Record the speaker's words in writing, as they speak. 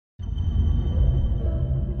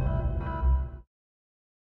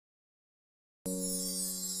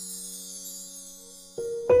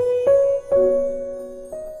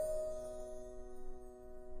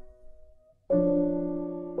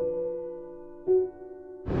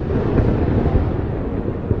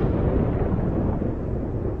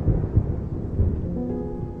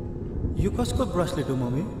कसको ब्रेसलेट हो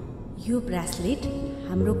मम्मी? यो ब्रेसलेट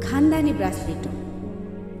हाम्रो खानदानी ब्रेसलेट हो।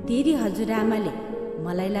 तेरी हजुरआमाले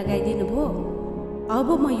मलाई लगाइदिनु भो। अब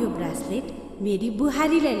म यो ब्रेसलेट मेरी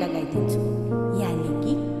बुहारीलाई लगाइदिन्छु, यानी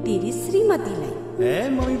कि तेरी श्रीमतीलाई। ए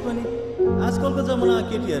मम्मी पनि आजकलको जमानामा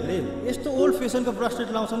केटीहरूले यस्तो ओल्ड फेसनको ब्रेसलेट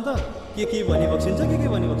लाउँछन् त। के भनी बक्सिन्छ के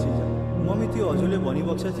भनी बक्सिन्छ। मम्मी त्यो हजुरले भनी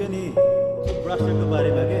बक्स थियो नि त्यो ब्रेसलेटको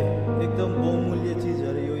बारेमा के एकदम बहुमूल्य चिज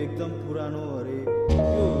अरे, यो एकदम पुरानो अरे,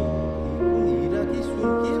 यो हिरा कि सुन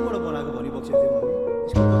केबाट बनाएको भनी बक्स थियो मम्मी।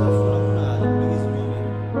 यसको कथा सुनाउनु न आज प्लिज मम्मी,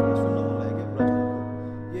 सुन्न मन लाग्यो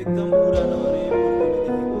ब्रेसलेट एकदम पुरानो अरे।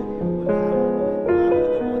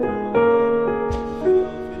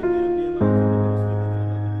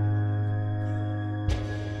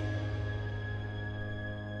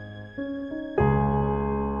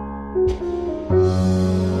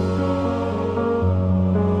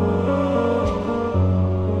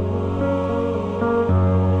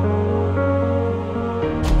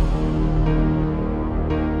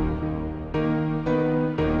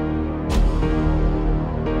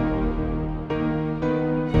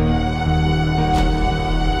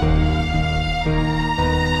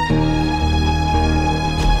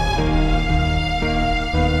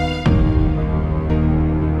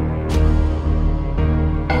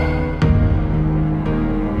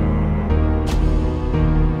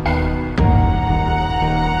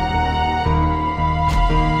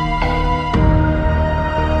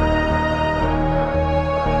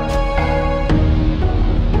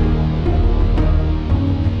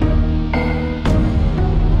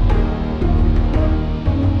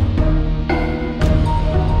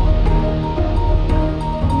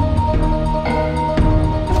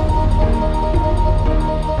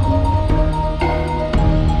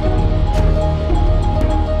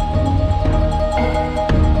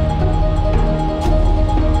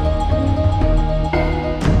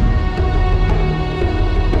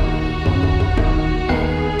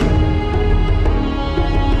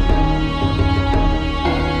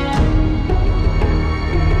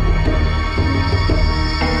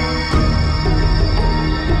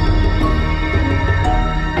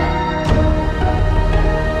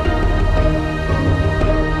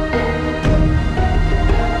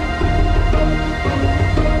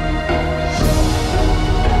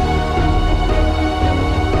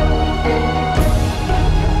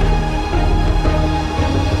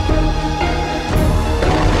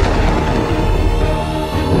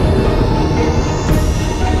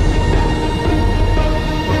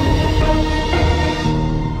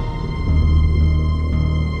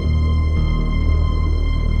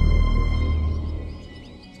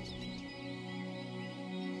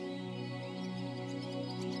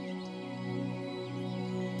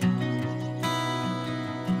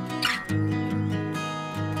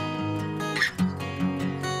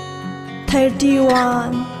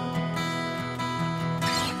 $31,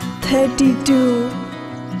 $32,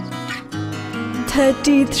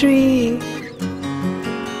 $33.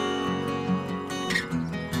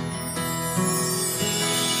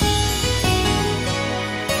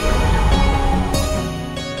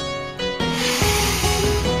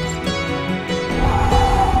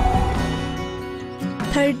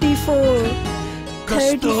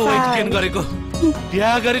 कस्तो वेट गरेको,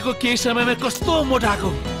 बिहा गरेको केही समयमा कस्तो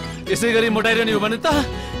मोटाको। यसै गरी मोटाइरहने हो भने त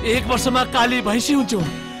 1 वर्षमा काली भैँसी हुन्छु।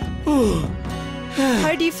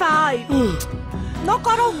 35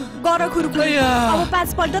 नकरौ गर खुरुखुरु। अब 5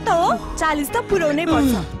 पल्ट त हो, 40 त पुर्याउनै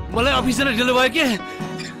पर्छ। मलाई अफिसमा ढिलो भयो के।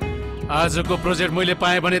 आजको प्रोजेक्ट मैले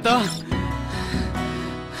पाएँ भने त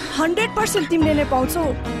 100% तिमीले नै पाउँछौ।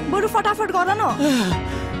 बरु फटाफट गर न।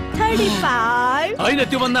 35 हैन,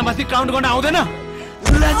 त्यो भन्दा माथि काउन्ट गर्न आउँदैन।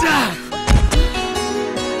 लजा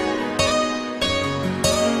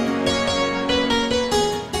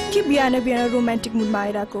के बिहान रोमान्टिक मुडमा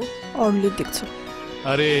आइराको अरूले देख्छु।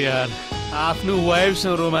 अरे यार, आफ्नो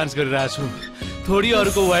वाइफसँग रोमान्स गरिरहेको छु, थोडी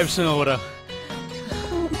अरूको वाइफसँग हो र।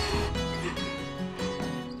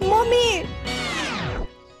 Mummy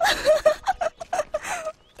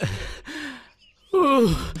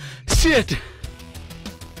shit.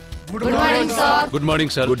 Good morning sir. Good morning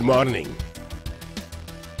sir. Good morning.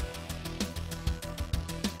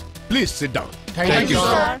 Please sit down. Thank you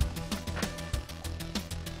sir.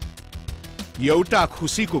 एउटा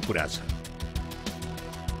खुसीको कुरा छ।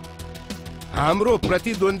 हाम्रो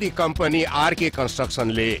प्रतिद्वन्दी कम्पनी आरके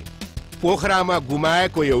कन्स्ट्रक्सनले पोखरामा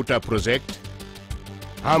गुमाएको एउटा प्रोजेक्ट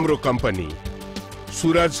हाम्रो कम्पनी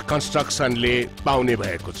सूरज कन्स्ट्रक्सनले पाउने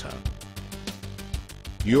भएको छ।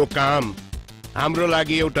 यो काम हाम्रो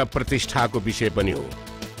लागि एउटा प्रतिष्ठाको विषय पनि हो।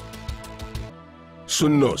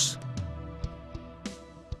 सुन्नुहोस्,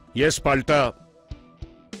 यसपल्ट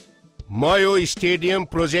म यो स्टेडियम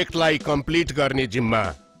प्रोजेक्टलाई कम्प्लिट गर्ने जिम्मा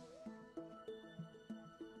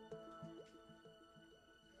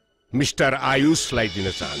मिस्टर आयुषलाई दिन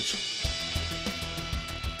चाहन्छु।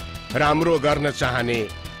 राम्रो गर्न चाहने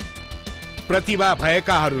प्रतिभा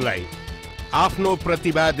भएकाहरूलाई आफ्नो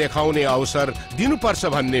प्रतिभा देखाउने अवसर दिनुपर्छ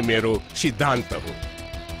भन्ने मेरो सिद्धान्त हो।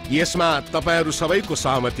 यसमा तपाईहरू सबैको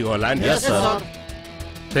सहमति होला नि? यस सर।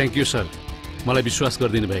 थ्यांक यू सर, मलाई विश्वास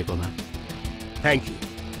गरिदिनु भएकोमा। Thank you.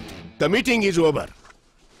 The meeting is over.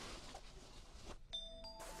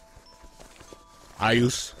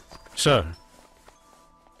 Ayush sir,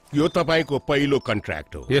 यो तपाईको पहिलो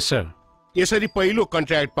कन्ट्र्याक्ट हो। यस सर। यसरी पहिलो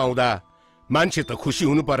कन्ट्र्याक्ट पाउँदा मान्छे त खुसी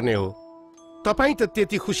हुनुपर्ने हो। तपाई त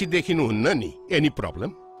त्यति खुसी देखिनुहुन्न नि। Any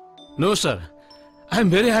problem? No sir, I am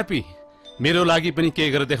very happy. मेरो लागि पनि केही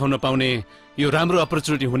गरेर देखाउन पाउने यो राम्रो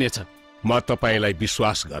अपर्च्युनिटी हुनेछ। म तपाईलाई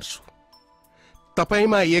विश्वास गर्छु।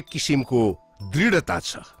 तपाईमा एक किसिमको दृढता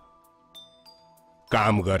छ,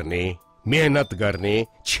 काम गर्ने, मेहनत गर्ने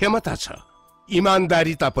क्षमता छ,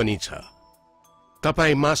 इमानदारीता पनि छ।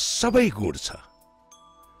 तपाईमा सबै गुण छ।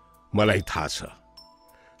 मलाई थाहा छ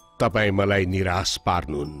तपाई मलाई निराश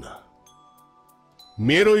पार्नुहुन्न।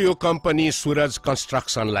 मेरो यो कम्पनी सूरज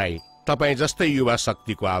कन्स्ट्रक्सनलाई तपाई जस्तै युवा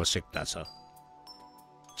शक्तिको आवश्यकता छ।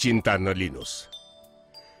 चिन्ता नलिनुहोस्,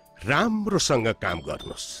 राम्रोसँग काम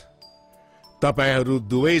गर्नुहोस्। तपाईहरू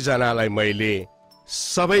दुवैजनालाई मैले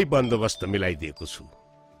सबै बन्दोबस्त मिलाइदिएको छु।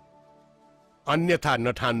 अन्यथा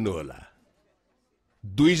नठान्नुहोला,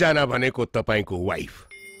 दुईजना भनेको तपाईको वाइफ।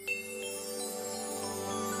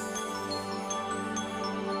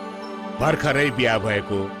 भर्खरै बिहा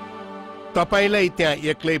भएको, तपाईलाई त्यहाँ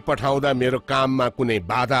एक्लै पठाउँदा मेरो काममा कुनै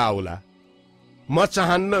बाधा आउला। म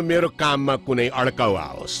चाहन्न मेरो काममा कुनै अड्काउ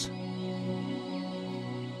आओस्।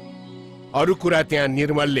 अरु कुरा त्यहाँ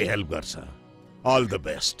निर्मलले हेल्प गर्छ। All the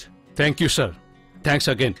best. Thank you sir. Thanks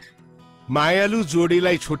again. मायालु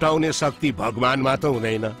जोडीलाई छुटाउने शक्ति भगवानमा त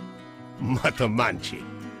हुँदैन, म त मान्छे।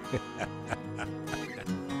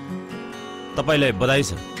 तपाईलाई बधाई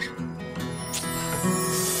छ।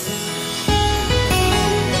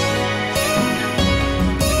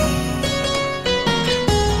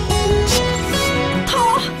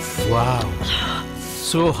 Wow,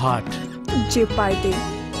 so hot. जे पाइदे।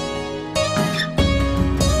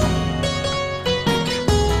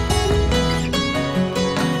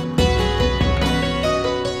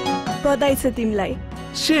 बधाई छ तिमीलाई।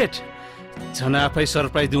 शिट, झन् आफै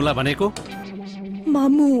सरप्राइज दिउँला भनेको।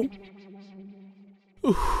 मामु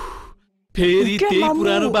फेरि त्यही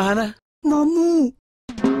पुरानो बहाना। मामु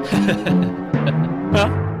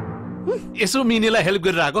यसो मिनीलाई हेल्प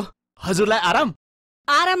गरेर आएको। हजुरलाई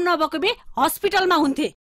आराम नभएको बे हस्पिटलमा हुन्थे।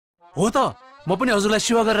 हो त, म पनि हजुरलाई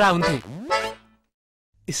सेवा गरेर आउँथे।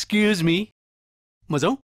 एक्सक्युज मी, म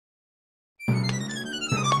जाउँ?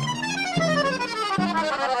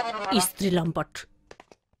 स्त्री लम्पट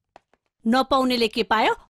नपाउनेले के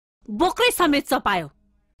पायो, बोक्रै समेत चपायो।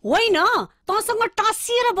 होइन, तँसँग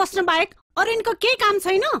टाँसिएर बस्न बाहेक अरू यिनको केही काम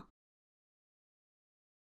छैन।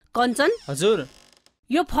 कञ्चन हजुर,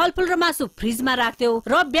 यो फलफुल र मासु फ्रिजमा राख्देऊ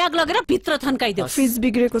र ब्याग लगेर भित्र थन्काइदेऊ। फ्रिज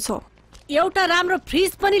बिग्रेको छ। एउटा राम्रो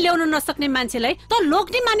फ्रिज पनि ल्याउन नसक्ने मान्छेलाई त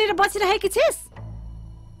लोग्ने मानेर बसिरहेकी छिस्।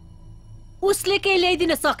 उसले केही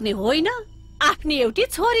ल्याइदिन सक्ने होइन, आफ्नी एउटी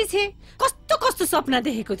छोरी छे। कस्तो कस्तो सपना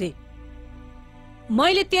देखेको थिए।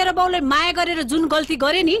 मैले तेरो बाउलाई माया गरेर जुन गल्ती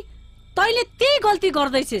गरे नि, तैले त्यही गल्ती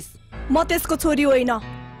गर्दैछिस्। म त्यसको छोरी होइन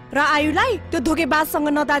र आयुलाई त्यो धोकेबाजसँग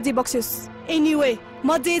नदाजी बक्सिस्। एनीवे,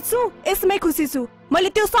 म जे छु यसमै खुसी छु। मैले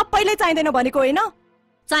त्यो सबैले चाहिँदैन भनेको होइन।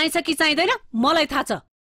 चाहिन्छ कि चाहिँदैन मलाई थाहा छ।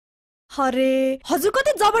 अरे हजुर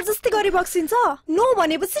कति जबरजस्ती गरी बक्सिन्छ। नो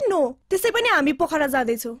भनेपछि नो। त्यसै पनि हामी पोखरा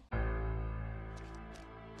जाँदैछौँ।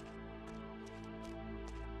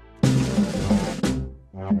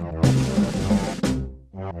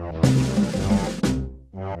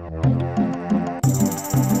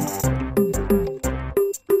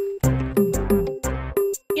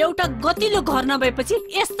 एउटा गतिलो घर नभएपछि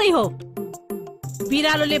यस्तै हो।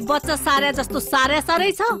 बिरालोले बच्चा सारे जस्तो सारै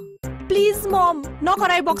छ। प्लिज मम,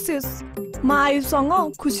 नकराई बक्सिस। म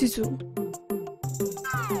आयुसँग खुसी छु।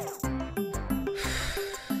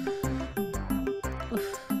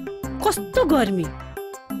 कस्तो गर्मी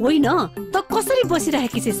होइन त, कसरी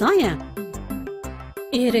बसिरहेकी छेस् यहाँ?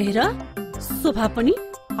 हेर सोफा पनि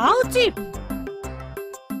हाउ चिप।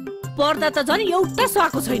 पर्दा त झन् एउटा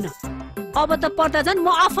सुहाएको छैन। अब त पर्दा झन् म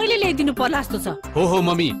आफैले ल्याइदिनु पर्ला जस्तो छ। हो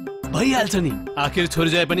मम्मी, भइहाल्छ नि। आखिर छोरी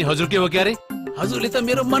जाए पनि हजुर के हो क्यारे? हजुरले त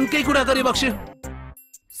मेरो मनकै कुरा गरी बक्स्यो।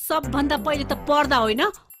 सबभन्दा पहिले त पर्दा होइन,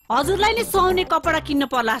 हजुरलाई नै सुहाउने कपडा किन्न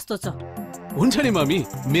पर्ला जस्तो छ। हुन्छ नि मम्मी,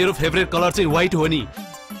 मेरो फेभरेट कलर चाहिँ व्हाइट हो नि।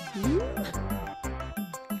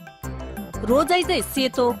 रोजाइ चाहिँ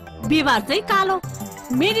सेतो, व्यवहार चाहिँ कालो।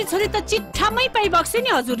 मेरी छोरी त चिट्ठामै पाइबक्से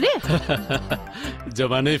नि हजुरले।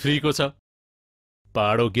 जमानै फ्रीको छ।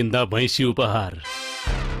 पाडो किन्दा भैँसी उपहार।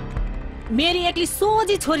 मेरी एक्ली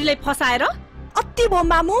सोझी छोरीलाई फसाएर अति भयो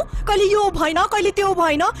मामु। कहिले यो भएन, कहिले त्यो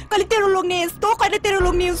भएन, कहिले तेरो लोग्ने यस्तो, कहिले तेरो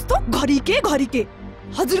लोग्ने उस्तो। घरि के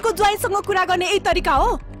हजुरको ज्वाइँसँग कुरा गर्ने यही तरिका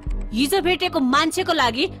हो? हिजो भेटेको मान्छेको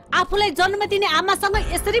लागि आफूलाई जन्म दिने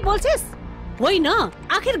आमासँग यसरी बोल्छिस्? होइन,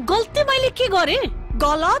 आखिर गल्ती मैले के गरे?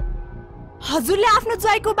 गलत? हजुरले आफ्नो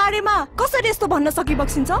ज्वाइँको बारेमा कसरी यस्तो भन्न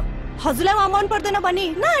सकिबक्सिन्छ? हजुरलाई उहाँ मन पर्दैन भने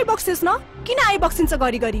नआइबक्सिस् न। किन आइबक्सिन्छ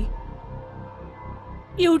गरी?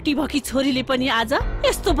 एउटी भकी छोरीले पनि आज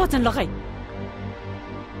यस्तो वचन लगाई।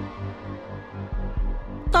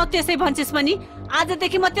 त त्यसै भन्छस् पनि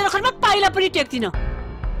आजदेखि म तेरो घरमा पाइला पनि टेक्दिन।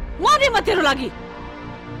 मरे म तेरो लागि।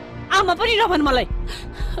 आमा पनि नभन् मलाई।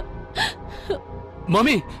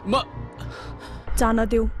 मम्मी, म जान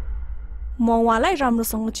देऊ। म उहाँलाई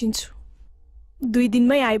राम्रोसँग चिन्छु। 2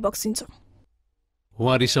 दिनमै आइबक्सिन्छ।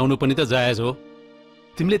 उहाँ रिसाउनु पनि त जायज हो।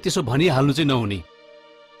 तिमीले त्यसो भनिहाल्नु चाहिँ नहुने।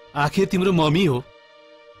 आखिर तिम्रो मम्मी हो,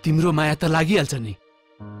 तिम्रो माया त लागिहाल्छ नि।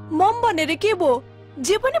 मम भनेर के भो?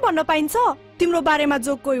 जे पनि भन्न पाइन्छ। तिम्रो बारेमा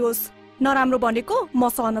जो कोही होस् नराम्रो भनेको म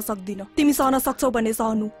सहन सक्दिन। तिमी सहन सक्छौ भने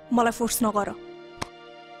सहनु, मलाई फोर्स नगर।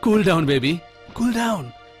 कुल down baby, Kul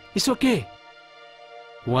down. It's okay.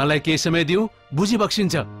 उहाँलाई केही समय दिउँ,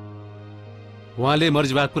 बुझिबक्सिन्छ। उहाँले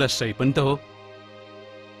मर्जीवाद कुरा सही पनि त हो।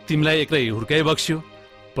 तिमीलाई एक्लै हुर्काइ बक्स्यो,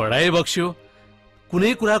 पढाइ बक्स्यो,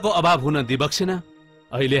 कुनै कुराको अभाव हुन दिबक्सेन।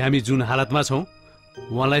 अहिले हामी जुन हालतमा छौँ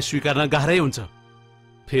उहाँलाई स्वीकार्न गाह्रै हुन्छ।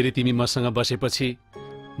 फेरि तिमी मसँग बसेपछि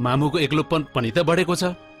मामुको एक्लोपन पनि त बढेको छ।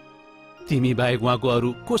 तिमी बाहेक उहाँको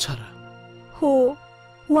अरू को छ र? हो,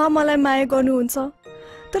 उहाँ मलाई माया गर्नुहुन्छ,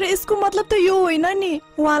 तर यसको मतलब त यो होइन नि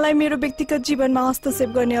उहाँलाई मेरो व्यक्तिगत जीवनमा हस्तक्षेप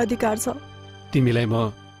गर्ने अधिकार छ। तिमीलाई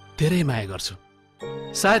म धेरै माया गर्छु।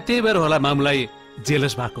 सायद त्यही भएर होला मामुलाई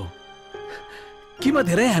जेलस भएको। कि म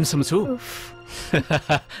धेरै ह्यान्डसम छु?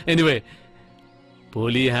 एनिवे,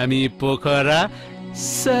 भोलि हामी पोखरा हे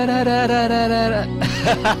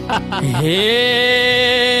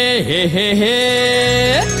हे हे हे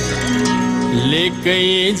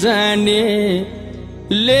लेकै जाने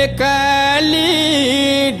लेकाली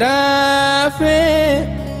डाफे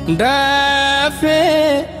डाफे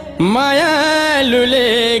मायालुले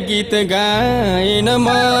गीत गाइन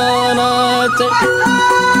मन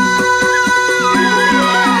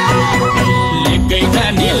लेकै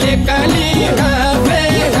जाने लेकाली डाफे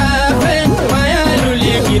डाफे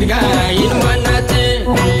मायालुले गीत गाइन मन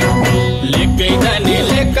लेकै जाने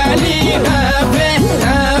लेकाली डाफे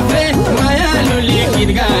डाफे मायालुले गीत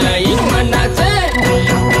गाइन मन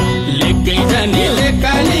लेकै जाने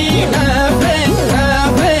लेकाली डाफे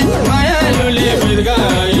डाफे मायालुले गीत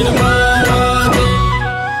गाइन मन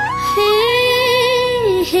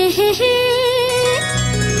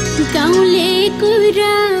गाउँले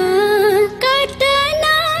कुरा काट्न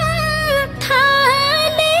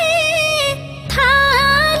थाले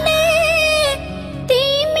थाले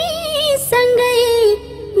तिमीसँगै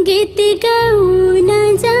गीत गाउन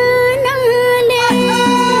जानले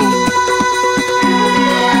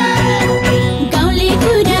गाउँले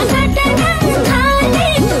कुरा काट्न थाले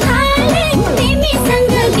थाले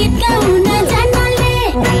तिमीसँग गीत गाउन जानले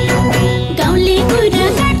गाउँले कुरा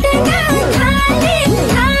काट्न थाले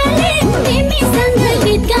थाले तिमीसँग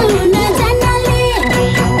गीत गाउन जानले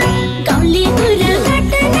गाउँले कुरा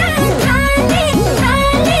काट्न थाले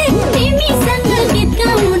थाले तिमीसँग गीत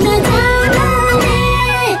गाउन जानले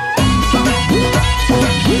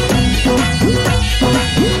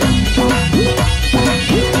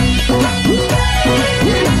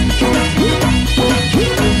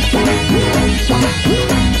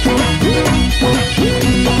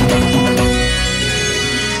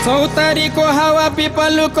चौतारीको हावा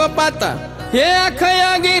पिपलुको पाता हे आँखै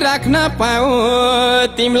अघि राख्न पाऊ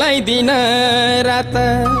तिमीलाई दिन रात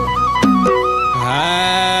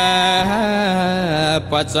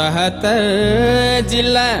 75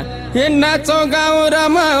 जिल्ला हे नाचो गाउँ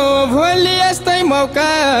रमाऊ भोलि यस्तै मौका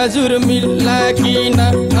हजुर मिल्ला कि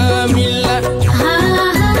नमिल्ला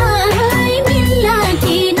मिल्ला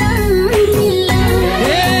कि नमिल्ला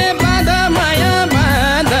हे बाँध माया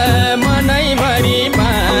बाँध मनैभरि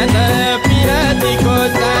बाँध पिरातीको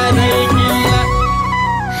चारै किल्ला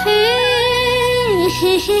हे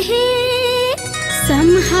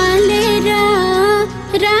सम्हालेर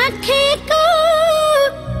राखेको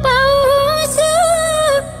पाउँछु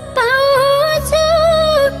पाउँछु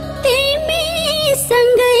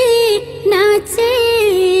तिमीसँगै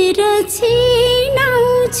नाचेर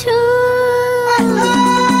छिनाउँछु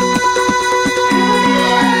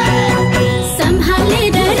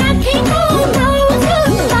सम्हालेर राखेको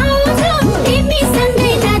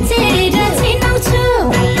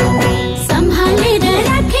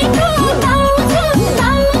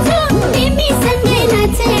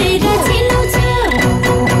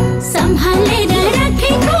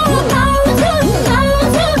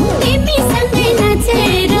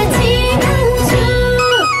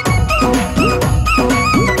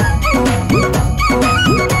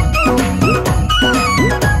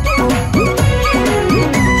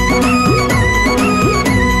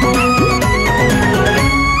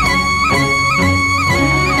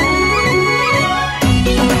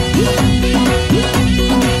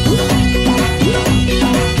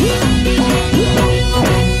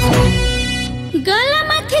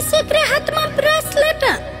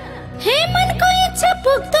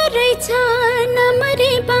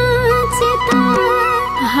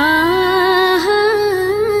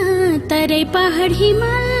तराई पहाड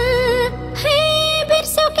हिमाल हे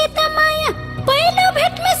बिर्सौ के त माया पहिलो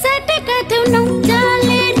भेटमा साटेका थियौ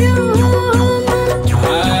नौजाले रोमा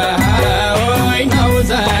ओइ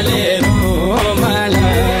नौजाले रोमाला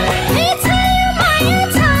हे छायो माया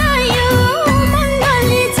छायो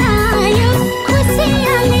मङ्गलले छायो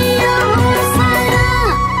खुसियाले सारा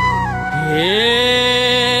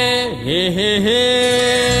हे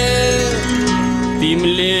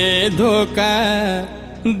तिमीले धोका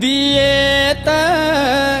दिए त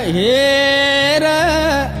हेर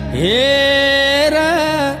हेर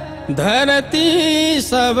धरती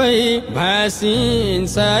सबै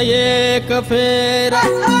भासिन्छ एक फेरा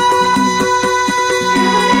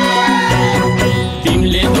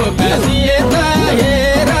तिमीले धोका दिए त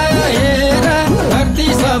हेर हेर धरती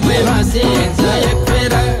सबै भासिन्छ एक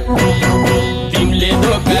फेरा तिमीले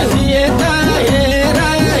धोका दिए त हेर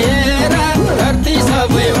हेर धरती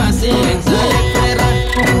सबै भासिन्छ एक फेरा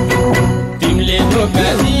तिमीले धोका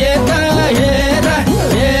दिए त हेर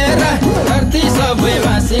हेर धरती सबै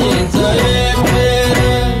भासिन्छ एक फेरा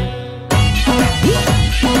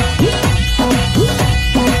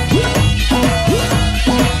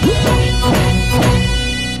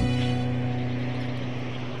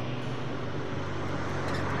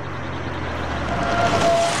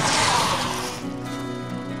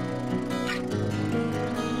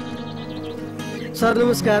सर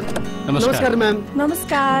नमस्कार। नमस्कार मैम।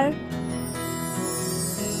 नमस्कार।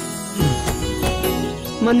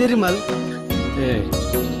 म निर्मल।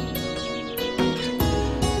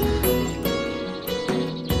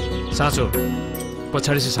 साँचो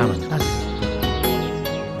पछाडि से सामान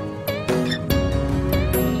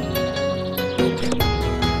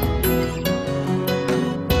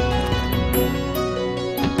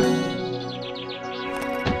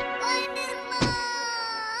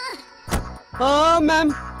मैम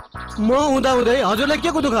म हुँदा हुँदै हजुरलाई के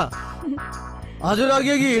को दुःख हजुर अघि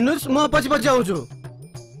अघि हिँड्नुहोस् म पछि पछि आउँछु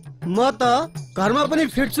म त घरमा पनि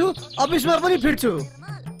फिट छु अफिसमा पनि फिट छु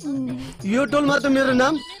यो टोलमा त मेरो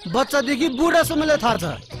नाम बच्चादेखि बुढासम्मलाई थाहा छ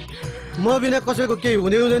म बिना कसैको केही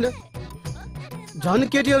हुने हुँदैन झन्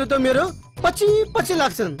केटीहरू त मेरो पछि पछि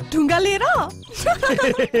लाग्छन् ढुङ्गा लिएर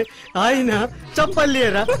होइन चप्पल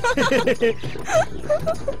लिएर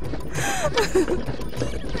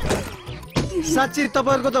साँच्ची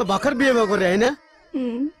तपाईहरुको त भर्खर बिहे भएको रे हैन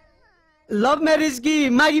लभ म्यारेज कि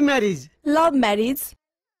मागी म्यारेज लभ म्यारेज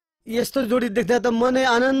यस्तो जोडी देख्दा त मनै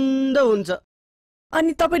आनन्द हुन्छ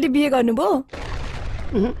अनि तपाईले बिहे गर्नुभयो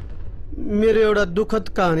मेरो एउटा दुखद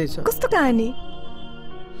कहानी छ कस्तो कहानी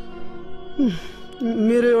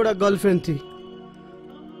मेरो एउटा गर्लफ्रेन्ड थियो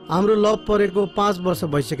हाम्रो लभ परेको 5 वर्ष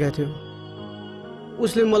भइसकेको थियो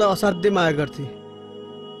उसले मलाई असाध्यै माया गर्थे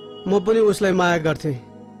म पनि उसलाई माया गर्थे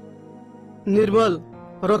निर्मल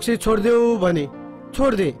रक्सी छोड्देऊ भने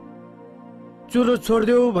छोड्दे चुरो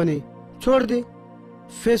छोड्देऊ भने छोड्दे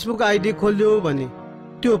फेसबुक आईडी खोल्देऊ भने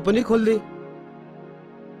त्यो पनि खोल्दे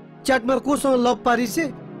च्याटमा कोसँग लभ पारिसे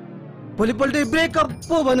भोलिपल्टै ब्रेकअप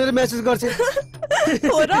पो भनेर मेसेज गर्छ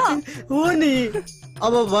हो नि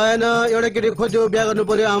अब भएन एउटा केटी खोज्यो बिहा गर्नु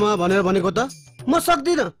पर्यो आमा भनेर भनेको त म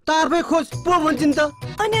सक्दिन त आफै खोज पो भन्छन् त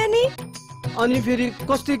अनि फेरि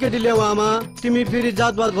कस्तो केटी ल्याऊ आमा तिमी फेरि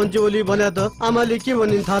जातवात भन्छौ ओली भने त आमाले के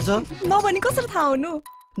भनिन् थाहा छ नभनी कसरी थाहा हुनु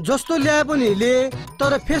जस्तो ल्याए पनि ले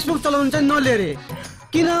तर फेसबुक चलाउनु चाहिँ नले रे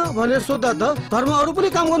किन भनेर सोध्दा त घरमा अरू पनि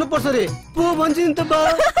काम गर्नु पर्छ रे पो भन्छन् त बा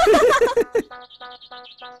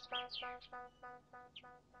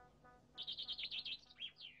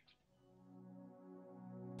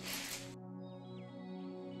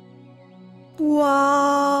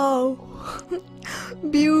वाउ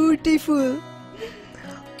ब्युटिफुल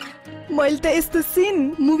मैले त यस्तो सीन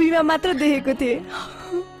मुभीमा मात्र देखेको थिएँ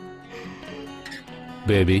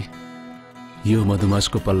बेबी यो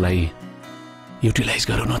मधुमासको पललाई युटिलाइज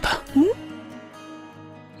गरौ न त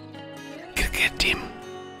क्रिकेट टिम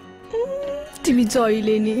तिमी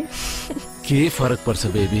जहिले नि के फरक पर्छ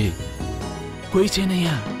बेबी कोही छैन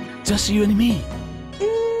यहाँ just you and me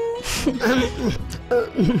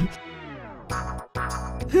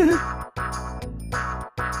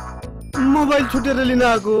mobile छुटेर लिन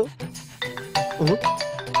आएको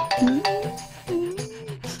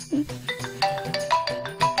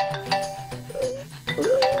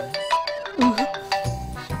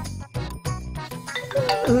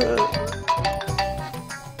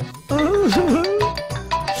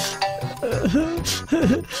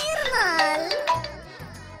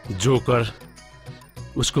जोकर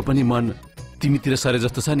उसको पनि मन तिमीतिर सरे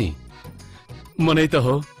जस्तो छ नि मनै त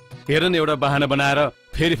हो हेर न एउटा बहाना बनाएर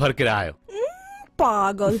फेरि फर्केर आयो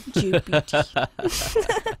पागल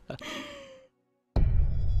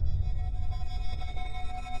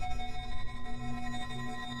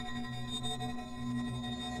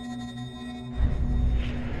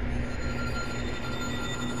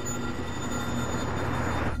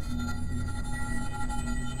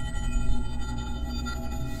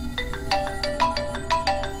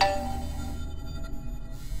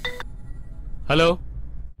हेलो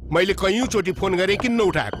मैले कैयौँचोटि फोन गरेँ किन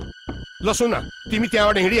नउठाएको ल सुन तिमी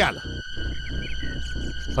त्यहाँबाट हिँडिहाल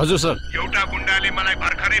हजुर सर एउटा गुण्डाले मलाई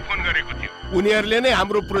भर्खरै फोन गरेको थियो उनीहरूले नै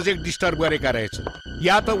हाम्रो प्रोजेक्ट डिस्टर्ब गरेका रहेछन्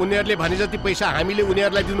या त उनीहरूले भने जति पैसा हामीले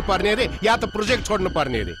उनीहरूलाई दिनुपर्ने रे या त प्रोजेक्ट छोड्नु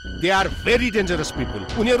पर्ने रे they are very dangerous people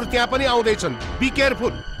उनीहरू त्यहाँ पनि आउँदैछन् be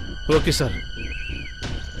careful okay sir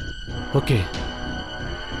okay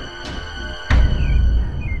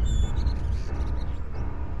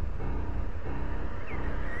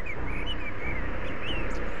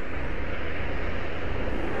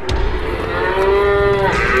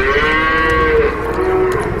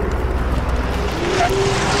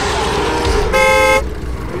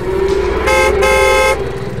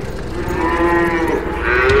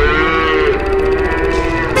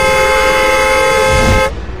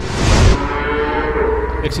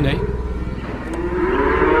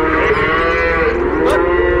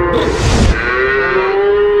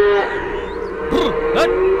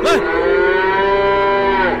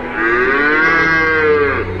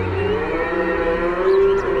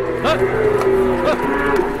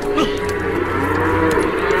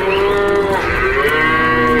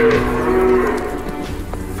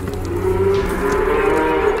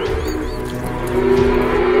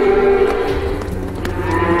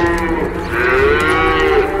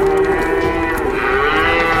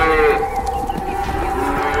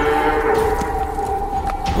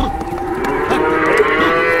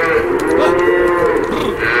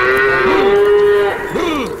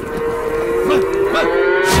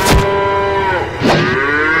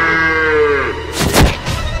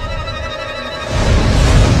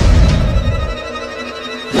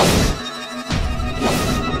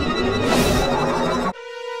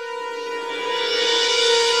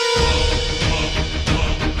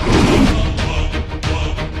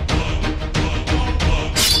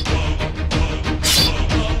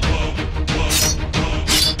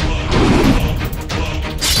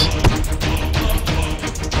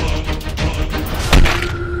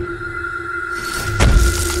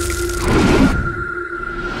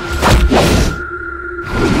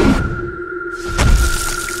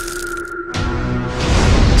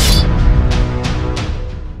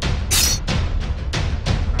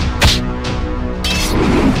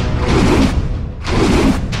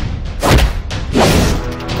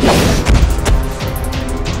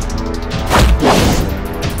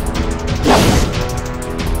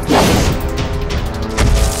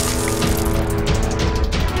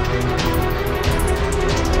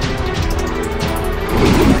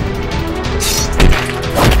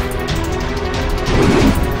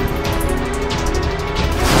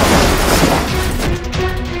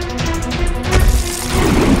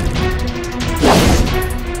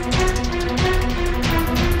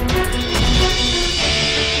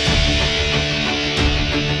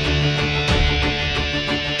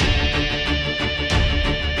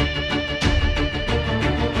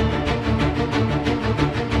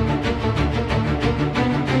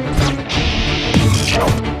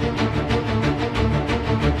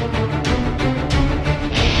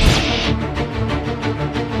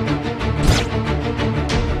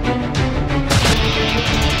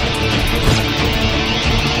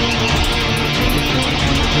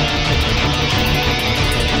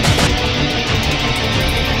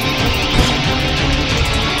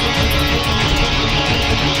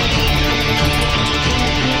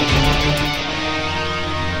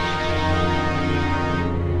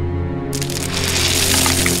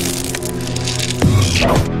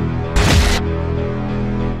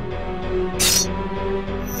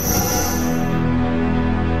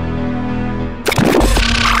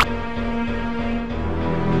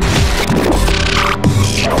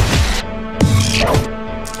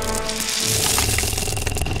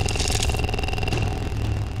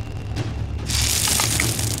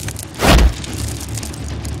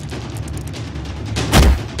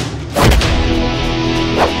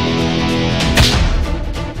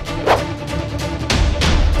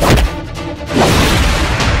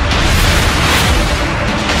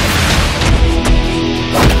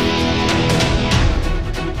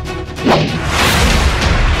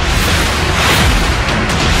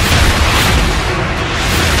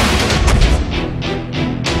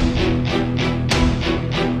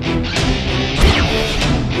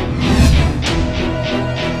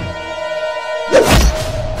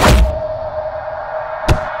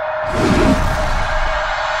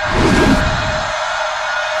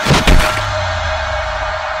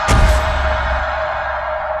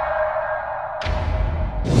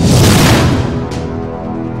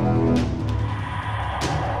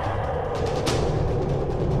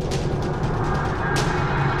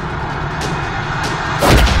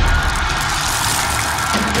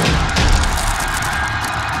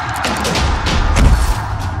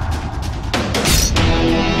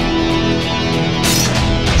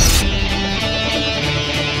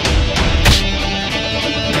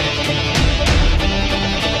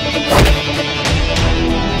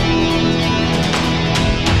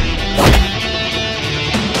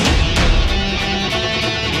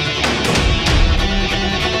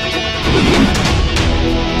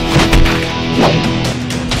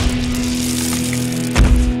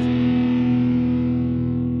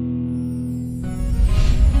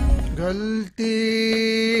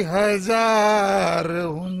 1000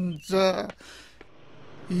 हुन्छ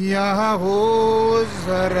यहाँ हो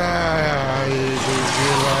जरा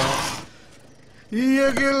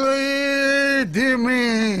एक्लै तिमी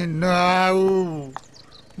नआऊ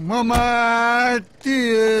म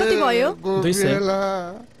कति भयो? 200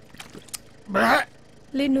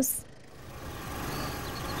 लिनुस्।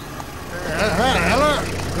 हेलो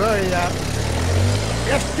यार,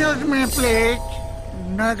 एक्सक्युज मी प्लिज।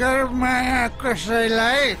 नगरमा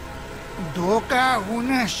कसैलाई धोका हुन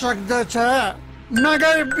सक्दछ।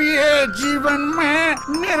 नगर बिहे जीवनमा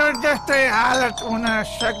मेरो जस्तै हालत हुन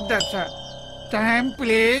सक्दछ। Time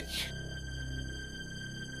please.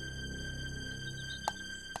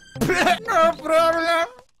 No problem.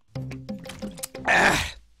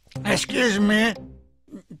 Excuse me,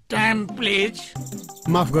 time please.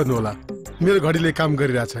 माफ गर्नु होला, मेरो घडीले काम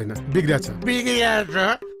गरिरहेको छैन, बिग्रिया छ।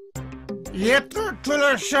 यत्रो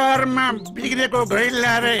ठुलो सहरमा बिग्रेको घडी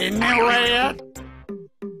ल्याएर हिँड्ने भयो।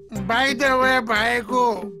 बाई द वे भाइको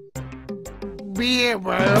बिहे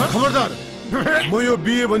भयो। खबरदार, म यो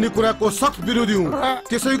बिहे भन्ने कुराको सख्त विरोधी हुँ।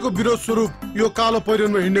 त्यसैको विरोध स्वरूप यो कालो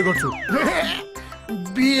पहिरनमा हिँड्ने गर्छु।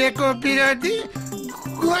 बिहेको विरोधी?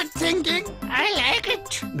 Good thinking, I like it.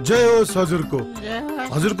 जय होस् हजुरको।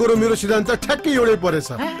 हजुरको र मेरो सिद्धान्त ठ्याक्कै एउटै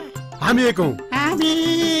परेछ। हामी एक हौँ। हामी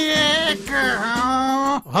एक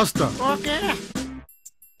हौँ। हस् त। ओके।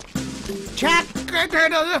 ठ्याक्कै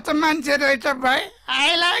तेरो जस्तो मान्छे रहेछ भाइ,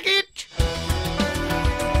 आई लाइक इट।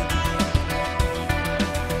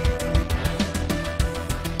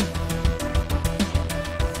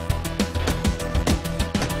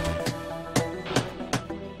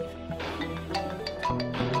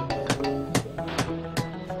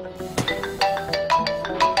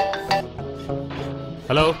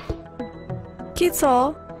 हेलो, के छ?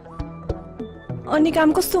 अनि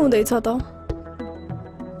काम कस्तो हुँदैछ त?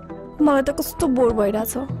 मलाई त कस्तो बोर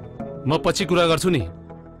भइरहेछ। म पछि कुरा गर्छु नि।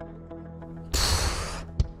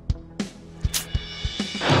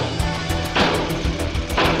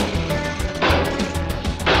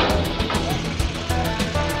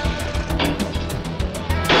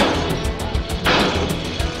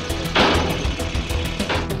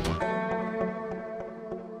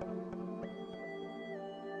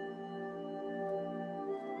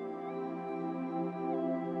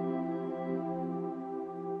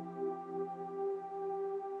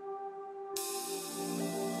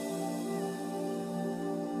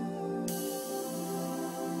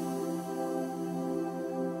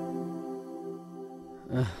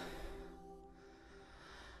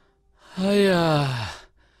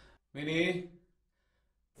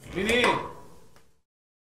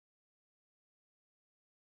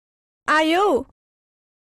 आयो।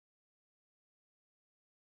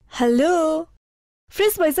 हेलो,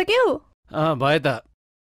 फ्रेस भइसक्यो? भयो त।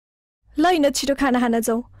 ल हिँड, छिटो खाना खान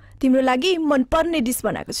जाउँ। तिम्रो लागि मनपर्ने डिस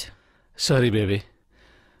बनाएको छु। सरी बेबी,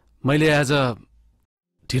 मैले आज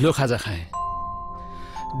ढिलो खाजा खाएँ।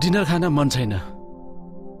 डिनर खान मन छैन।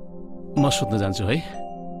 म सुत्न जान्छु है।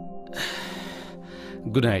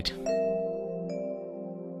 Good night.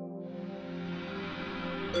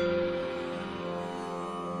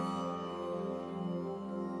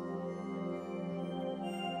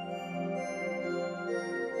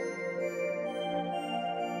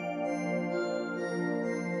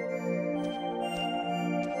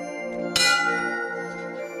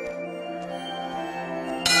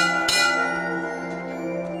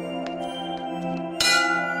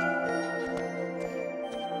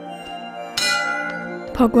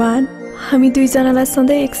 भगवान, हामी दुईजनालाई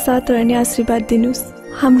सधैँ एकसाथ रहने आशीर्वाद दिनुस्।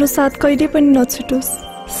 हाम्रो साथ कहिले पनि नछुटोस्।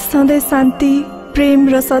 सधैँ शान्ति, प्रेम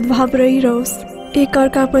र सद्भाव रहिरहोस्।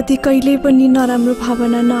 एकअर्काप्रति कहिले पनि नराम्रो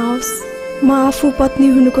भावना नआओस्। म आफू पत्नी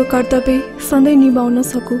हुनुको कर्तव्य सधैँ निभाउन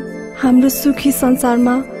सकूँ। हाम्रो सुखी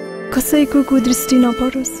संसारमा कसैको कुदृष्टि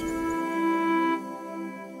नपरोस्।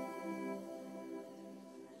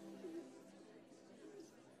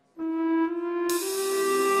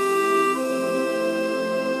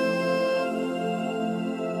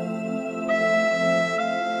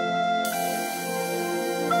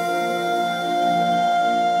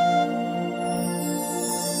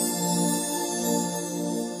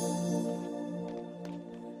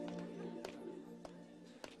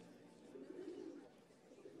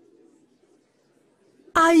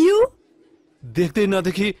 आयु, देख्दै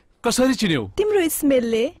नदेखि कसरी चिन्यौ? तिम्रो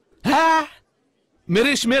स्मेलले।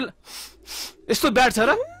 मेरो स्मेल यस्तो ब्याड छ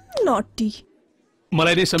र? नटी।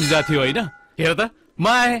 मलाई नै सम्झा थियो होइन? हेर त, म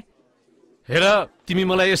आएँ। हेर, तिमी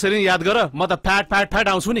मलाई यसरी याद गर, म त फ्याट फ्याट फ्याट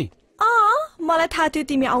आउँछु नि। मलाई थाहा थियो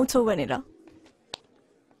तिमी आउँछौ भनेर।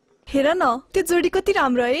 हेर न, त्यो जोडी कति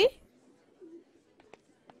राम्रो है।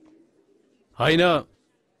 होइन,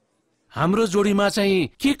 हाम्रो जोडीमा चाहिँ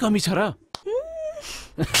के कमी छ र?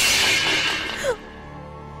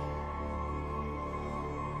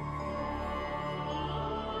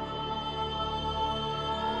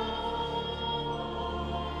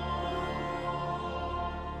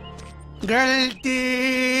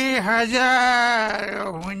 गल्ती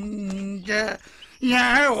हजार हुन्छ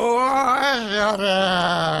यहाँ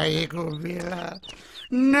होको बेला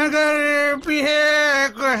नगर पिहे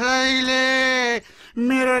कसैले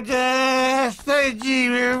मेरो जस्तै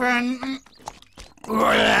जीवन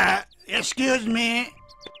होला। एक्सक्युज मी,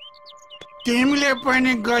 तिमीले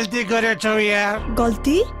पनि गल्ती गरेछौ यार।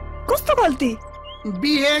 गल्ती? कस्तो गल्ती?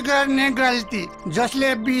 बिहे गर्ने गल्ती।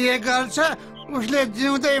 जसले बिहे गर्छ उसले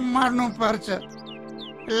जिउँदै मर्नु पर्छ।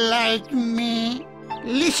 Like me.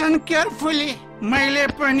 Listen carefully. मैले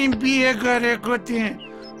पनि बिहे गरेको थिएँ।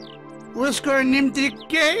 उसको निम्ति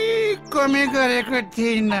केही कमी गरेको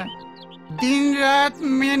थिइनँ। दिनरात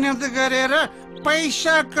मेहनत गरेर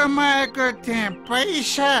पैसा कमाएको थिएँ।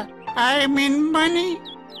 पैसा, आई मिन मनी।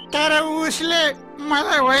 तर उसले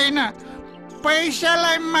मलाई होइन,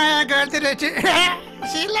 पैसालाई माया गर्दै रहेछ।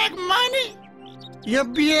 C like money. यो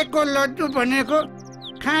बिहेको लड्डु भनेको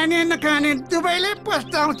खाने नखाने दुवैले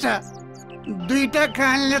पस्ताउँछ। दुईटा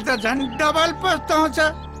खानले त झन् डबल पस्ताउँछ।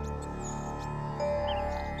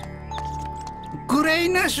 कुरै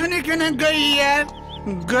नसुनिकन गई यार।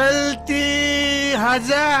 गल्ती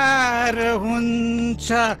हजार हुन्छ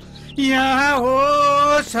यहाँ हो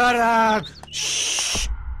सराग।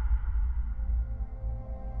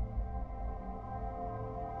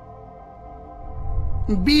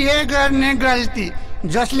 बिहे गर्ने गल्ती।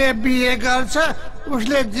 जसले बिहे गर्छ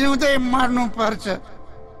उसले जिउँदै मर्नु पर्छ।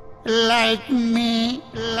 Like me,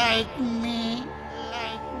 like me.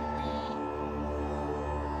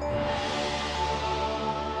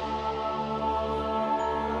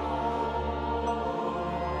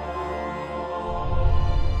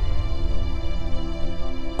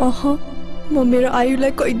 म मेरो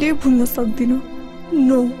आयुलाई कहिले भुल्न सक्दिनँ।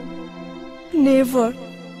 No, never.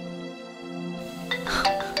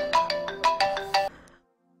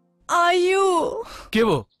 आयु के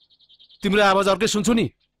भो? तिम्रो आवाज अर्कै सुन्छु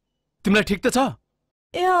नि। तिमीलाई ठिक त छ?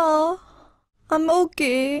 आम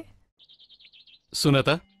ओके। सुन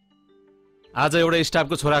त, आज एउटा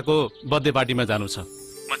स्टाफको छोराको बर्थडे पार्टीमा जानु छ।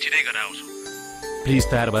 म छिटै गरेर आउँछु। प्लिज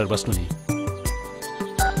तयार भएर बस्नु नि।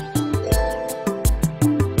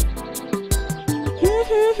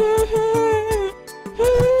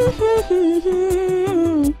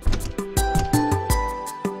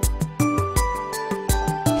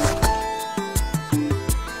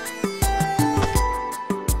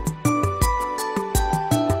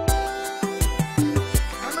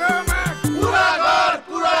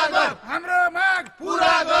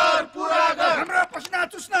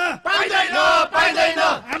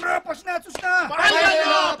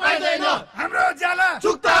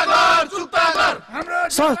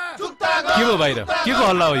 के हो बाहिर? के को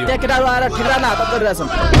हल्ला हो यो? केटाहरु आएर ठिक्रामा हात गरिरहेछन्।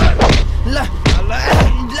 ल ल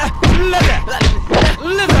ल ल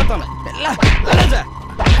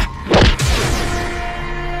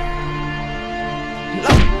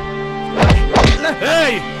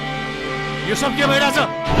यो सब के भइरहेछ?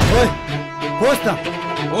 ओइ होस् त।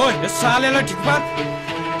 ओइ यस सालेलाई ठिक पार।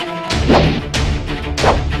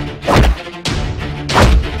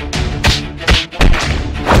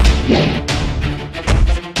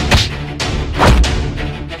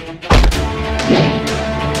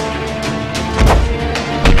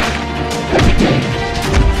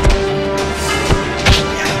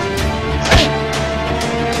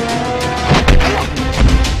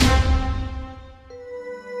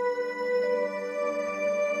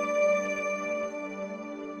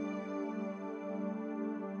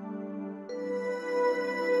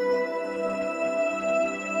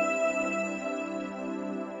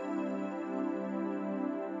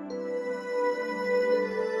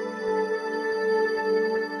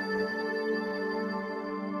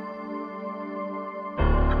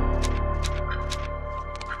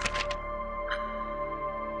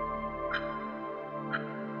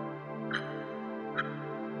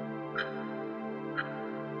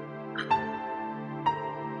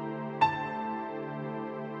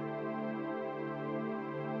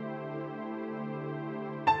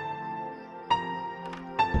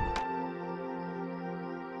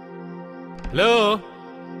 Hello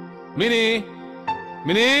mini,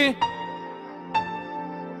 mini.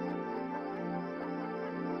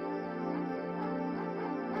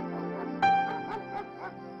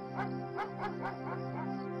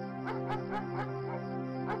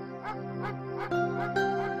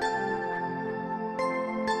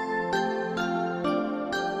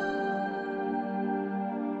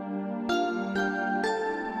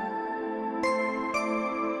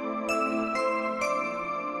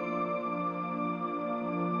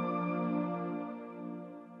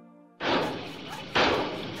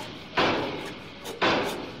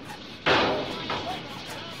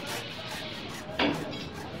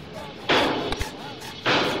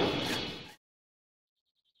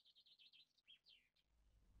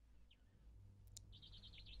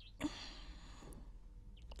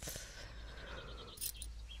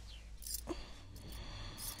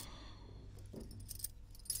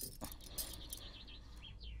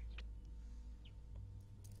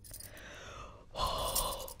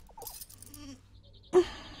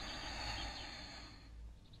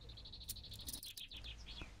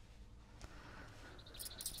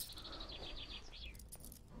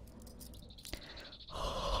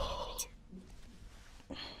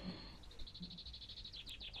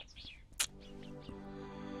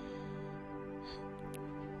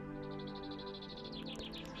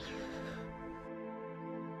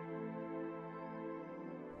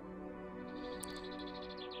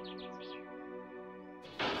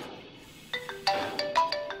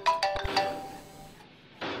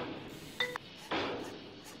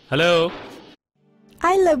 Hello I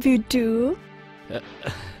love you too.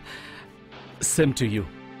 Same to you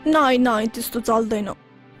नाइ त्यस्तो चल्दैन.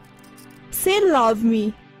 Say love me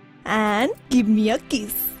and give me a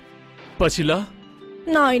kiss. पछि ल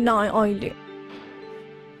नाइ अहिले.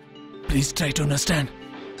 Please try to understand.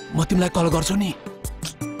 म तिमीलाई कल गर्छु नि.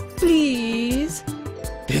 प्लिज.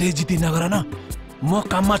 धेरै जिद्दी नगर न. म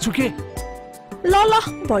काममा छु के. ल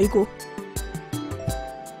भइगयो.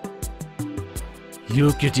 यो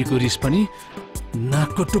केटीको रिस पनि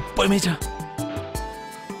नाकको टुप्पैमै छ.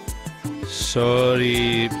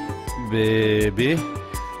 Sorry baby,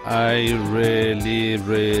 I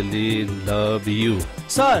really love you.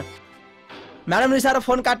 Sir, madam रिसाएर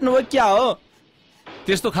phone काट्नु भयो क्या हो?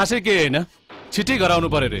 त्यस्तो खासै के हैन, छिटै गराउनु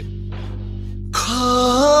पर्यो रे.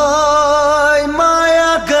 खै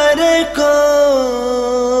माया गरेको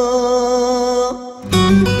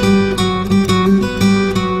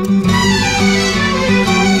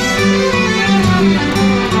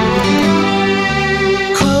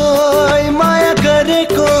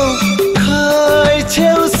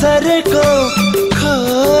सरेको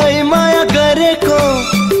खै माया गरेको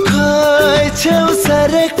खै छेउ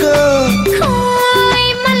सरेको खै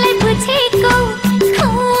मलाई बुझेको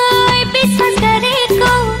खै विश्वास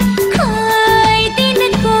गरेको खै दिन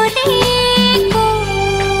कोरेको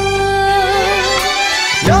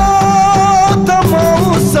यो त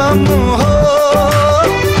मौसम हो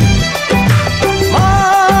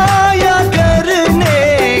माया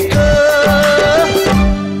गर्नेको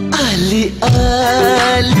अलि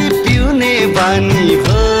अलि पिउने बानी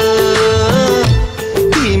भो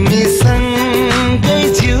तिमीसँगै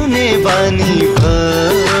जिउने बानी भो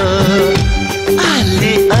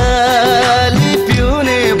अलि अलि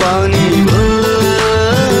पिउने बानी भो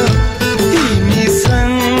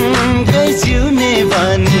तिमीसँगै जिउने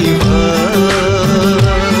बानी भो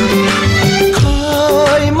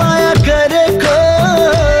खै माया गरेको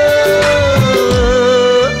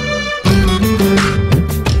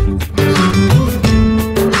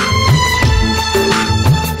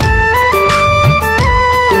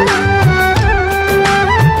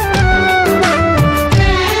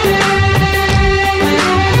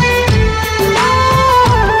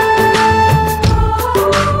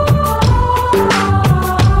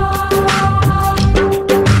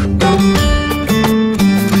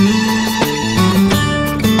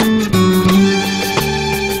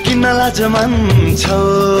जमन छौ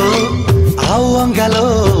आऊ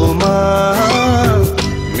अङ्गालोमा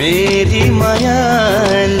मेरी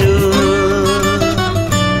मायालु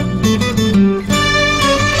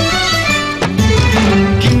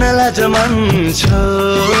किनला जमन छौ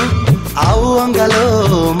आऊ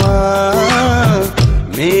अङ्गालोमा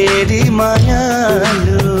मेरी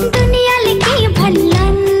मायालु दुनियाले के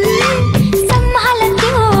भन्लान् सम्हाल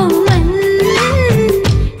त्यो मन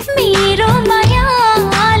मेरो माया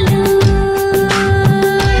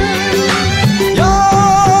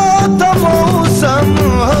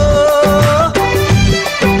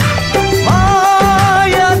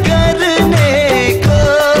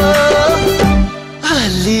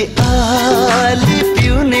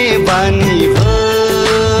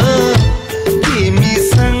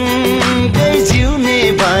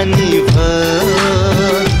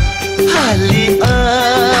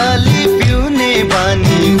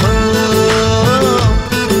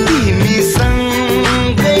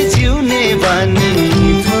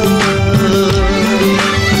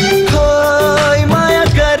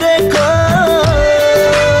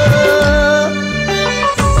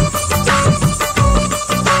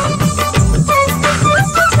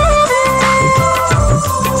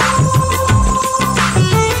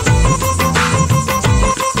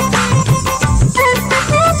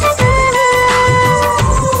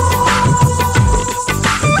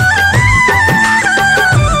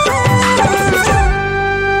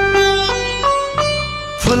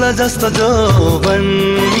जस्तो जोवन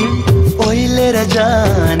ओइलेर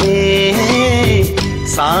जाने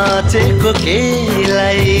साँचेको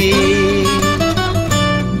केलाई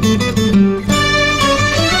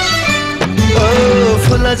ओ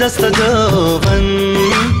फुल जस्तो जोवन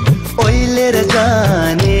ओइलेर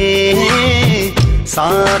जाने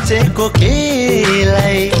साँचेको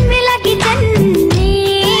केलाई तिम्रो लागि जन्ने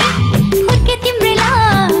हुर्के तिम्रो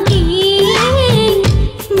लागि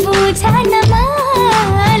बुझ न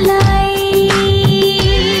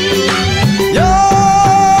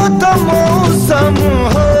मौसम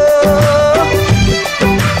हो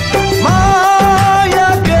माया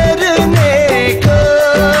गर्नेको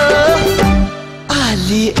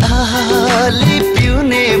अलि अलि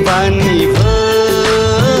पिउने बानी भो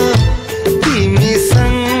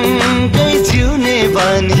तिमीसँगै जिउने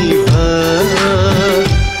बानी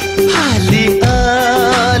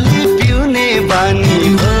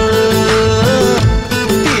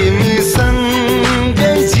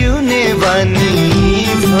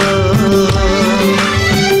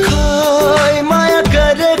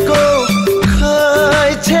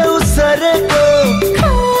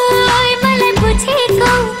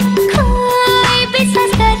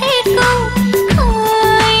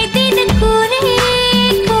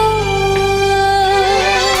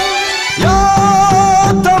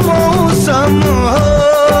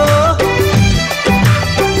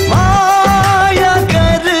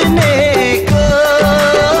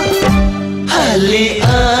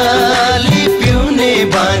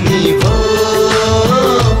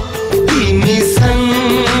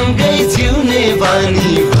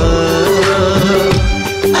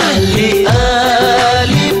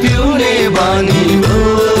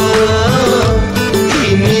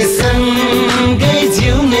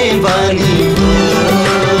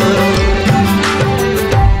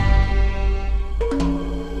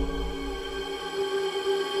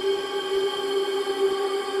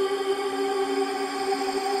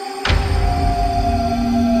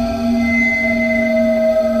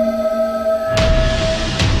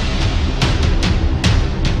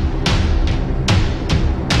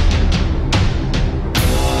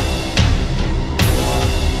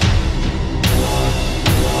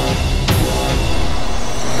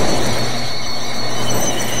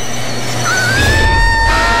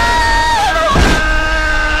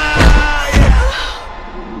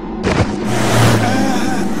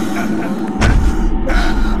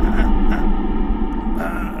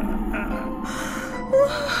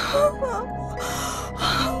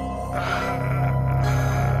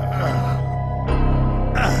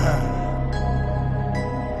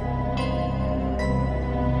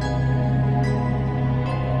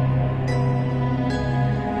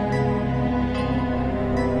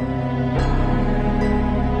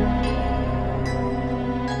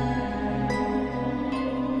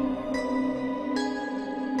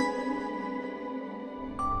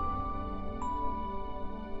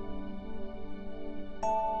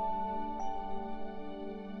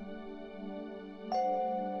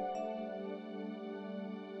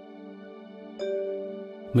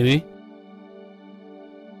मिनी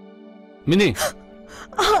मिनी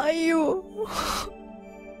आयो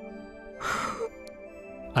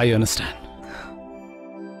आई अन्डरस्ट्यान्ड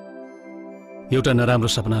एउटा नराम्रो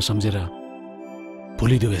सपना सम्झेर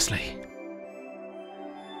भुलिदेऊ यसलाई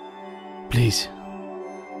प्लिज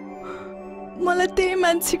मलाई त्यही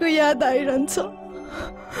मान्छेको याद आइरहन्छ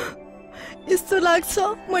यस्तो लाग्छ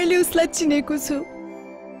मैले उसलाई चिनेको छु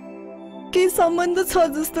के सम्बन्ध छ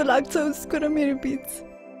जस्तो लाग्छ उसको र मेरो बीच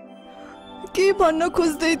के भन्न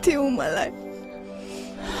खोज्दै थियो मलाई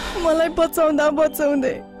बचाउँदा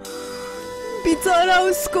बचाउँदै बिचरा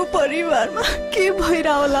उसको परिवारमा के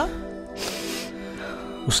भइरा होला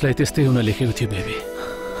उसलाई त्यस्तै हुन लेखेको थियो बेबी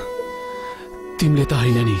तिमीले त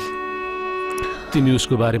होइन नि तिमी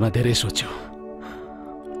उसको बारेमा धेरै सोच्यौ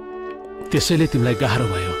त्यसैले तिमीलाई गाह्रो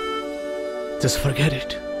भयो जस्ट फर्गेट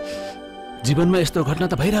इट जीवनमा यस्तो घटना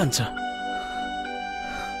त भइरहन्छ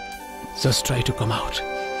just try to come out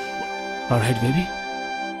all right baby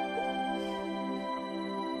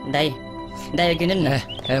दाइ दाइ किन न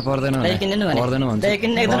ए पर्दैन दाइ किन न पर्दैन भन्छ दाइ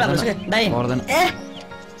किन एकदम राम्रो छ दाइ पर्दैन ए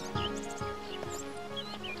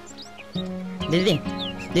दिदी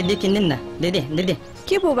दिदी किन्दिन न दिदी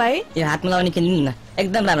के भो भाइ यो हातमा लगाउने किन्दिन न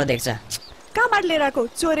एकदम राम्रो देख्छ कहाँबाट लिएर आएको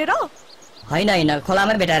चोरेर होइन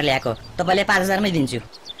खोलामै भेटाएर ल्याएको तपाईले 5000 मै दिन्छु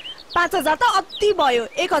 5000 त अति भयो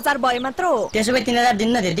 1000 भयो मात्र हो त्यसो भए 3000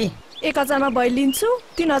 दिन्न दिदी 1000 मा भइ लिन्छु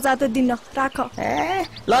 3000 त दिन्न राख ए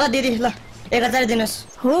ल दिदी ल 1000 दिनुस्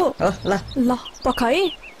हो ल पखाइ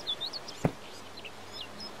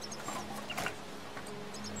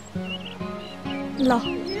ल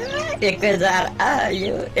 1000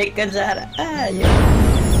 आयो 1000 आयो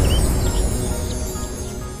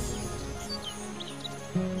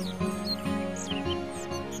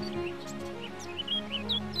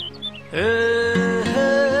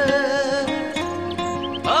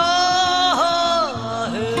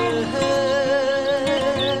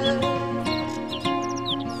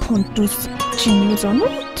फन्टुस चिन्नु जानु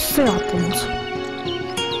त्यसै आत्नुहुन्छ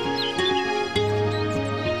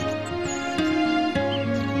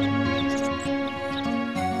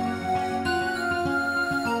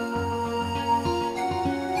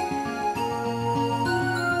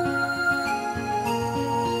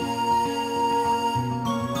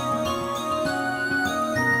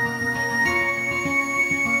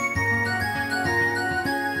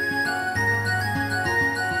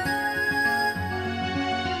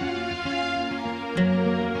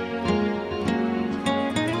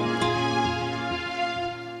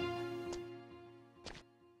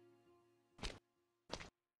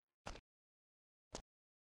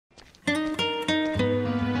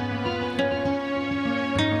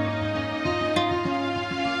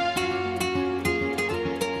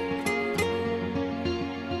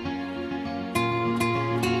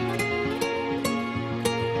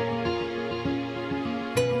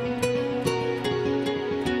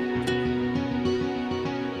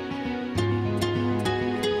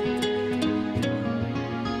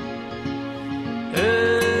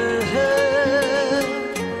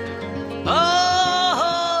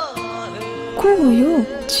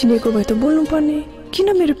चिनेको भए त बोल्नु पर्ने किन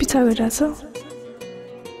मेरो पिछा गरिरहेछ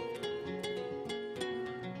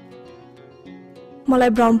मलाई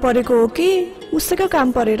भ्रम परेको हो कि उसैको काम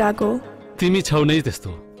परेर आएको तिमी छौ नै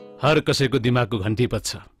त्यस्तो हर कसैको दिमागको घन्टी पच्छ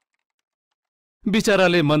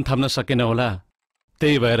बिचाराले मन थाम्न सकेन होला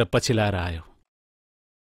त्यही भएर पछि लाएर आयो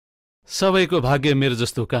सबैको भाग्य मेरो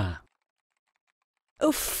जस्तो कहाँ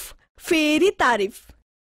उफ फेरि तारिफ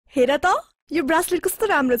हेर त यो ब्रासलेट कस्तो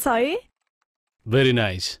राम्रो छ है भेरी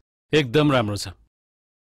नाइस एकदम राम्रो छ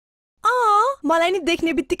मलाई नि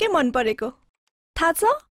देख्ने बित्तिकै मन परेको थाहा छ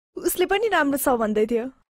उसले पनि राम्रो छ भन्दै थियो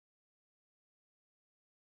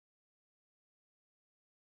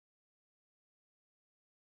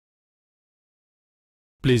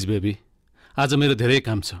प्लिज बेबी आज मेरो धेरै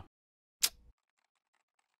काम छ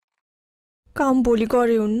काम भोलि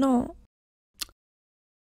गरे हुन्न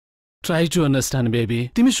ट्राई टु अन्डरस्ट्यान्ड बेबी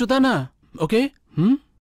तिमी सुता न ओके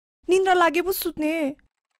निन्द्रा लागे पो सुत्ने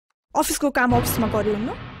अफिसको काम अफिसमा गरे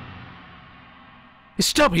हुन्न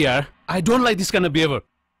Stop here. I don't like this kind of behavior.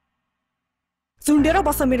 झुन्डेर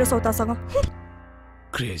बस मेरो सौतासँग.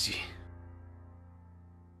 Crazy.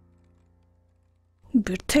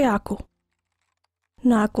 बिर्थे आको.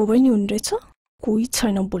 नाको पनि हुन रहेछ. कोही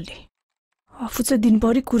छैन बोल्ने. आफू चाहिँ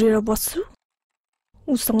दिनभरि कुरेर बस्छु.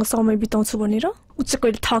 उसँग समय बिताउँछु भनेर उ चाहिँ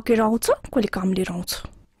कहिले थकेर आउँछ, कहिले काम लिएर आउँछ.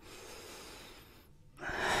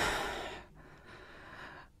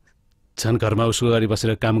 छन् घरमा उसको अगाडि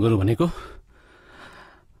बसेर काम गर्नु भनेको.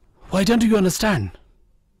 Why don't you understand?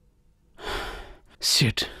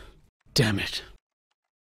 Shit. Damn it.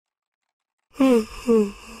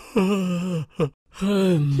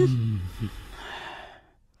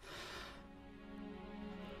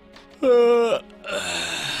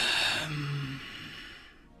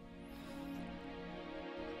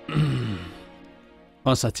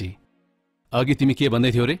 साँच्ची अघि तिमी के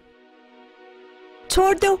भन्दै थियौ रे?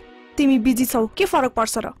 छोड देऊ, तिमी बिजी छौ, के फरक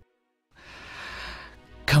पर्छ र?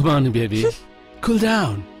 Come on baby, cool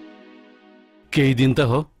down. केही दिन त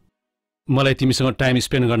हो मलाई तिमीसँग टाइम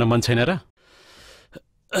स्पेन्ड गर्न मन छैन र?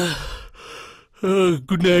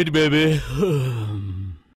 Good night baby.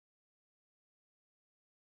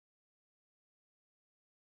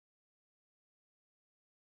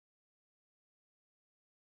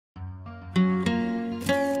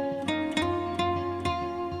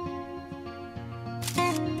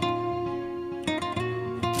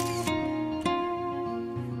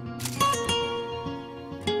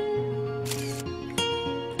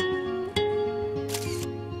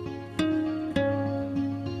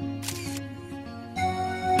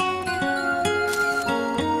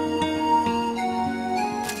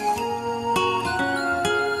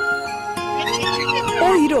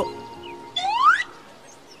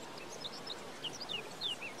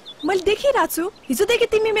 मैले देखिरहेको छु, हिजोदेखि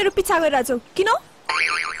तिमी मेरो पिछा गरिरहेछौ. किन?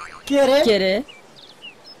 के रे?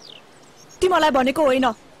 तिमीलाई भनेको होइन,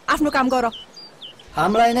 आफ्नो काम गर.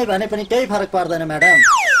 हामीलाई नै भने पनि केही फरक पर्दैन म्याडम.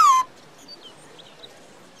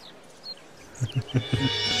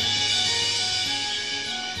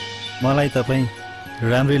 मलाई तपाईँ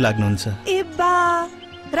राम्रै लाग्नुहुन्छ. ए बा,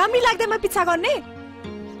 राम्रै लाग्दैमा पिछा गर्ने?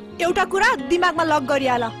 एउटा कुरा दिमागमा लक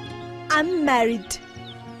गरिहाल, आइ एम म्यारिड.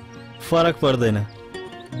 फरक पर्दैन,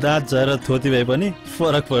 दाँत झरेर थोती भए पनि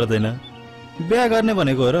फरक पर्दैन. बिहा गर्ने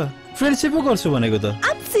भनेको हो र? फ्रेन्डसिप पो गर्छु भनेको त.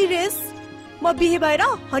 आइ एम सिरियस. म बिहे भएर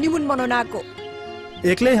हनीमुन मनाउन आएको.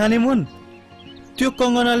 एक्लै हनीमुन? त्यो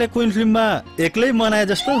कङ्गनाले क्वीन फिल्ममा एक्लै मनाए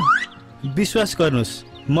जस्तो? विश्वास गर्नुहोस्,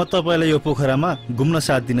 म तपाईँलाई यो पोखरामा घुम्न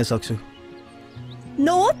साथ दिन सक्छु.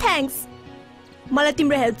 नो थ्याङ्क्स, मलाई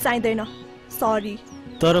तिम्रो हेल्प चाहिँदैन. सरी.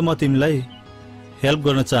 तर म तिमीलाई हेल्प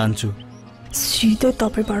गर्न चाहन्छु. सिधै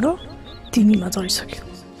तपाईँबाट तिमीमा झरिसक्यो.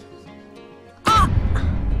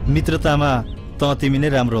 मित्रतामा त तिमी नै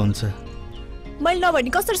राम्रो हुन्छ. मैले नभनी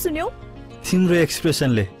कसरी सुन्यौ? तिम्रो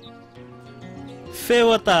एक्सप्रेसनले.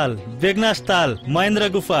 फेवताल, बेगनासताल, महेन्द्र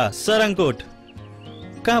गुफा, सरङकोट,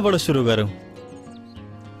 कहाँबाट सुरु गरौँ?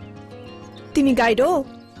 तिमी गाइड हो?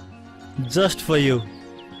 Just for you.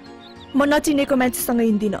 म नचिनेको मान्छेसँग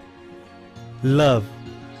हिँड्दिन. लभ,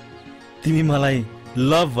 तिमी मलाई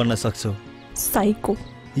लभ भन्न सक्छौ. साइको.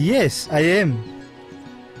 Yes I am.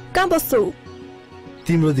 कहाँ बस्छौ?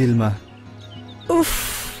 तिम्रो दिलमा. उफ,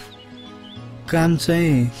 काम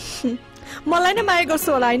चाहिँ मलाई नै माया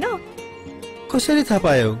गर्छौ होला हैन? कसरी थाहा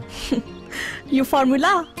पायौ? यो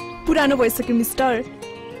फर्मुला पुरानो भइसक्यो मिस्टर.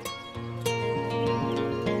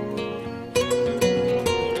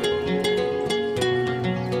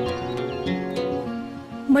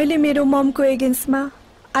 मैले मेरो ममको एगेन्स्टमा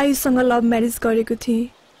आयुसँग लभ म्यारेज गरेको थिएँ.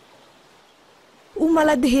 ऊ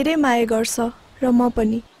मलाई धेरै माया गर्छ र म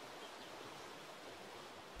पनि.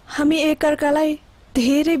 हामी एकअर्कालाई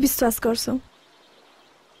धेरै विश्वास गर्छौँ.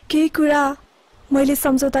 केही कुरा मैले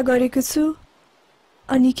सम्झौता गरेको छु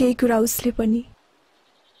अनि केही कुरा उसले पनि.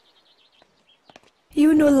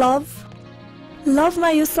 यु नो लभमा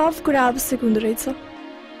यो सब कुरा आवश्यक हुँदो रहेछ.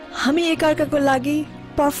 हामी एकअर्काको लागि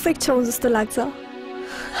पर्फेक्ट छौँ जस्तो लाग्छ.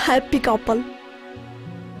 Happy couple.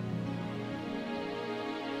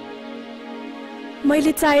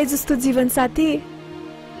 मैले चाहे जस्तो जीवन साथी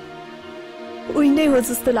उही नै हो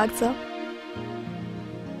जस्तो लाग्छ.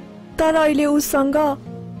 तर अहिले उसँग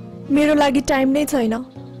मेरो लागि टाइम नै छैन.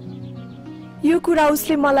 यो कुरा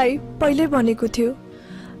उसले मलाई पहिल्यै भनेको थियो.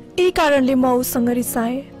 यही कारणले म उसँग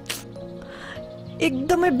रिसाएँ.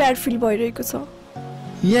 एकदमै ब्याड फिल भइरहेको छ.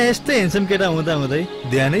 यहाँ यस्तै हेन्सम केटा हुँदा हुँदै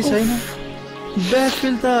ध्यानै छैन. ब्याड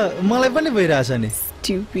फिल त मलाई पनि भइरहेछ नि.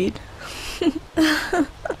 स्ट्युपिड.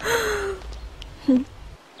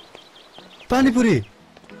 पानीपुरी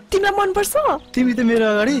तिमीलाई मन पर्छ? तिमी त मेरो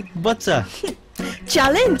अगाडि बच्चा.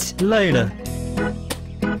 च्यालेन्ज. ल हिँड.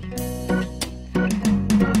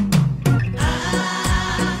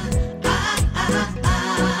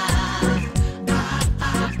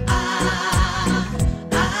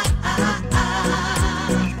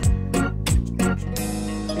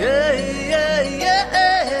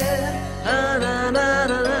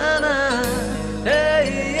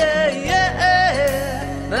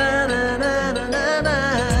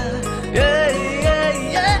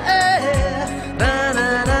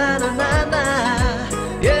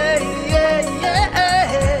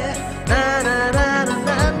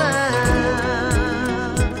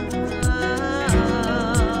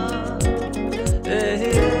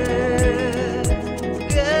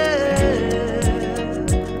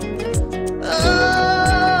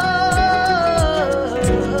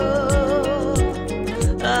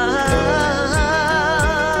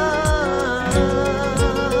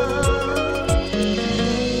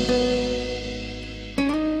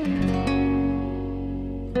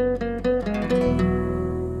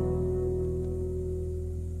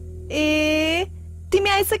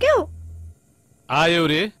 आइसक्यौ? आयो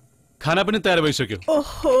रे, खाना पनि तयार भइसक्यो।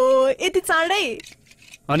 ओहो, यति चाँडै?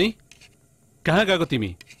 अनि कहाँ गएको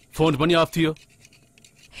तिमी? फोन पनि अफ थियो।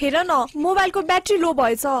 हेर न, मोबाइलको ब्याट्री लो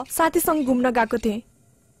भएछ, साथीसँग घुम्न गएको थिएँ।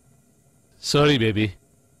 सरी बेबी,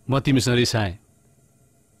 म तिमीसँग रिसाएँ।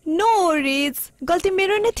 नो रिज, गल्ती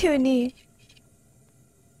मेरो नै थियो नि।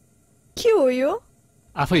 के हो यो?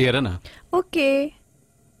 आफै हेर न। ओके।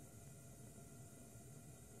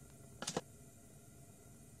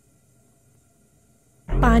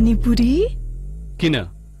 पानीपुरी? किन?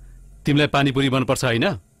 तिमीलाई पानीपुरी मनपर्छ हैन?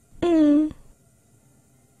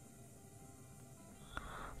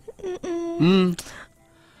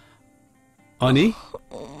 अनि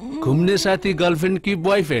घुम्ने साथी गर्लफ्रेन्ड कि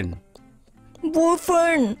बोयफ्रेन्ड?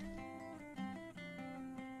 बोयफ्रेन्ड।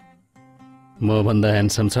 म भन्दा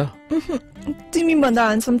ह्यान्डसम छ? तिमी भन्दा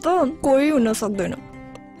ह्यान्डसम त कोही हुन सक्दैन।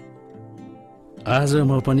 आज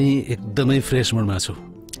म पनि एकदमै फ्रेस मुडमा छु।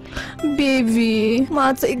 बेबी, म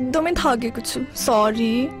आज एकदमै थाकेको छु।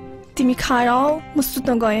 सरी। तिमी खाएर आऊ, म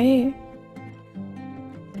सुत्न गएँ।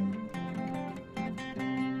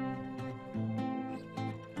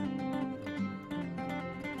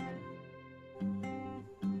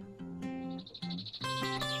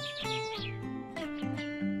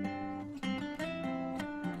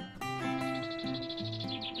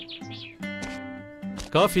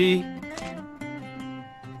 कफी।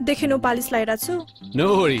 देखेनो पालिस लगाइरहेको छु। नो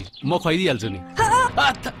वरी, म खुवाइदिइहाल्छु नि।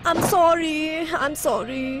 I'm sorry. I'm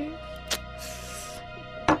sorry.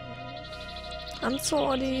 I'm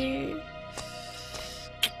sorry.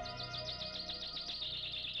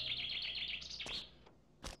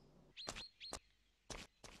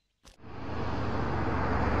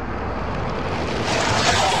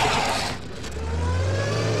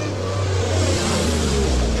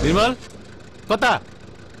 निर्मल, कता?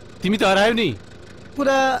 तिमी त हरायौ नि।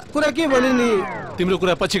 कुरा के भन्यो नि? तिम्रो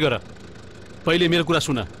कुरा पछि गर, पहिले मेरो कुरा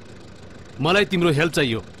सुन। मलाई तिम्रो हेल्प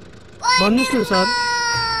चाहियो। भन्नुस् न सर।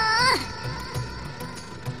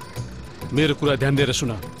 मेरो कुरा ध्यान दिएर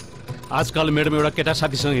सुन। आजकल मैडम एउटा केटा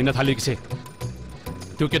साथीसँग हिँड्न थालेकी छे।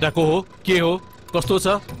 त्यो केटा को हो, के हो, कस्तो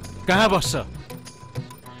छ, कहाँ बस्छ?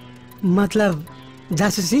 मतलब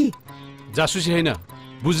जासुसी? जासुसी हैन,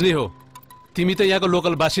 बुझ्ने हो। तिमी त यहाँको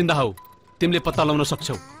लोकल बासिन्दा हौ, तिमीले पत्ता लगाउन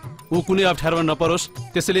सक्छौ। ऊ कुनै अप्ठ्यारोमा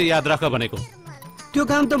नपरोस्, त्यसैले याद राख भनेको। त्यो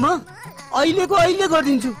काम त म अहिलेको अहिले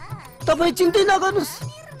गरिदिन्छु, तपाईँ चिन्तै नगर्नुहोस्।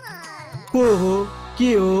 को हो,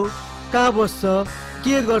 के हो, कहाँ बस्छ,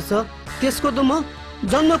 के गर्छ, त्यसको त म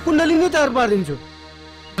जन्म कुण्डली नै तयार पारिदिन्छु।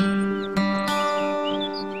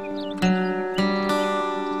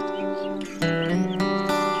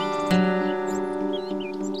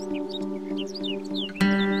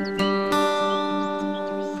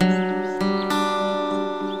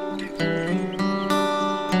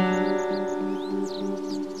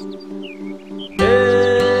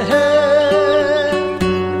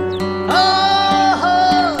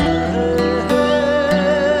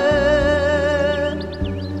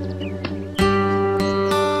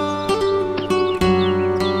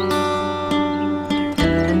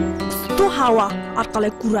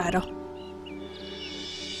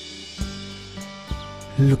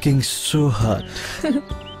 Looking so hot.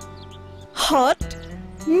 Hot?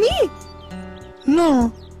 Me?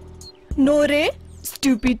 No. No रे,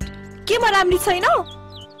 stupid. के म राम्री छैन?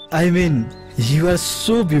 I mean, you are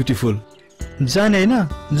so beautiful. जाने हैन?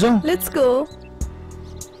 जाऊ. Let's go.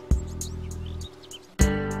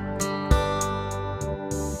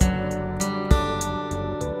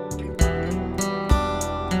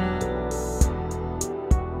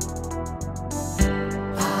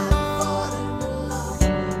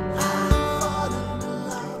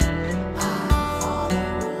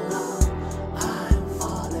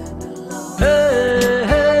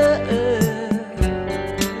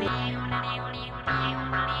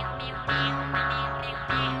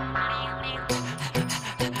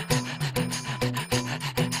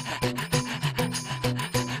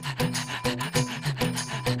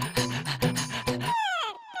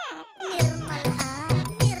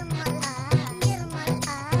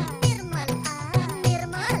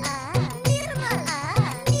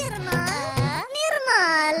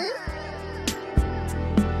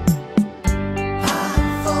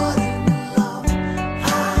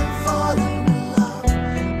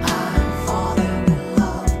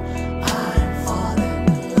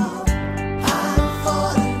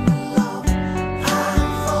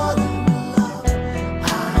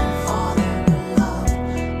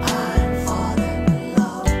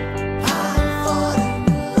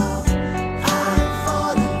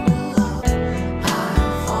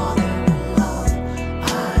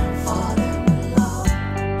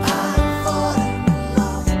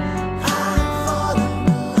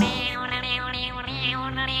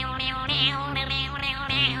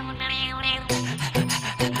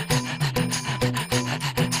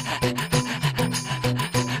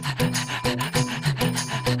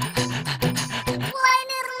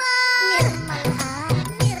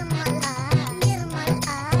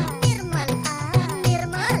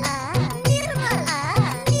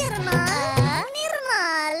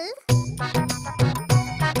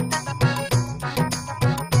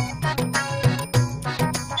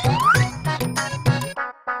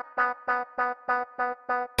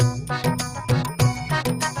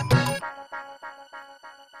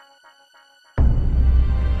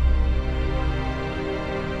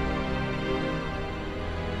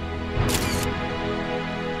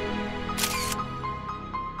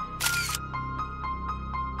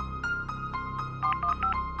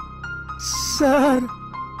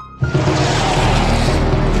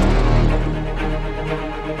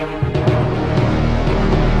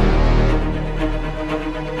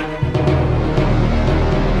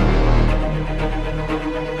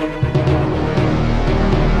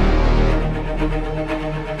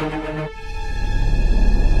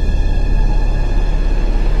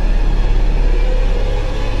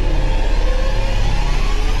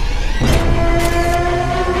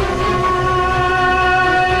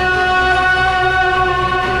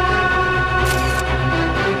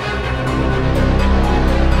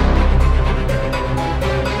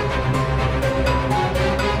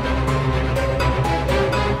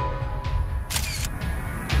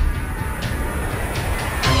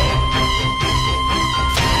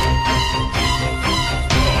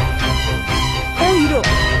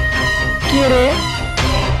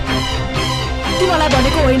 मलाई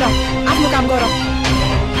भनेको होइन आफ्नो काम गर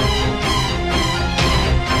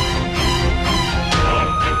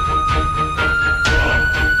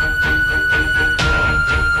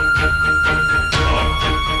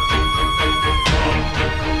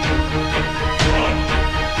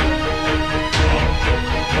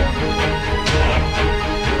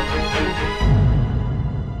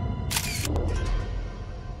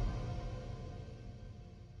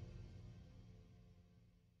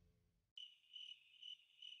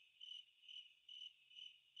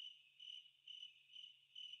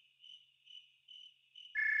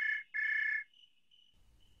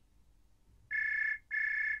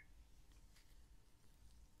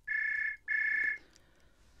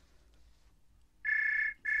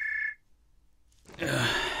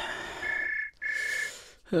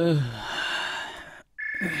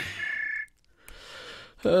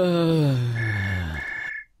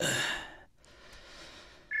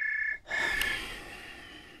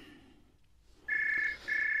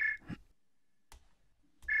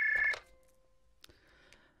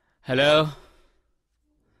Hello?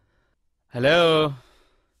 Hello?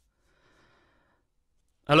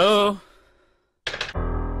 Hello?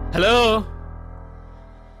 Hello?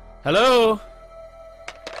 Hello?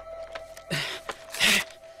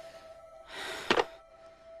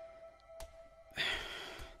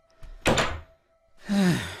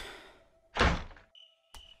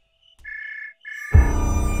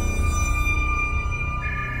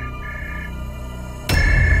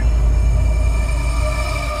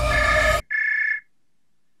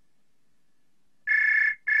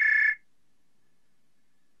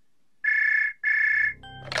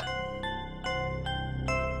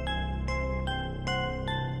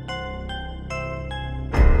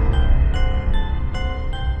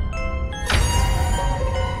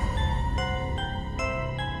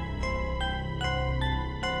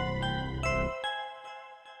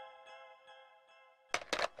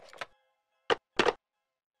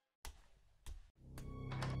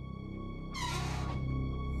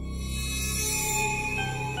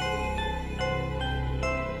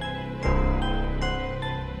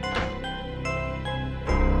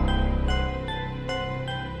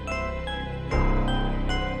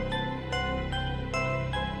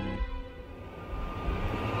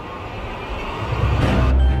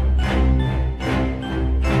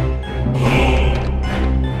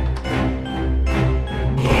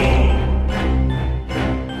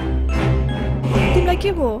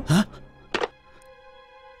 के भयो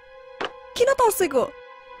किन तर्सेको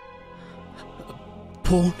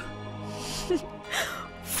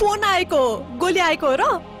फोन आएको गोली आएको हो र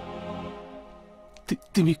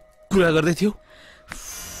तिमी कुरा गर्दै थियौ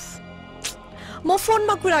म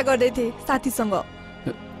फोनमा कुरा गर्दै थिए साथीसँग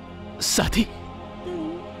साथी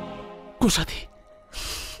को साथी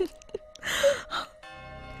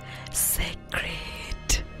सिक्रेट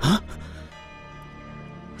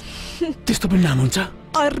त्यस्तो पनि नाम हुन्छ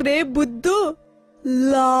अरे बुद्धु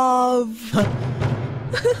लभ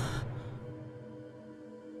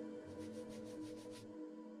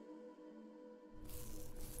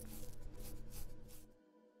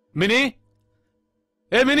मिनी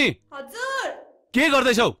ए मिनी हजुर के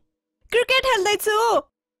गर्दैछौ क्रिकेट खेल्दैछु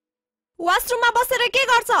वाशरुममा बसेर के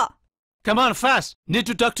गर्छ कम on fast need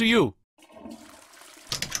to talk to you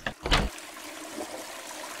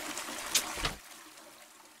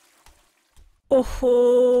ओहो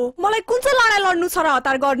मलाई कुन चाहिँ लडाई लड्नु छ र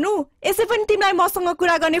हतार गर्नु यसै पनि तिमीलाई मसँग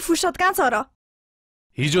कुरा गर्ने फुर्सद कहाँ छ र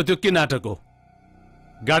हिजो त्यो के नाटक हो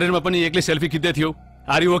गार्डनमा पनि एक्लै सेल्फी खिच्दै थियौ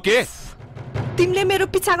आर यु ओके तिमीले मेरो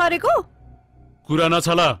पिछा गरेको कुरा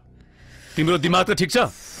नछला तिम्रो दिमाग त ठीक छ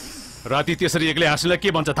राति त्यसरी एक्लै हाँस्नलाई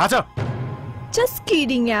के भन्छ थाहा छ जस्ट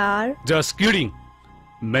किडिङ यार जस्ट किडिङ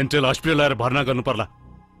मेन्टल हस्पिटल ल्याएर भर्ना गर्नु पर्ला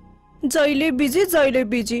जहिले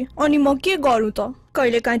बिजी अनि म के गरौँ त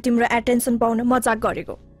कहिलेकाहीँ तिम्रो एटेन्सन पाउन मजाक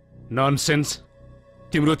गरेको ननसेन्स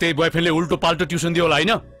तिम्रो त्यही बोयफ्रेन्डले उल्टो पाल्टो ट्युसन दियो होला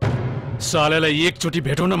हैन सालेलाई एकचोटि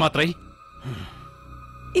भेटौ न मात्रै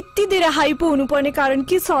यति धेरै हाइपो हुनुपर्ने कारण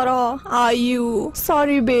के छ र आयु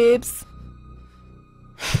sorry babes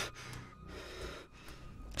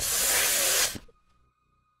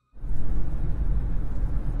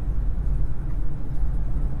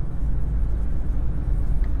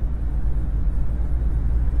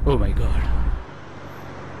Oh my God.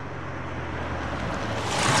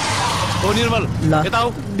 ओ निर्मल यता आऊ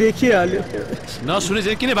देखिहाल्यो नसुने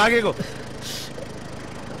चाहिँ किन भागेको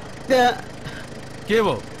के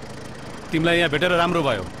भयो तिमीलाई यहाँ भेटेर राम्रो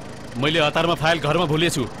भयो मैले हतारमा फाइल घरमा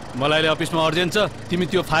भुलेछु मलाई अहिले अफिसमा अर्जेन्ट छ तिमी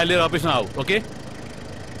त्यो फाइल लिएर अफिसमा आऊ ओके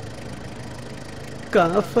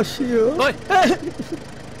कहाँ फसियो ओए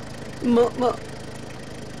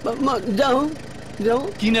म जाऊँ जाऊ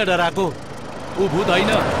किन डराको ऊ भूत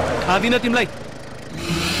होइन खादिन तिमीलाई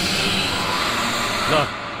ल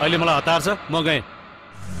अहिले मलाई हतार छ म गएँ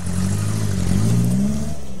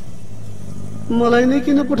मलाई नै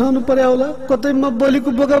किन पठाउनु पर्यो होला कतै म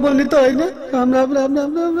बलिको बोका बन्ने त होइन राम राम राम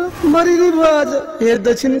राम राम राम मरिनी भयो आज हे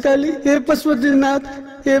दक्षिणकाली हे पशुपतिनाथ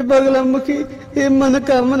हे बगलामुखी हे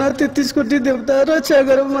मनोकामना 33 कोटी देवता रक्षा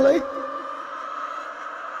गर मलाई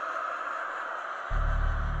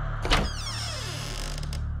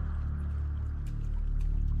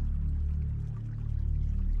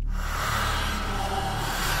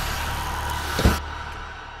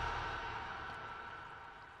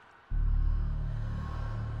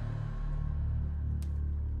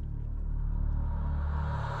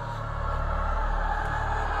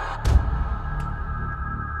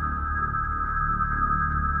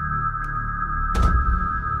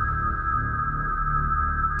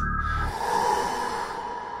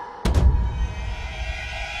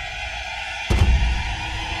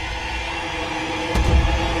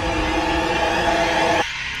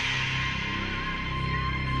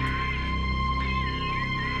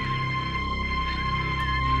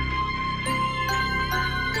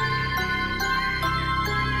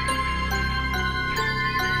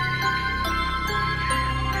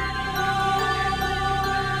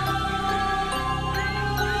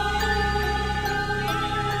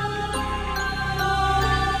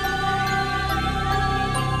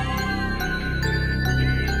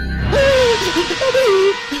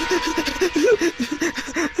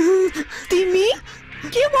तिमी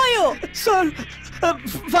के भयो सर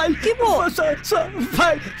फाइल के भयो सर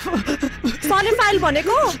फाइल सरले फाइल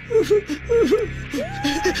भनेको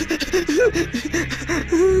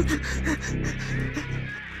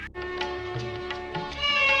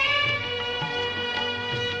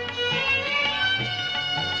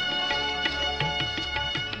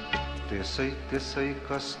त्यसै त्यसै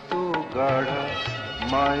कस्तो गाढा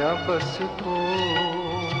माया बसेको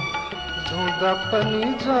धुँदा पनि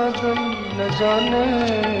जाँदै नजाने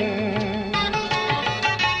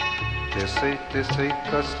त्यसै त्यसै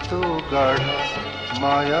कस्तो गाढा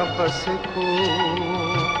माया बसेको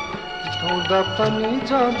धुँदा पनि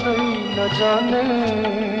जाँदै नजाने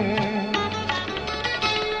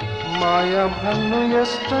माया भन्नु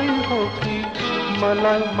यस्तै हो कि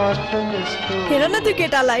मलाई मात्र यस्तो हेर न त्यो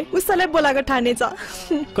केटालाई उसलाई बोलाको ठाने छ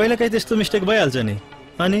कहिलेकाहीँ त्यस्तो मिस्टेक भइहाल्छ नि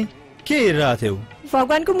अनि के हेरिरहेको थियौ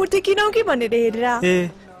भगवानको मूर्ति किनौ कि भनेर हेरेर ए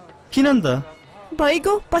किन नि त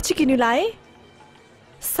भइगयो पछि किन्नु लाए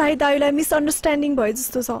सायद आइलाई मिसअन्डरस्ट्यान्डिङ भयो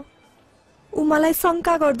जस्तो छ ऊ मलाई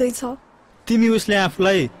शंका गर्दैछ तिमी उसले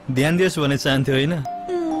आफूलाई ध्यान दियोस् भन्ने चाहन्थ्यौ होइन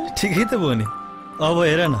ठिकै त भयो नि अब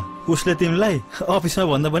हेर न उसले तिमीलाई अफिसमा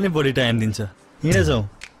भन्दा पनि बढी टाइम दिन्छ हिँडे जाऊ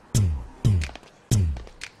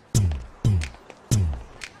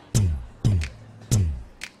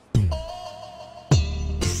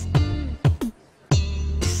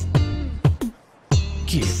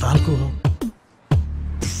के तालको हो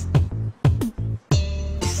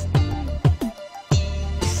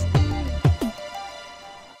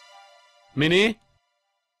मिनी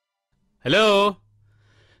हेलो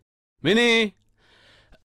मिनी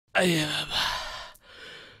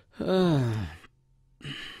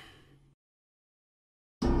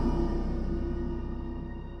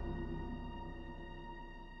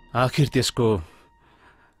आखिर त्यसको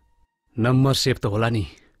नम्बर सेभ त होला नि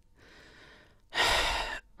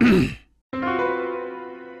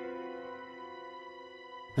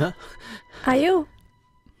आयो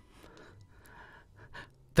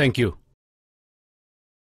थ्याङ्क यू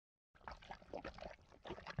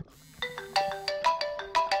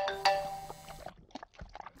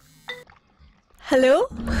हेलो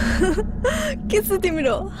के छ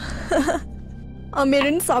तिम्रो मेरो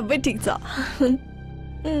नि सबै ठिक छ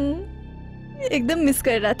एकदम मिस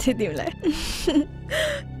गरिरहेको थिएँ तिमीलाई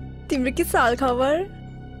तिम्रो के छ हाल खबर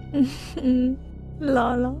ल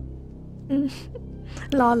ल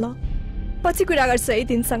ल ल पछि कुरा गर्छु है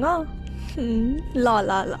तिमीसँग ल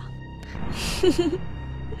ल ल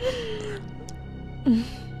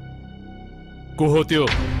को हो त्यो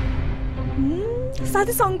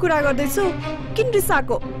साथीसँग कुरा गर्दैछु किन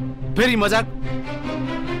रिसाएको फेरि मजाक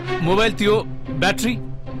मोबाइल त्यो ब्याट्री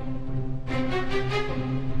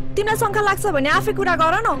तिमीलाई शङ्का लाग्छ भने आफै कुरा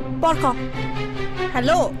गर न पर्ख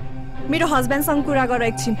हेलो मेरो हस्बेन्डसँग कुरा गर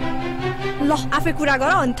एकछिन ल आफै कुरा गर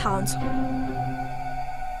अनि थाहा हुन्छ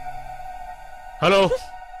हेलो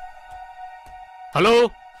हेलो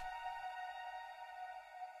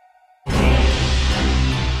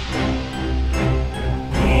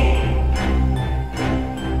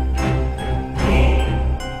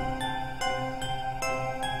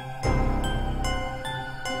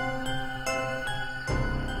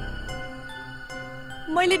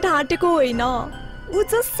ढाँटेको होइन, ऊ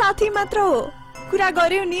जस्ट साथी मात्र हो। कुरा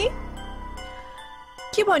गर्यौ नि?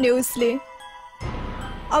 के भन्यो उसले?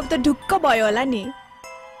 अब त ढुक्क भयो होला नि।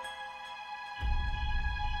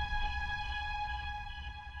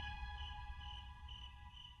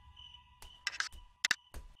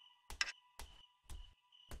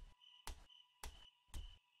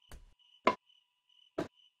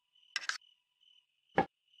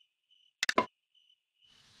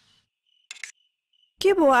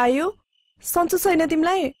 के भयो आयो? सन्चो छैन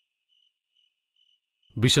तिमीलाई?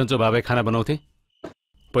 बिसन्चो भावे खाना बनाउँथे।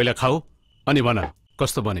 पहिला खाऊ अनि भन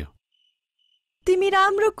कस्तो बन्यो। तिमी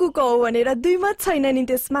राम्रो कुक हौ भनेर दुई मत छैन नि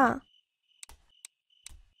त्यसमा।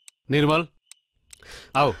 निर्मल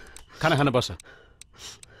आऊ खाना खान बस।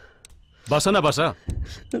 बस न बस।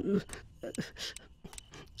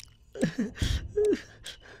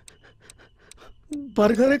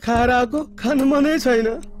 भर्खरै खाएर आएको, खानु मनै छैन।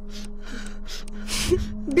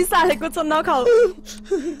 बिसालेको छ नखाऊ।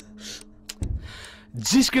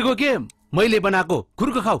 जिस्केको के? मैले बनाएको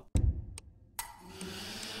खुर्को खाऊ।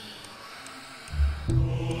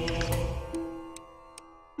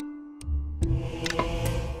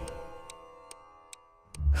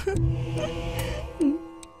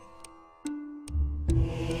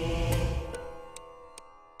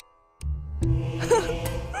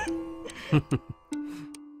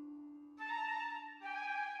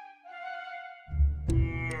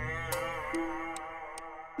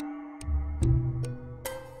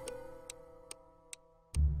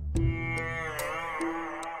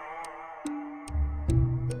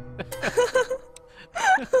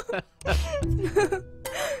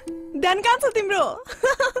 ध्यान कहाँ छ तिम्रो?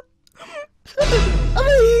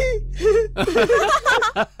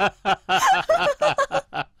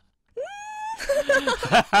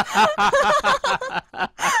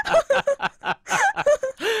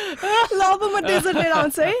 ल अब म डेजर्ट लिएर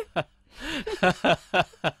आउँछु है।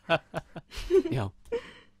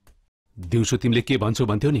 दिउँसो तिमीले के भन्छौ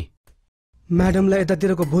भन्थ्यौ नि? म्याडमलाई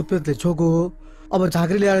यतातिरको भूत प्रेतले छोको हो, अब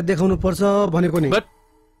झाँक्री ल्याएर देखाउनु पर्छ भनेको नि।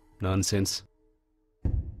 ननसेन्स।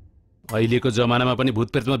 अहिलेको जमानामा पनि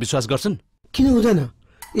भूत प्रेतमा विश्वास गर्छन्? किन हुँदैन?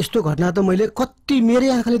 यस्तो घटना त मैले कति मेरै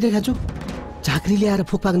आँखाले देखाएको छु। झाँक्री ल्याएर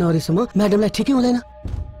फुक पाक्न अरेसम्म म्याडमलाई ठिकै हुँदैन।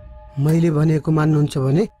 मैले भनेको मान्नुहुन्छ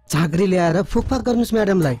भने झाँक्री ल्याएर फुकफाक गर्नुहोस्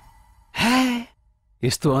म्याडमलाई।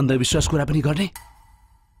 यस्तो अन्धविश्वास कुरा पनि गर्ने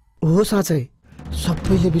हो? साँच्चै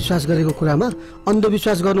सबैले विश्वास गरेको कुरामा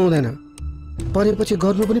अन्धविश्वास गर्नु हुँदैन। परेपछि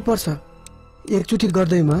गर्नु पनि पर्छ। एकचोटि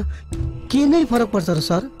गर्दैमा के नै फरक पर्छ र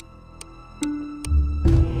सर?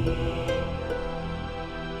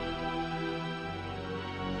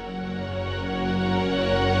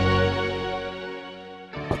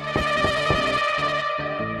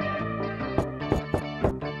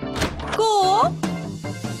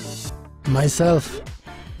 Myself,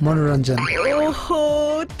 मनोरञ्जन।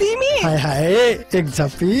 ओहो तिमी? हाय हाय एक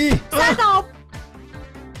झप्पी।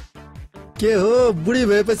 के हो बुढी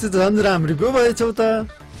भएपछि झन् राम्री पो भएछौ त।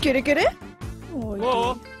 के रे?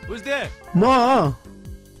 म।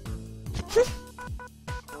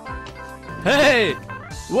 Hey,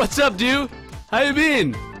 what's up, dude? How you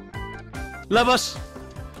been? ल बस।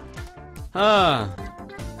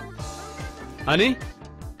 अनि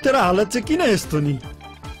तेरा हालत चाहिँ किन यस्तो नि?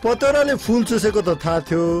 पतोराले फूल चुसेको त थाहा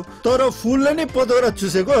थियो, तर फूलले नै पतोरा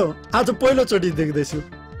चुसेको आज पहिलो चोटि देख्दैछु।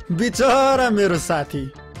 बिचरा मेरो साथी।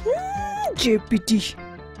 जेपिटी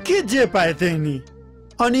के जे पाए त्यही नि।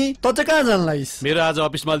 अनि त चाहिँ कहाँ जान्लाइस? मेरो आज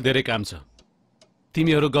अफिसमा धेरै काम छ।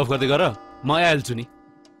 तिमीहरू गफ गर्दै गर, म आइहाल्छु नि।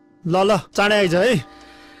 ल चाँडै आइज है।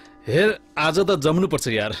 हेर आज त जम्नु पर्छ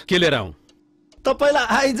यार। के लिएर आउँ? तपाईलाई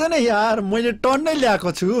आइज न यार, मैले टन्नै ल्याएको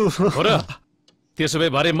छु। हो र? त्यसो भए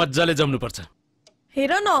भरे मज्जाले जम्नु पर्छ।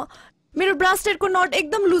 हेर न मेरो ब्रास्लेटको नट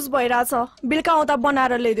एकदम लुज भइराछ। बेलुका आउँदा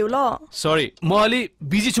बनाएर ल्याइदेऊ ल। सरी म अलि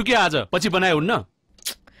बिजी छु कि आज, पछि बनाए हुन्न।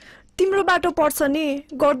 तिम्रो बाटो पर्छ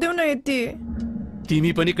नि, गर्देऊ न यति।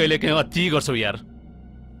 तिमी पनि कहिले काहीँ अति गर्छौ यार।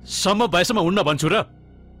 सम्म भएसम्म हुन्न भन्छु र।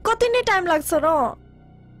 कति नै टाइम लाग्छ र?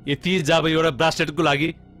 यति जाब एउटा ब्रास्लेटको लागि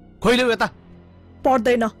खोइलेऊ यता।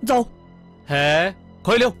 पर्दैन जाऊ। हे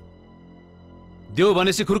खोइलेऊ। देऊ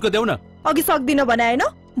भनेपछि खुर्को देऊ न। अघि सक्दिन भने हैन,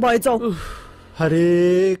 भयो जाऊ।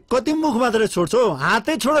 अरे कति मुख मात्रै छोड्छौ?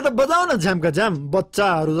 हातै छोडेर बजाऊ न झ्यामका झ्याम,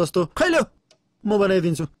 बच्चाहरू जस्तो। खैल्यो म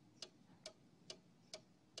बनाइदिन्छु।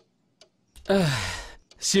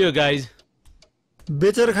 See you guys.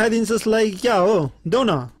 बेचेर खाइदिन्छस् लाई क्या हो? देऊ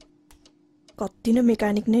न। कति न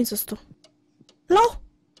मेकानिक नै जस्तो। ल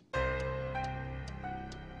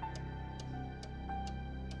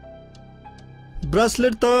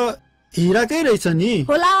ब्रासलेट त हिराकै रहेछ नि।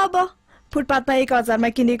 होला अब फुटपाथमा 1000 मा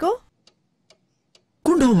किनेको।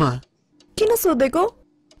 कुन ठाउँमा? किन सोधेको?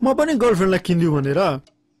 म पनि गर्लफ्रेन्डलाई किनिदिउ भनेर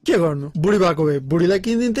के गर्नु बुढी भएको भए बुढीलाई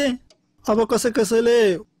किनिदिन्थे अब कसैले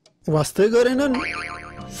वास्तै गरेनन्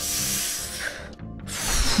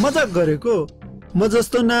मजाक गरेको म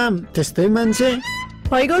जस्तो नाम त्यस्तै मान्छे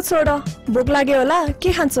भइगयो छोड भोक लाग्यो होला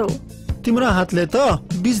के खान्छौ तिम्रो हातले त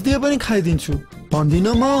बिस दिए पनि खाइदिन्छु भन्दिन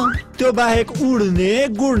म त्यो बाहेक उड्ने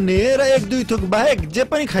गुड्ने र एक दुई थोक बाहेक जे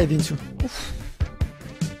पनि खाइदिन्छु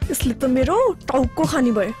यसले त मेरो टाउको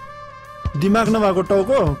खानी भयो दिमाग नभएको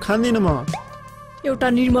टाउको खान्दिन म एउटा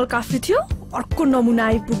निर्मल काफी थियो अर्को नमुना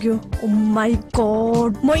आइपुग्यो ओ माय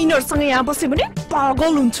गॉड म यिनीहरुसँग यहाँ बसे भने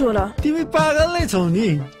पागल हुन्छु होला तिमी पागल नै छौ नि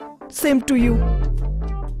सेम टु यु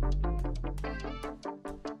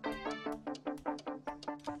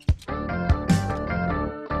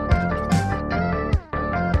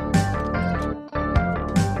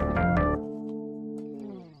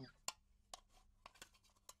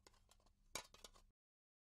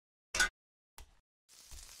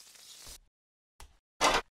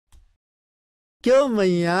क्यों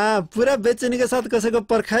मैया पूरा बेचैनी के साथ कसैको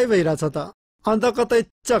पर्खाइ भइरहेछ त अन्त कतै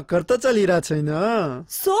चक्कर त चलिरहेछ छैन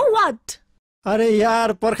सो व्हाट अरे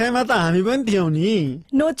यार पर्खाइमा त हामी पनि थियौ नि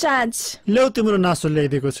नो चान्स ल्याउ तिम्रो नासो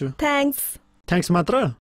ल्याइदिएको छु थ्याङ्क्स मात्र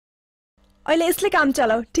अहिले यसले काम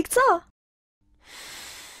चलाऊ ठीक छ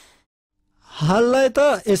हाललाई त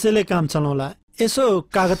यसैले काम चलाउला यसो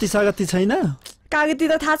कागती सागती छैन कागती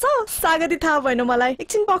त थाहा छ सागती थाहा भएन मलाई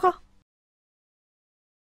एकछिन पख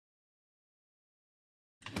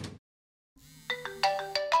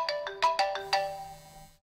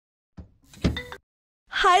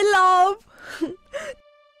हाई लभ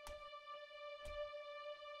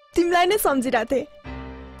तिमीलाई नै सम्झिरहेको थिएँ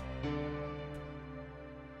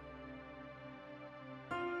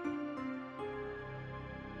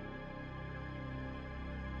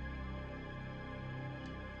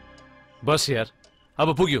बस यार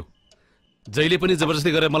अब पुग्यो जहिले पनि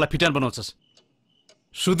जबरजस्ती गरेर मलाई फिटान बनाउँछस्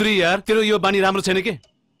सुध्री यार तेरो यो बानी राम्रो छैन के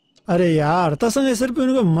अरे यार तसँग यसरी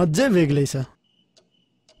पिउनुको मजै बेग्लै छ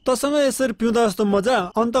तसँग यसरी पिउँदा जस्तो मजा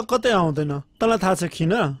अन्त कतै आउँदैन तँलाई थाहा छ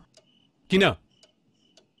किन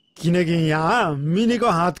किनकि यहाँ मिनीको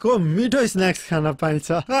हातको मिठो स्न्याक्स खान पाइन्छ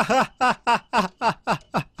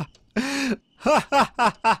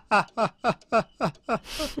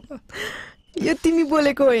यो तिमी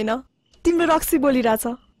बोलेको होइन तिम्रो रक्सी बोलिरहेछ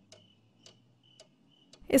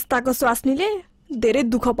यस्ताको स्वास्नीले धेरै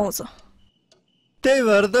दुःख पाउँछ त्यही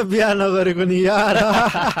भएर त बिहा नगरेको नि यार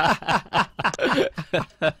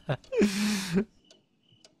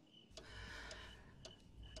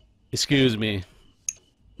एक्सक्युज मी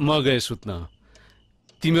म गए सुत्न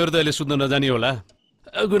तिमीहरू त अहिले सुत्न नजानी होला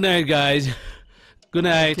good night guys good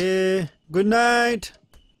night good night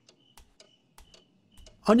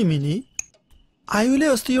अनि मिनी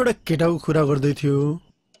आयुले अस्ति एउटा केटाको कुरा गर्दै थियो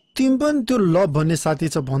तिमी पनि त्यो लभ भन्ने साथी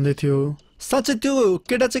छ भन्दै थियो साँच्चै त्यो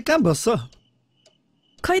केटा चाहिँ कहाँ बस्छ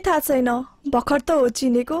खै थाहा छैन भर्खर त हो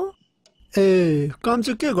चिनेको ए काम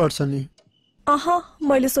चाहिँ के गर्छ नि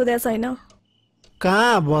मैले सोधे छैन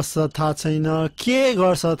कहाँ बस्छ थाहा छैन के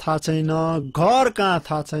गर्छ थाहा छैन घर कहाँ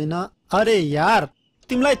थाहा छैन अरे यार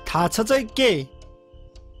तिमीलाई थाहा छ चाहिँ के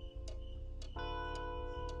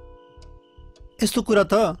यस्तो कुरा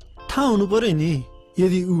त थाहा हुनु पर्यो नि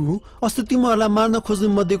यदि ऊ अस्ति तिमीहरूलाई मार्न खोज्ने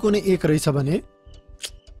मध्येको नै एक रहेछ भने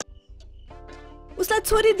उसलाई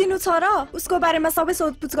छोरी दिनु छ र उसको बारेमा सबै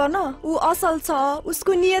सोधपुछ गर्न ऊ असल छ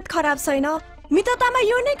उसको नियत खराब छैन मित्रतामा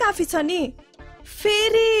यो नै काफी छ नि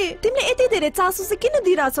फेरि तिमीले यति धेरै चासो चाहिँ किन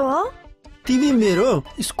दिइरहेछौ तिमी मेरो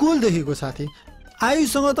स्कुलदेखिको साथी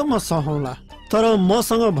आयुसँग त म सहौला तर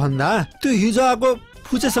मसँग भन्दा त्यो हिजो आएको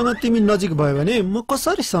फुचेसँग तिमी नजिक भयो भने म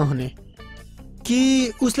कसरी सहने कि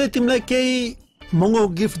उसले तिमीलाई केही महँगो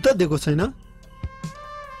गिफ्ट त दिएको छैन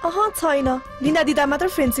छैन लिँदा दिँदा मात्र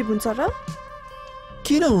फ्रेन्डसिप हुन्छ र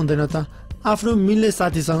किन हुँदैन त आफ्नो मिल्ने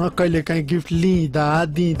साथीसँग कहिले काहीँ गिफ्ट लिँदा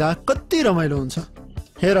दिँदा कति रमाइलो हुन्छ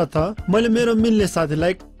हेर त मैले मेरो मिल्ने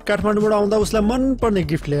साथीलाई काठमाडौँबाट आउँदा उसलाई मनपर्ने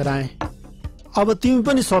गिफ्ट लिएर आएँ अब तिमी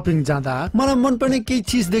पनि सपिङ जाँदा मलाई मनपर्ने केही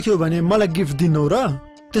चिज देख्यो भने मलाई गिफ्ट दिनौ र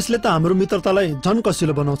त्यसले त हाम्रो मित्रतालाई झन्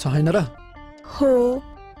कसिलो बनाउँछ हैन र हो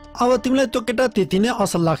अब तिमीलाई त्यो केटा त्यति नै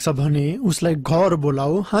असल लाग्छ भने उसलाई घर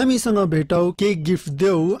बोलाऊ हामीसँग भेटौ केही गिफ्ट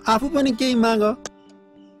देऊ आफू पनि केही माग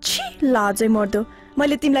छी लाजै मर्दो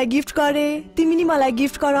मैले तिमीलाई गिफ्ट गरे तिमी नि मलाई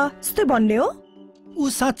गिफ्ट गर यस्तै भन्ने हो ऊ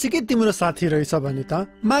साँच्चीकै तिम्रो साथी रहेछ भने त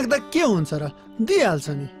माग्दा के हुन्छ र दिइहाल्छ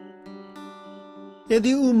नि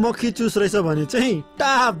यदि ऊ मक्खी चुस रहेछ भने चाहिँ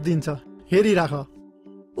टाप दिन्छ हेरिराख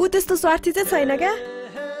ऊ त्यस्तो स्वार्थी चाहिँ छैन क्या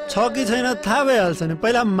छ कि छैन थाहा भइहाल्छ नि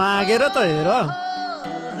पहिला मागेर त हेर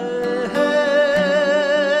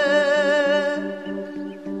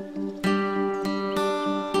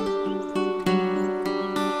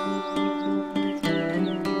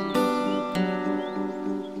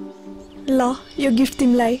ल यो गिफ्ट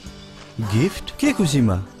तिमीलाई गिफ्ट के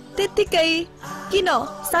खुसीमा त्यतिकै किन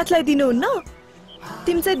साथलाई दिनुहुन्न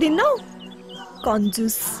तिमी चाहिँ दिन्नौ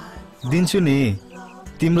कन्जुस दिन्छु नि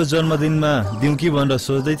तिम्रो जन्मदिनमा दिउँ कि भनेर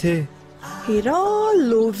सोच्दै थिए हेर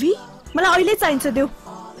लोभी मलाई अहिले चाहिन्छ देऊ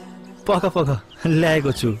पक्का पक्का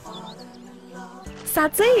ल्याएको छु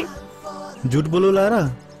साँच्चै झुट बोलौला र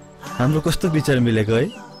हाम्रो कस्तो विचार मिलेको है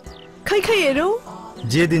खै खै हेरौ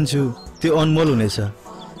जे दिन्छु त्यो अनमोल हुनेछ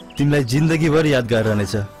तिमीलाई जिन्दगीभर यादगार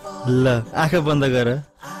रहनेछ ल आँखा बन्द गर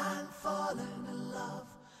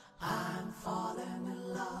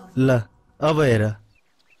ल अब हेर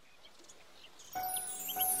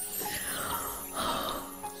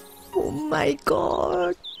Oh my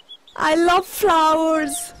god I love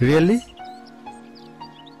flowers Really?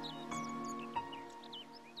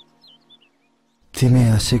 तिमी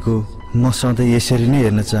हाँसेको म सधैँ यसरी नै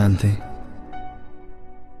हेर्न चाहन्थे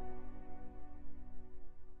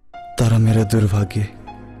तर मेरो दुर्भाग्य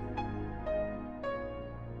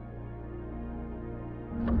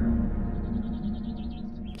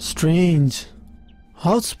Strange.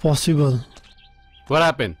 How it's possible? What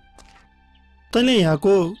happened? तैँले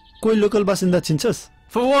यहाँको कोही लोकल बासिन्दा चिन्छस्?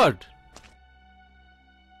 For what?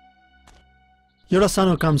 एउटा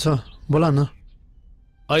सानो काम छ बोला न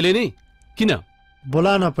अहिले नि किन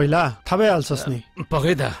बोला न पहिला थाहा भइहाल्छस् नि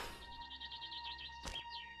पक्कै त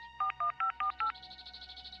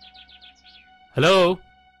हेलो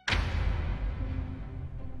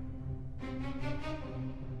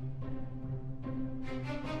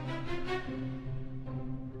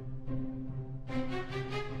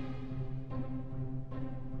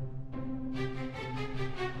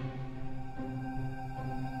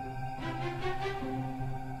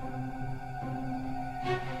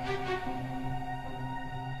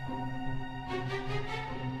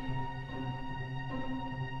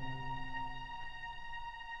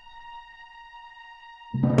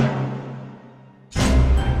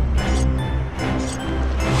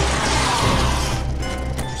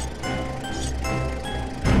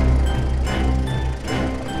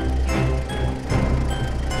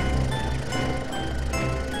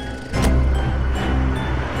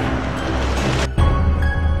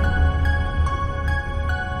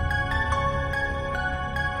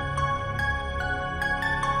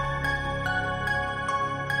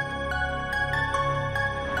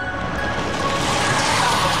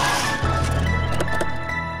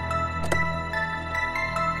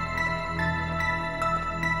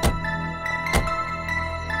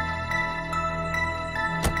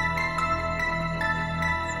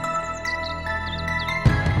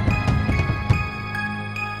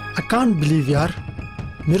कान्ट बिलिभ यार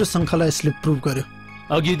मेरो शङ्खालाई यसले प्रुभ गर्यो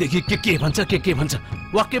अघिदेखि के भन्छ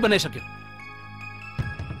वाक्य बनाइसक्यो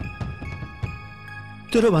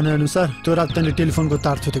तेरो भने अनुसार त्यो रात तैँले टेलिफोनको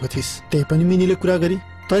तार छुटेको थिइस् त्यही पनि मिनीले कुरा गरी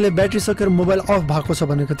तैँले ब्याट्री सकेर मोबाइल अफ भएको छ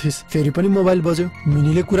भनेको थिइस् फेरि पनि मोबाइल बज्यो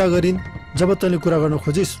मिनीले कुरा गरिन् जब तैँले कुरा गर्न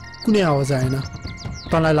खोजिस् कुनै आवाज आएन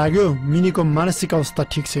तँलाई लाग्यो मिनीको मानसिक अवस्था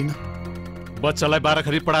ठिक छैन बच्चालाई 12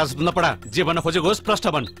 खरी पढा नपढा जे भन्न खोजेको होस् प्रश्न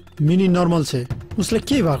भन् मिनी नर्मल छ उसले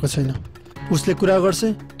केही भएको छैन उसले कुरा गर्छ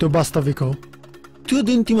त्यो वास्तविक हो त्यो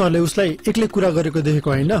दिन तिमीहरूले उसलाई एक्लै कुरा गरेको देखेको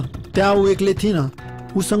होइन त्यहाँ ऊ एक्लै थिएन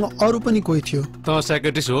उसँग अरू पनि कोही थियो त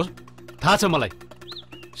साइकेट्रिस्ट हो थाहा छ मलाई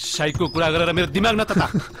साइको कुरा गरेर मेरो दिमाग न तता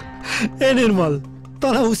ए निर्मल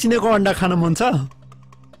तँलाई उसिनेको अन्डा खान मन छ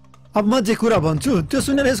अब म जे कुरा भन्छु त्यो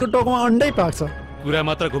सुनेर यसको टाउकोमा अन्डै पाक्छ कुरा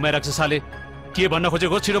मात्र घुमाइराख्छ साले के भन्न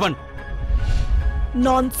खोजेको छिटो भन्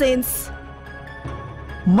ननसेन्स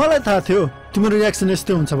मलाई थाहा थियो तिम्रो रियाक्सन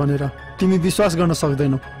यस्तै हुन्छ भनेर तिमी विश्वास गर्न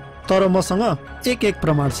सक्दैनौ तर मसँग एक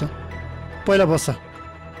प्रमाण छ पहिला बस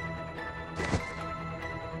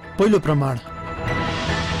पहिलो प्रमाण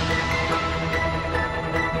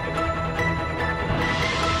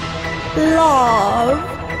लभ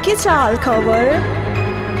के छ हाल खबर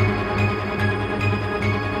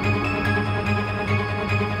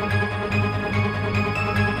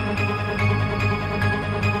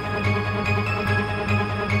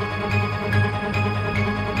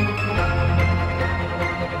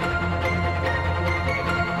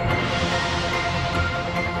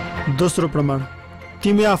दोस्रो प्रमाण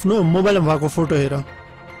तिमी आफ्नो मोबाइलमा भएको फोटो हेर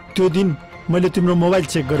त्यो दिन मैले तिम्रो मोबाइल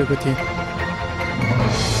चेक गरेको थिएँ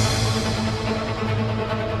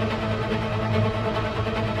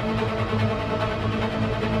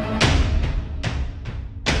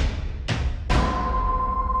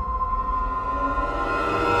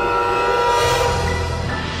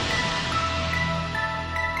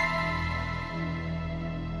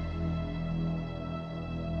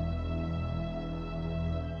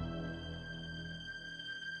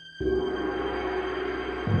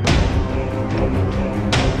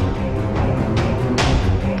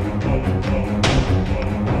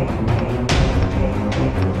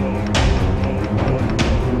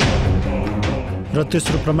र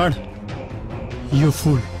तेस्रो प्रमाण यो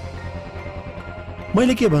फुल।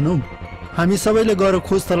 मैले के भनौँ, हामी सबैले गएर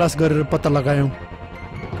खोज तलास गरेर पत्ता लगायौं।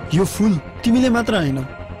 यो फुल तिमीले मात्र हैन,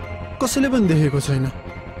 कसैले पनि देखेको छैन।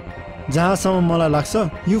 जहाँसम्म मलाई लाग्छ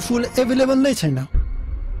यो फुल एभाइलेबल नै छैन।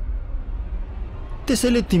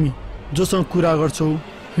 त्यसैले तिमी जोसँग कुरा गर्छौ,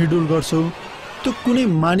 हिडुल गर्छौ, त्यो कुनै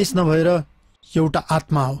मानिस नभएर एउटा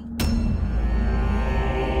आत्मा हो।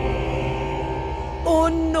 ओ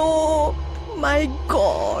नो माई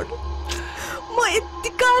गॉड, म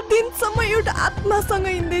यतिका दिनसम्म एउटा आत्मासँग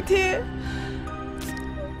हिँड्दै थिएँ।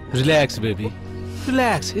 Relax baby,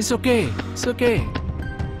 relax, it's okay, it's okay.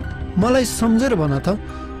 मलाई सम्झेर भन त,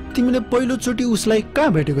 तिमीले पहिलोचोटि उसलाई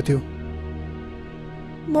कहाँ भेटेको थियो?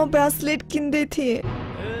 म ब्रासलेट किन्दै थिएँ।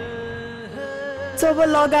 जब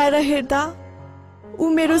लगाएर हेर्दा ऊ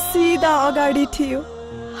मेरो सिधा अगाडि थियो,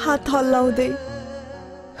 हात हल्लाउँदै।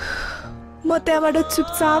 म त्यहाँबाट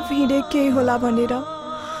चुपचाप हिँडेँ केही होला भनेर।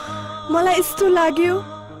 मलाई यस्तो लाग्यो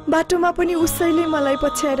बाटोमा पनि उसैले मलाई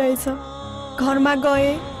पछ्याइरहेछ। घरमा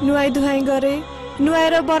गएँ, नुहाई धुवाई गरेँ।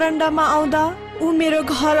 नुहाएर बरन्डामा आउँदा ऊ मेरो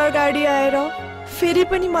घर अगाडि आएर फेरि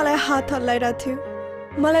पनि मलाई हात हल्लाइरहेको थियो।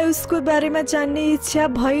 मलाई उसको बारेमा जान्ने इच्छा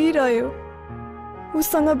भइरह्यो।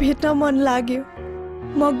 उसँग भेट्न मन लाग्यो।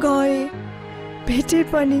 म गएँ, भेटे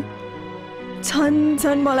पनि।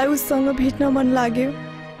 झन् मलाई उसँग भेट्न मन लाग्यो।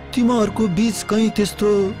 तिमीहरूको बीच कहीँ त्यस्तो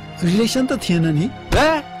रिलेसन त थिएन नि?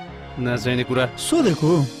 नचाहिने कुरा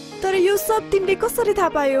सोधेको। तर यो सब तिमीले कसरी थाहा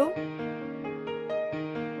पायो?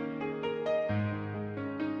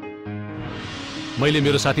 मैले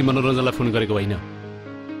मेरो साथी मनोरञ्जनलाई फोन गरेको होइन,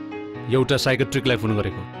 एउटा साइकेट्रिकलाई फोन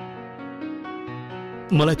गरेको।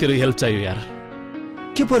 मलाई तेरो हेल्प चाहियो यार।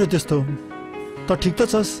 के पर्यो त्यस्तो? त ठिक त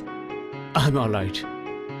छस्? आई एम अलराइट,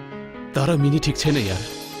 तर मिनी ठिक छैन यार।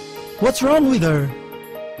 What's wrong with her?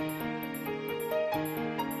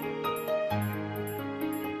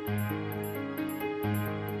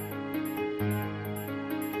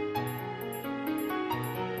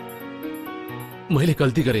 मैले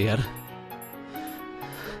गल्ती गरेँ यार।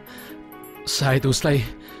 सायद उसलाई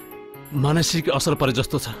मानसिक असर परे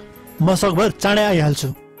जस्तो छ। म सकभर चाँडै आइहाल्छु।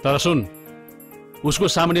 तर सुन, उसको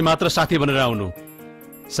सामने मात्र साथी बनेर आउनु,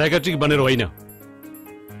 साइकेट्रिक बनेर होइन।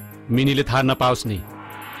 मिनीले थाहा नपाओस् नि।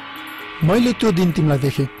 मैले त्यो दिन तिमीलाई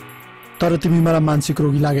देखेँ, तर तिमी मलाई मानसिक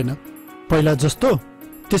रोगी लागेन। पहिला जस्तो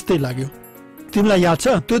त्यस्तै लाग्यो। तिमीलाई याद छ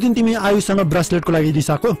त्यो दिन तिमी आयुसँग ब्रासलेटको लागि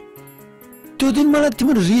रिसाएको? त्यो दिन मलाई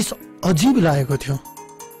तिम्रो रिस अजीब लागेको थियो।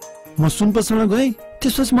 म सुनपसमा गएँ,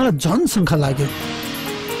 त्यसपछि मलाई झन् शङ्का लाग्यो।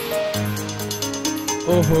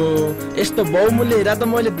 ओहो, यस्तो बहुमूल्य हिरा त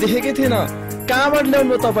मैले देखेकै थिएन। कहाँबाट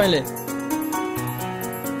ल्याउनु तपाईँले?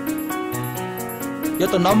 यो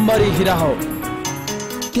त नम्बरी हिरा हो।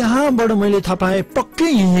 त्यहाँबाट मैले थाहा पाएँ पक्कै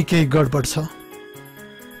यही केही गडबड छ।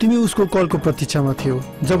 तिमी उसको कलको प्रतीक्षामा थियौ।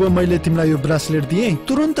 जब मैले तिमीलाई यो ब्रासलेट दिएँ,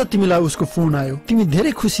 तुरन्त तिमीलाई उसको फोन आयो। तिमी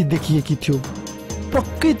धेरै खुसी देखिएकी थियौ।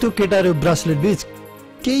 पक्कै त्यो केटा र ब्रासलेट बीच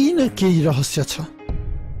केही न केही रहस्य छ।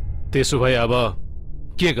 त्यसो भए अब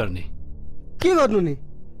के गर्ने? के गर्नु नि?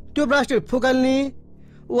 त्यो ब्रासलेट फुकाल्ने,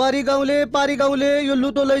 वारी गाउँले पारी गाउँले यो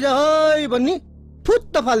लुतो लैजा है भन्ने,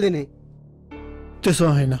 फुत्त फाल्दिने। त्यसो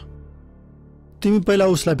होइन, तिमी पहिला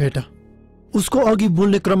उसलाई भेट। उसको अघि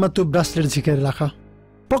बोल्ने क्रममा त्यो ब्रासलेट झिकेर राख।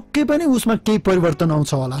 पक्कै पनि उसमा केही परिवर्तन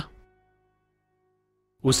आउँछ होला।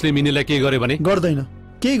 उसले मिनीलाई के गर्यो भने? गर्दैन,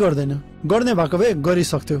 केही गर्दैन। गर्ने भएको भए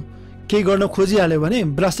गरिसक्थ्यो। केही गर्न खोजिहाल्यो भने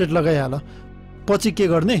ब्रासलेट लगाइहाल। पछि के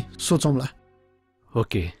गर्ने सोचौँला।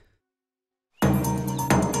 ओके।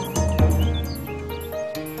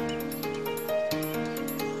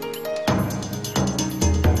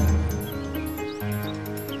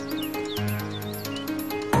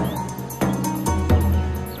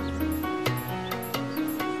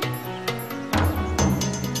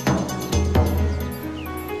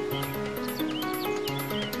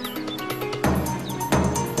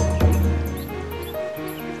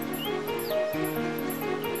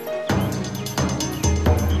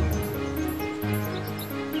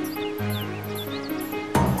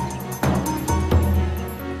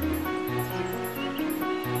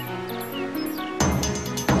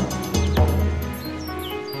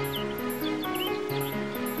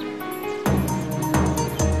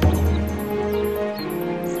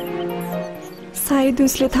 सायद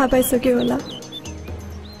उसले थाहा पाइसक्यो होला।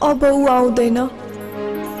 अब ऊ आउँदैन।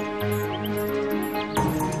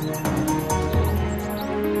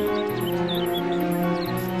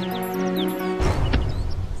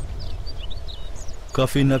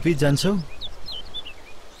 कफी नपी जान्छौ?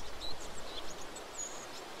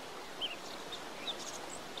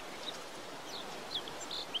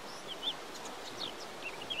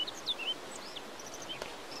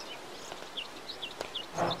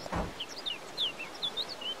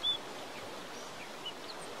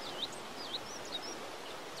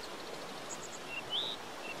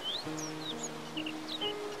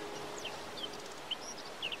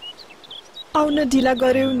 आउन ढिला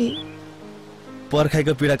गर्यौ नि।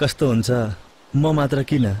 पर्खाइको पीडा कस्तो हुन्छ, म मात्र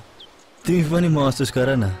किन, तिमी पनि महसुस गर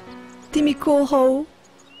न। तिमी को हौ,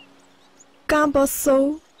 कहाँ बस्छौ,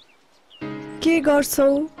 के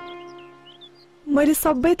गर्छौ, मैले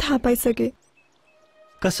सबै थाहा पाइसके।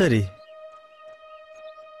 कसरी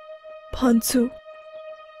भन्छु।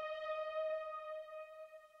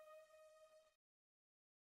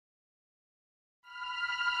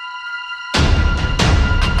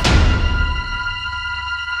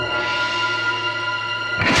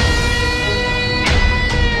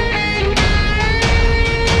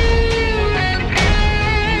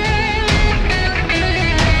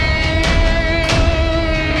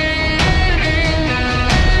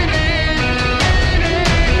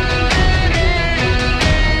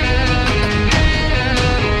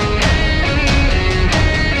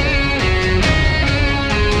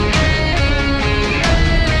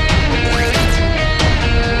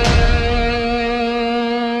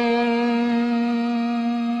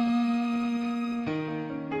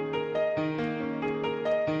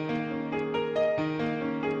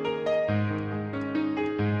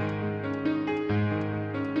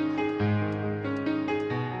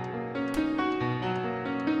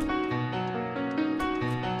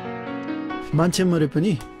 मान्छे मरे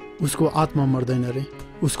पनि उसको आत्मा मर्दैन रे,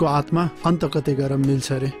 उसको आत्मा अन्त कतै गएर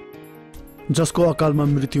मिल्छ रे। जसको अकालमा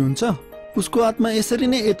मृत्यु हुन्छ उसको आत्मा यसरी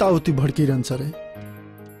नै यताउति भड्किरहन्छ रे।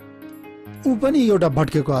 ऊ पनि एउटा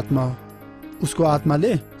भड्केको आत्मा हो, उसको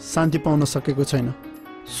आत्माले शान्ति पाउन सकेको छैन।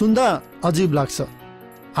 सुन्दा अजीब लाग्छ,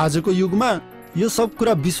 आजको युगमा यो सब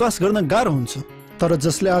कुरा विश्वास गर्न गाह्रो हुन्छ, तर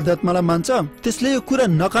जसले आध्यात्मलाई मान्छ त्यसले यो कुरा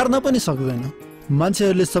नकार्न पनि सक्दैन।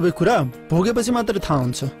 मान्छेहरूले सबै कुरा भोगेपछि मात्रै थाहा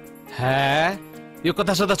हुन्छ। यो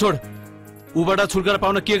कथा सदा छोड, उबाट छुटकारा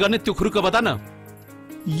पाउन के गर्ने त्यो खुरुक्क बता न।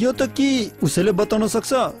 यो त कि उसैले बताउन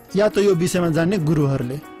सक्छ या त यो विषयमा जान्ने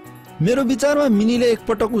गुरुहरूले। मेरो विचारमा मिनीले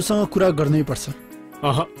एकपटक उसँग कुरा गर्नै पर्छ।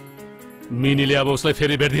 मिनीले अब उसलाई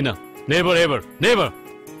फेरि भेट्दिन, नेभर एभर नेभर।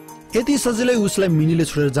 यति सजिलै उसलाई मिनीले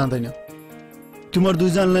छोडेर जाँदैन। तिम्रो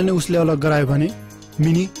दुईजनालाई नै उसले अलग गरायो भने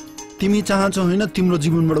मिनी तिमी चाहन्छौ होइन तिम्रो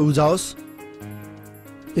जीवनबाट उजाओस्?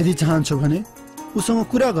 यदि चाहन्छौ भने उसँग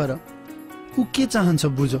कुरा गर, ऊ के चाहन्छ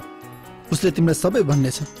बुझ, उसले तिमीलाई सबै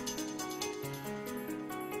भन्नेछ।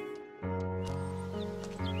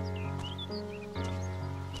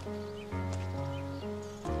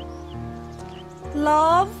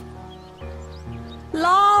 लभ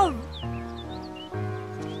लभ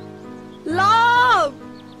लभ,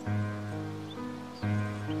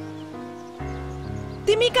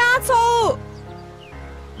 तिमी कहाँ छौ?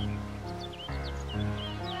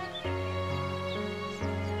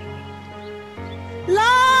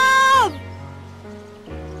 लभ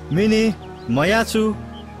मिनी, म यहाँ छु।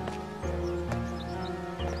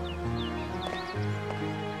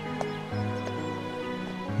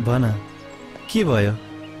 भन के भयो?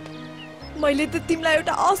 मैले त तिमीलाई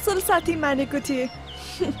एउटा असल साथी मानेको थिएँ,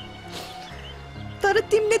 तर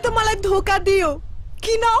तिमीले त मलाई धोका दियो।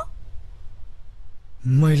 किन?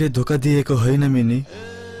 मैले धोका दिएको होइन मिनी,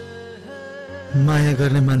 माया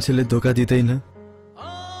गर्ने मान्छेले धोका दिँदैन।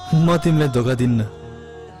 म तिमीलाई धोका दिन्न।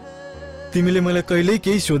 तिमीले मलाई कहिल्यै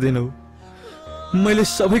केही सोधेनौ। मैले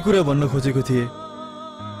सबै कुरा भन्न खोजेको थिएँ,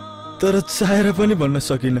 तर चाहेर पनि भन्न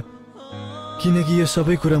सकिनँ, किनकि यो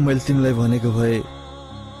सबै कुरा मैले तिमीलाई भनेको भए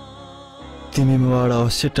तिमी मबाट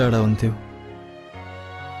अवश्य टाढा हुन्थ्यौ।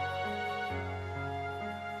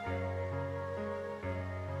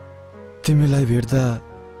 तिमीलाई भेट्दा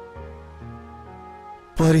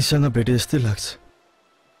परीसँग भेटे जस्तै लाग्छ,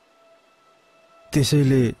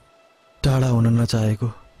 त्यसैले टाढा हुन नचाहेको।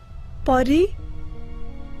 परी?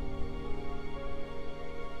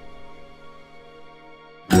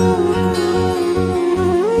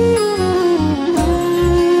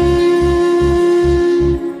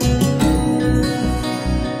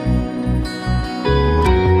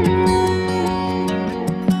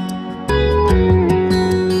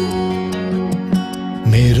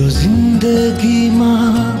 मेरो जिन्दगीमा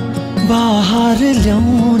बाहर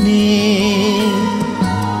ल्याउने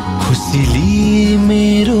खुसीली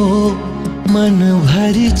मेरो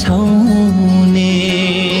मनभरि छाउने,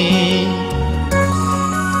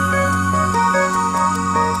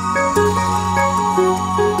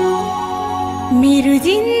 मेरो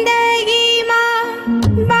जिन्दगीमा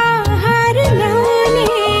बाहर ल्याउने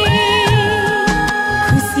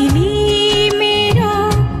खुसीली मेरो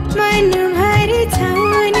मनभरि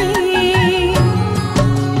छाउने,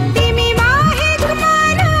 तिमी बाहेक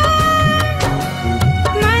मन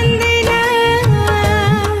मान्दैन,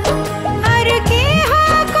 अरू के हो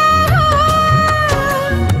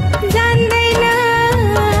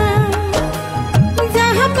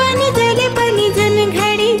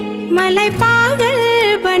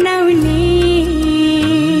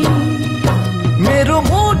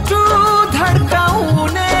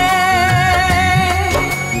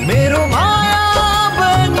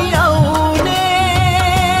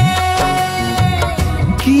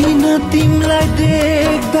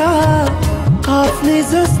बस्ने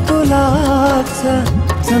जस्तो लाग्छ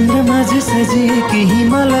चन्द्रमा जे सजिएकी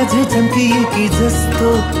हिमाल जे चम्किएकी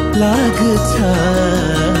जस्तो लाग्छ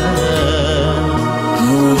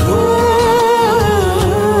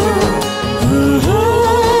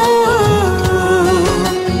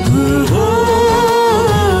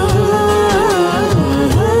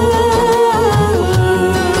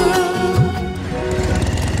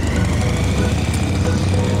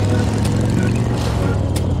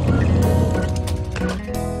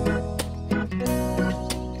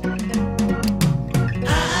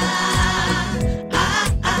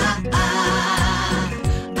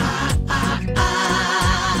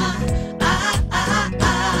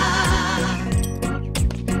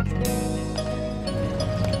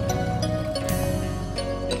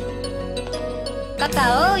कता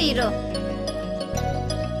हो हिरो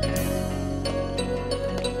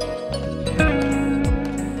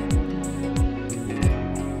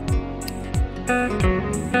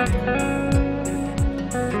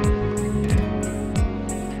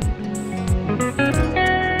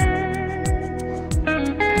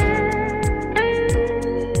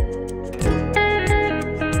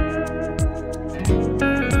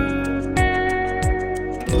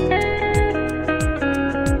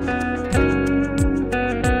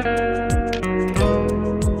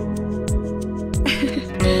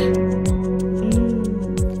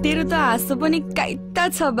हाँसो पनि काइता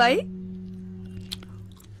छ भाइ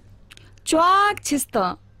च्वाक छिस् त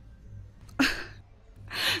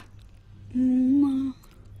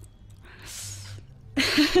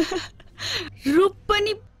रूप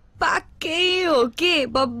पनि पाकै हो के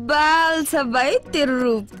बब्बाल छ भाइ तेरो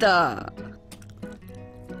रूप त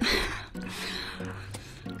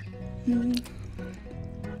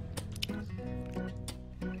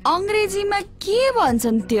अंग्रेजीमा के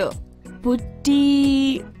भन्छन् त्यो बुट्टी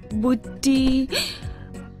बुट्टी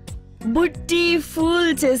बुट्टी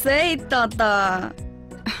फुल छेस है त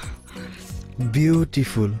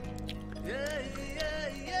ब्युटिफुल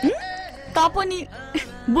त पनि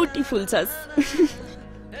ब्युटिफुल छस्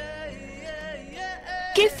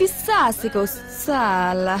के फिस्सा हाँसेको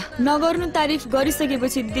साला नगर्नु तारिफ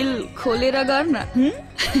गरिसकेपछि दिल खोलेर गर्न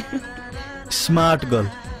स्मार्ट गर्ल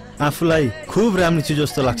आफूलाई खुब राम्रो चिज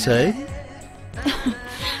जस्तो लाग्छ है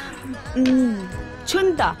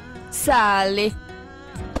छुन त साले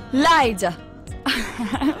लाइज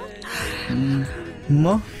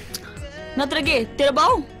म नत्र के तेरो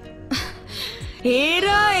बाउ हेर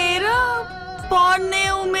हेर पढ्ने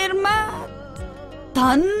उमेरमा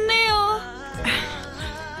धन्ने हो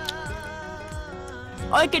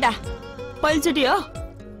ओइ केटा पहिलोचोटि हो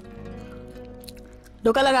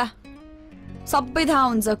ढोका लगा सबै थाहा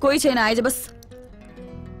हुन्छ कोही छैन आइज बस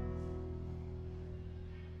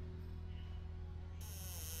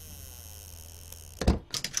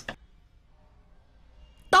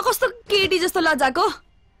त कस्तो केटी जस्तो लजाको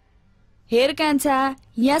हेर कान्छा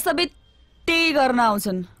यहाँ सबै त्यही गर्न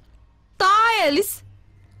आउँछन् त आइहालिस्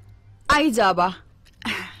आइज अब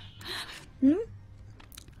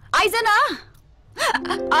आइज न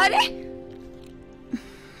अरे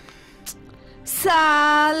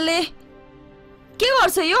साले के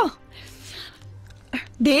गर्छ यो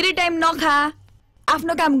धेरै टाइम नखा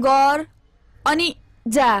आफ्नो काम गर अनि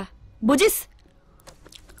जा बुझिस्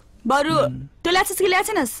बरु त्यो ल्याछस् कि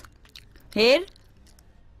ल्याछेनस् हेर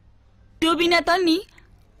त्यो बिना त नि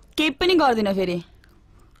केही पनि गर्दिन फेरि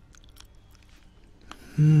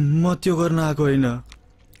म त्यो गर्न आएको होइन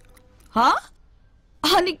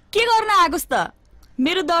अनि के गर्न आकोस् त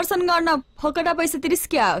मेरो दर्शन गर्न फकटा पैसा तिरिस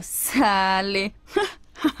क्या साले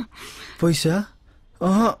पैसा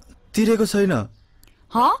तिरेको छैन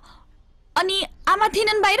अनि आमा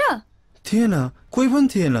थिएनन् बाहिर थिएन कोही पनि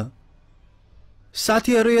थिएन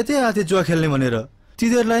साथीहरू यतै आथे जुवा खेल्ने भनेर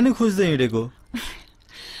तिनीहरूलाई नै खोज्दै हिँडेको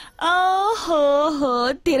ओहो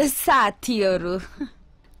तेरो साथीहरू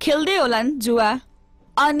खेल्दै होलान् जुवा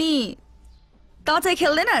अनि त चाहिँ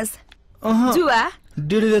खेल्दैनस् जुवा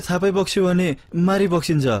डेडीले थापै बक्स्यो भने मारी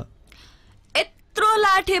बक्सिन्छ यत्रो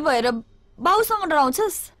लाठे भएर बाउसँग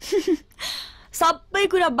डराउँछस् सबै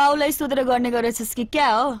कुरा बाउलाई सोधेर गर्ने गरेछस् कि क्या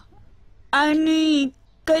हो अनि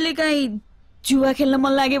कहिले काहीँ जुवा खेल्न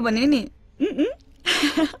मन लाग्यो भने नि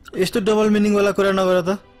यस्तो डबल मिनिङ वाला कुरा नगर त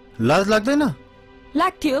लाज लाग्दैन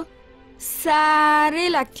लाग्थ्यो साह्रै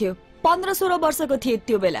लाग्थ्यो 15-16 वर्षको थिए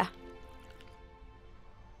त्यो बेला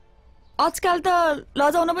आजकल त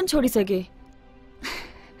लजाउन पनि छोडिसके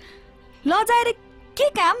लजाएर के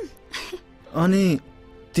काम अनि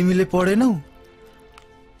तिमीले पढेनौ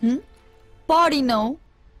पढिनौ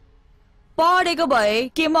पढेको भए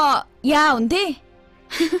के म यहाँ हुन्थे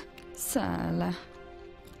साला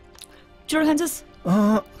चुड खान्छस्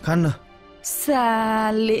खान्न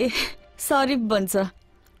साले सरी भन्छ।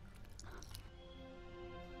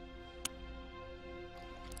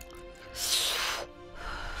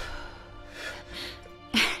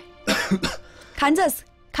 खान्छस्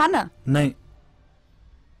खाना? नै।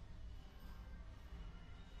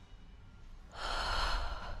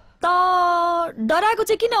 त डराएको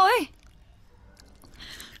चाहिँ किन हो?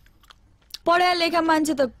 पढाए लेखा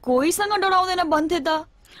मान्छे त कोहीसँग डराउँदैन भन्थे त।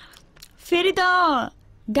 फेरि त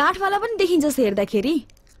गाँठवाला पनि देखिन्छ हेर्दाखेरि।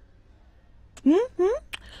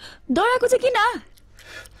 डराएको चाहिँ किन?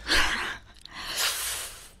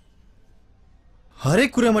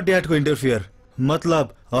 हरेक कुरामा ड्याडको इन्टरफियर,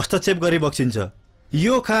 मतलब हस्तक्षेप गरी बक्सिन्छ।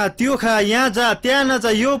 यो खा त्यो खा, यहाँ जा त्यहाँ नजा,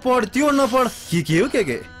 यो पढ त्यो नपढ, के हो के?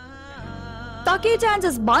 त के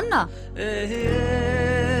चाहन्छस् भन्न?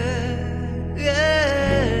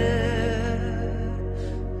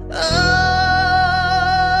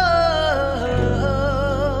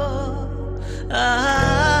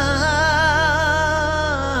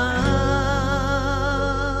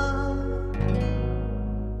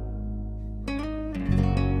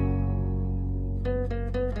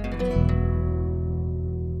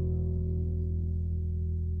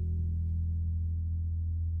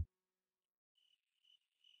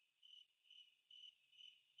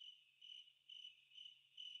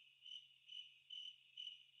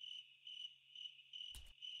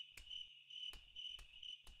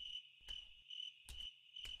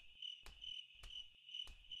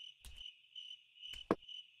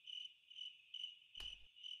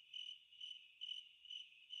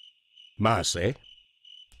 महाशय,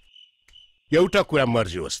 एउटा कुरा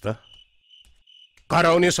मर्जियोस् त,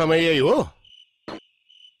 कराउने समय यही हो।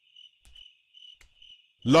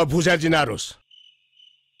 ल भुजा जिनारोस्।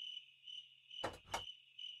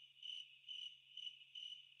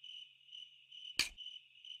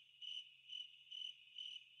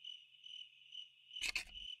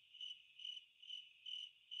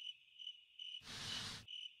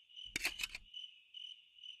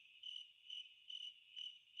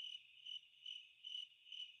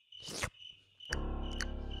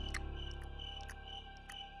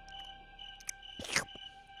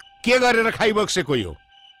 के गरेर खाइबक्सेको यो?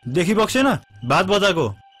 देखिबक्सेन भात बजाको।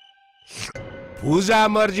 भुजा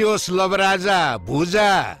मर्जियोस् लवराजा,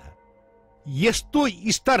 भुजा। यस्तो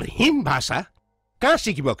स्तरहीन भाषा कहाँ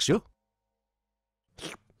सिकिबक्स्यो?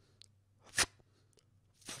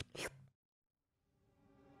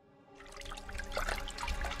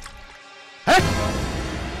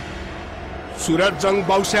 सुरत जंग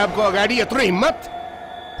बाउसाहबको अगाडि यत्रो हिम्मत?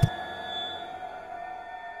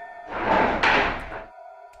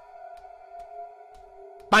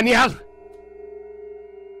 पानी हाल।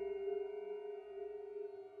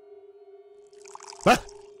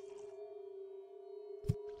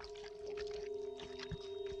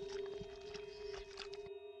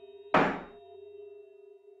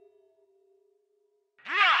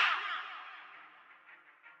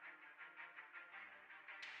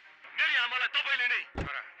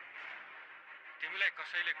 तिमीलाई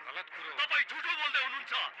कसैले गलत कुरो, तपाई झुटो बोल्दै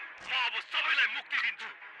हुनुहुन्छ। म अब सबैलाई मुक्ति दिन्छु।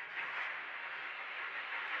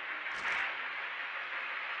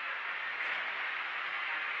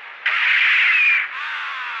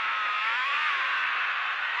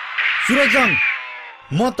 सुरजङ,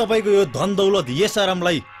 म तपाईको यो धन दौलत यस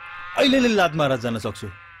आरामलाई अहिले लात मारा जान सक्छु।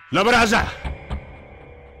 लवराजा,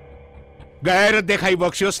 गएर देखाइ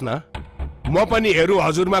बक्स्योस् न, म पनि हेरु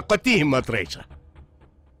हजुरमा कति हिम्मत रहेछ।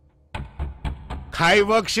 खाइ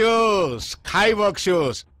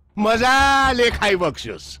बक्स्योस्, मजाले खाइ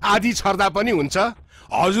बक्स्योस्। आधी छर्दा पनि हुन्छ।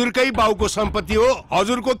 हजुरकै बाउको सम्पत्ति हो,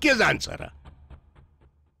 हजुरको के जान्छ र?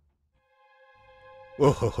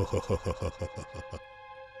 ओहो,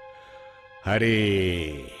 अरे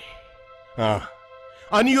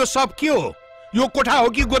अनि यो सब के हो? यो कोठा हो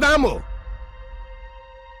कि गोदाम हो?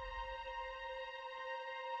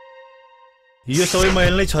 यो सबै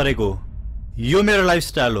मैले नै छरेको हो। यो मेरो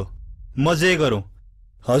लाइफस्टाइल हो। म जे गरौँ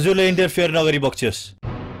हजुरले इन्टरफियर नगरी बक्स्योस्।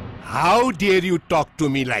 How dare you talk to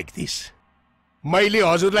me like this? मैले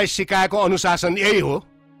हजुरलाई सिकाएको अनुशासन यही हो।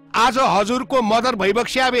 आज हजुरको मदर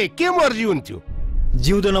भइबक्स्या भए के मर्जी हुन्थ्यो?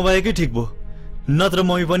 जिउँदो नभएकै ठिक भयो, नत्र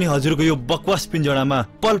मम्मी पनि हजुरको यो बकवास पिञ्जडामा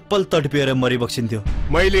पल पल तडपिएर मरिबक्सिन्थ्यो।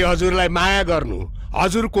 मैले हजुरलाई माया गर्नु,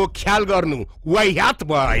 हजुरको ख्याल गर्नु वाहियात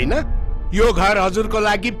भयो हैन? यो घर हजुरको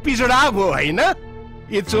लागि पिजडा भयो हैन?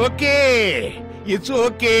 It's okay, it's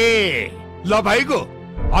okay. ल भाइको,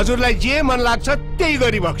 हजुरलाई जे मन लाग्छ त्यही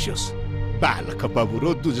गरी बक्स्योस्। बालक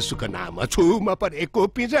बबुरो दुजसुक नाम छुमा परेको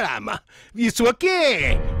पिजडामा। It's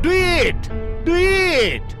okay, do it, do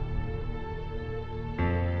it.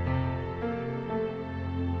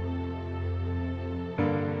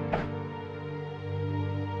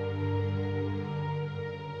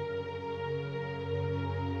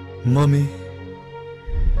 Mummy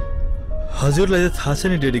हजुरलाई त थाहा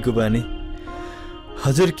छ नि डेडीको बानी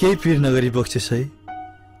हजुर केही पिर नगरी बक्सेस है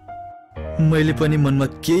मैले पनि मनमा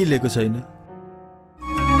केही लिएको छैन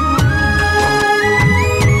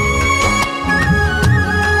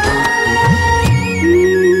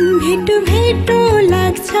भेटो भेटो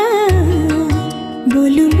लाग्छ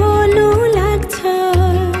बोलु बोलु लाग्छ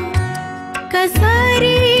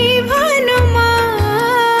कसरी भनु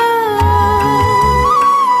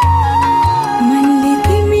मनले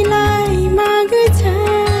तिमीलाई माग्छ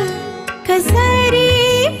कसरी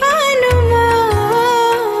भनु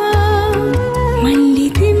मनले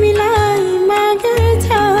तिमीलाई माग्छ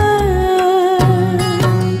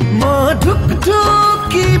म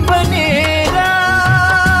ढुकढुकी बनेर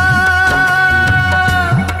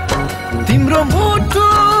तिम्रो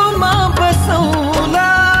मुटुमा बसौला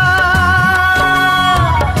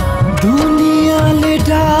दुनियाँले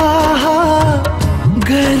डाहा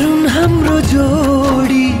गरून् हाम्रो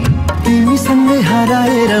जोडी तिमीसँगै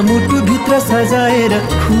हराएर मुटुभित्र सजाएर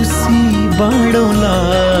खुसी बाँडौला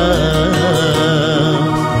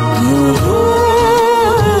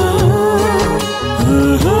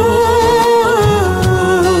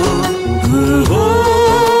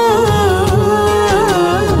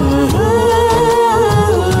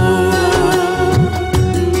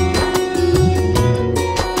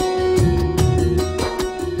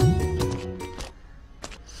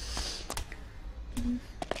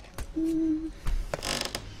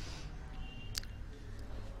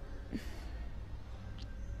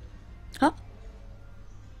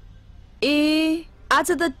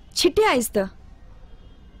आज त छिट्टै आइस त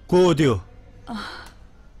को हो त्यो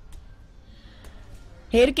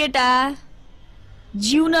हेर केटा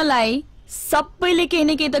जिउनलाई सबैले केही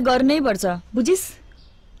न केही त गर्नै पर्छ बुझिस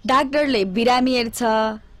डाक्टरले बिरामी हेर्छ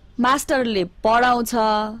मास्टरले पढाउँछ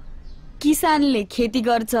किसानले खेती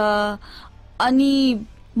गर्छ अनि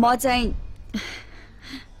म चाहिँ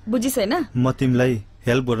बुझिस हैन म तिमीलाई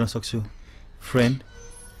हेल्प गर्न सक्छु फ्रेन्ड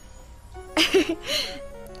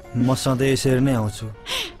म सधैँ यसरी नै आउँछु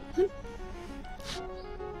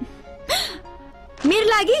मेरो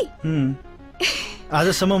लागि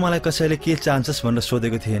आजसम्म मलाई कसैले के चाहन्छस् भनेर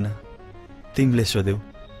सोधेको थिएन तिमीले सोध्यौ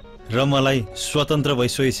र मलाई स्वतन्त्र भई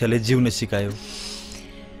सो इच्छाले जिउन सिकायौ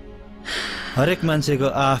हरेक मान्छेको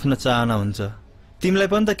आफ्नो चाहना हुन्छ तिमीलाई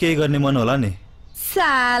पनि त केही गर्ने मन होला नि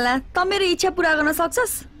साला त मेरो इच्छा पूरा गर्न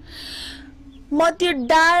सक्छस् म त्यो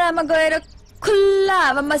डाँडामा गएर खुल्ला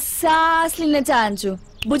हावामा सास लिन चाहन्छु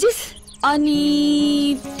बुझिस अनि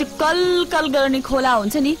त्यो कल कल गर्ने खोला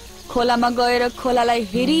हुन्छ नि खोलामा गएर खोलालाई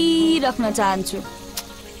हेरिराख्न चाहन्छु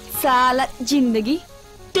साला जिन्दगी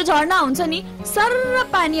त्यो झरना हुन्छ नि सर्र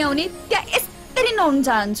पानी आउने त्यहाँ यसरी नुहाउन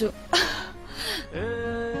चाहन्छु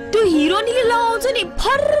त्यो हिरोनीले लगाउँछ नि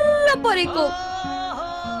फर्र परेको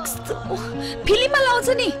फिल्ममा लगाउँछ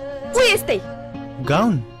नि उ यस्तै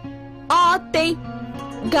गाउन त्यही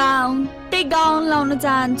गाउन लाउन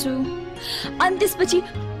चाहन्छु अनि त्यसपछि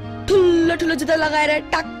ठुलो ठुलो जुत्ता लगाएर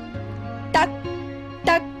टक टक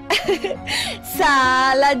टक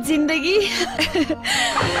साला जिन्दगी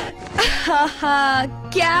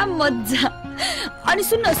क्या मजा अनि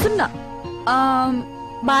सुन्न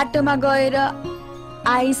बाटोमा गएर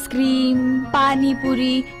आइसक्रिम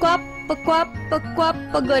पानीपुरी क्वाप क्वाप क्वाप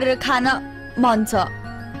गरेर खान मन छ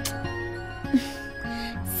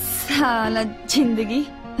साला जिन्दगी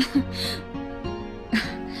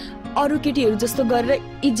अरू केटीहरू जस्तो गरेर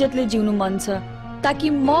इज्जतले जिउनु मन छ ताकि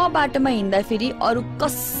म बाटोमा हिँड्दा फेरि अरू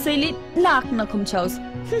कसैले नाक नखुम्छाओस्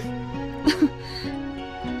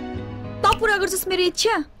त पुरा गर्छस् मेरो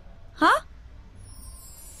इच्छा हा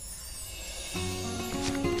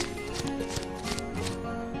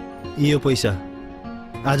यो पैसा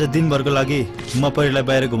आज दिनभरको लागि म परिलाई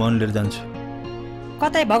बाहिर घुमाउन लिएर जान्छु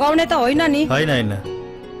कतै भगाउने त होइन नि हैन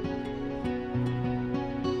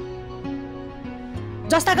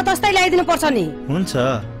जस्ताको तस्तै ल्याइदिनु पर्छ नि हुन्छ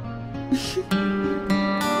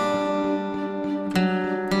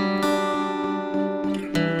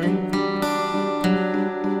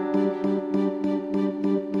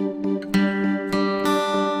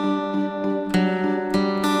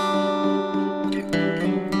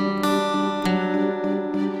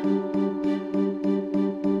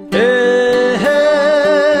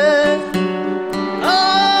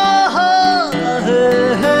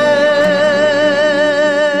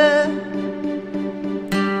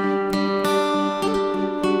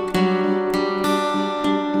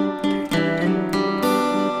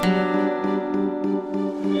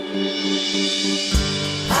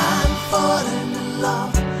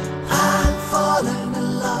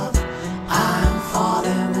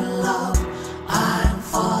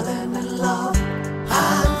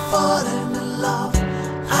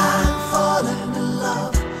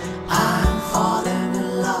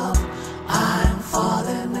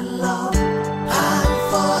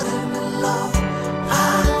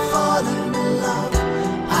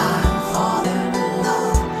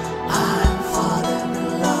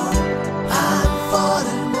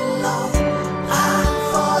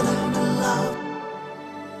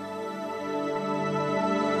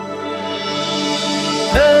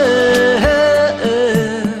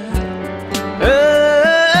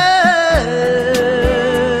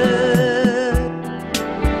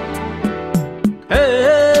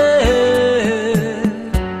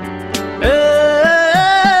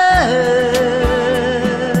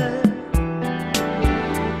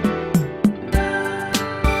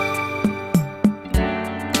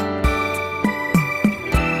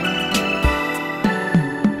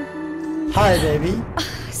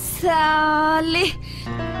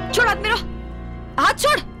हात मेरो हात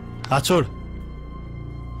छोड हात छोड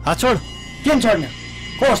हात छोड केम छोड्ने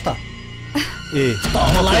कोस् त ए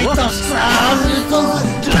तँलाई त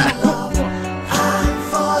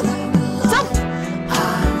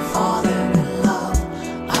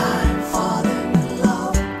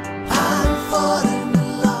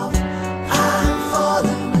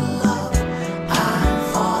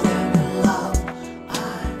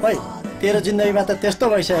तेरो जिन्दगीमा त त्यस्तो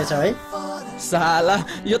भइसकेछ है साला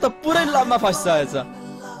यो त पुरै लभमा फसिसकेछ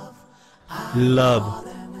लभ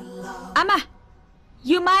आमा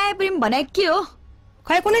यो माया प्रेम भने के हो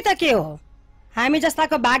खै कुनै त के हो हामी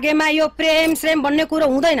जस्ताको भाग्यमा यो प्रेम श्रेम भन्ने कुरो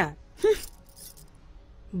हुँदैन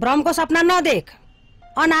भ्रमको सपना नदेख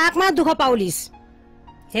अनाकमा दुःख पाउलिस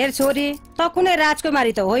हेर छोरी त कुनै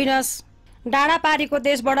राजकुमारी त होइनस् डाँडा पारीको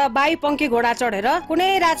देशबाट 22 पंखी घोडा चढेर कुनै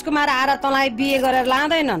राजकुमार आएर तँलाई बिहे गरेर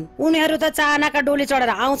लाँदैनन् उनीहरू त चाहनाका डोली चढेर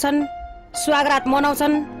आउँछन् स्वागत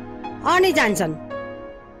मनाउँछन् अनि जान्छन्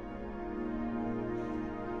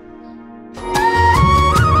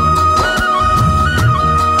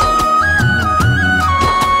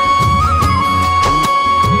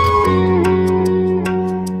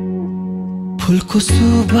फुलको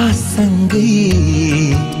सुवाससँगै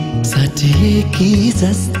साटिएकी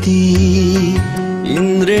जस्ती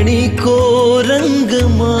इन्द्रणीको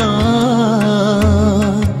रङ्गमा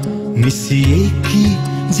मिसिएकी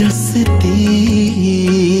जस्ती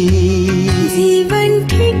जीवन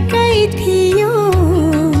ठिकै थियो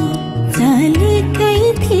चलेकै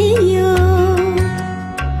थियो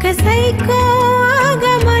कसैको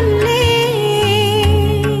आगमनले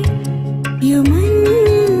यो मन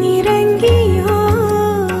निरङ्गियो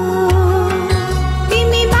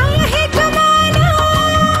तिमी बाहेक मन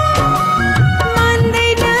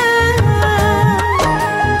मान्दैन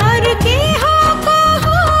अरू के हो को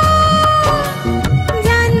हो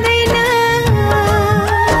जान्दैन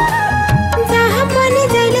जहाँ पनि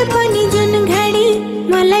जहिले पनि जुन घडी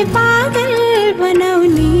मलाई पागल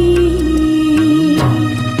बनाउने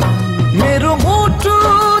मेरो मुटु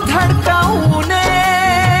धड्काउने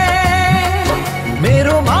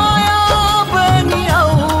मेरो माया पनि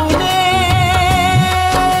आउने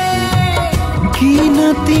किन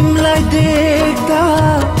तिमीलाई देख्दा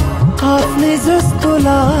आफ्नै जस्तो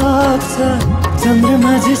लाग्छ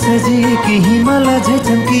चन्द्रमा जे सजिएकी हिमालय जे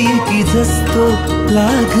चम्किएकी जस्तो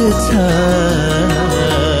लाग्छ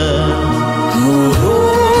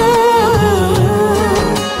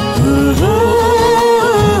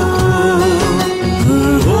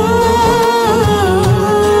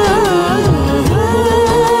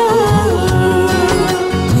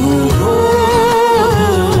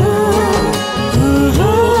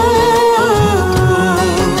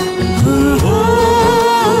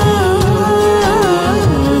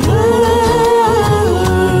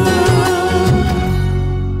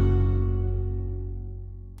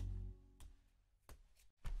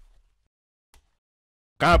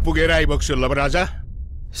कहाँ पुगेर आइबक्छु लभ राजा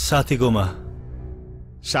साथीकोमा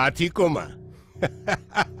साथीकोमा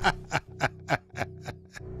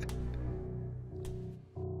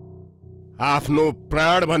आफ्नो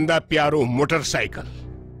प्राण भन्दा प्यारो मोटरसाइकल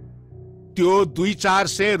त्यो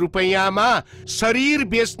 200-400 रुपैयाँमा शरीर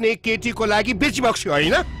बेच्ने केटीको लागि बेचिबक्स्यो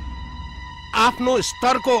होइन आफ्नो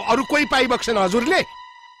स्तरको अरू कोही पाइबक्सेन हजुरले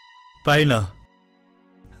पाइन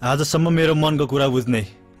आजसम्म मेरो मनको कुरा बुझ्ने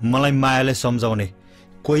मलाई मायाले सम्झाउने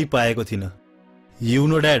कोही पाएको थिइन यु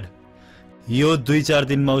नो ड्याड यो 2-4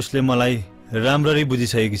 दिनमा उसले मलाई राम्ररी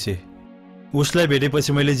बुझिसकेकी छे उसलाई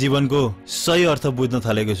भेटेपछि मैले जीवनको सही अर्थ बुझ्न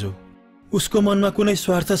थालेको छु उसको मनमा कुनै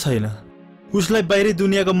स्वार्थ छैन उसलाई बाहिरी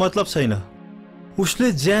दुनियाँको मतलब छैन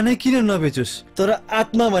उसले ज्यानै किन नबेचोस् तर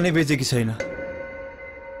आत्मा भने बेचेकी छैन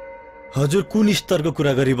हजुर कुन स्तरको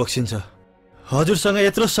कुरा गरी बक्सिन्छ हजुरसँग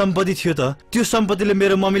यत्रो सम्पत्ति थियो त त्यो सम्पत्तिले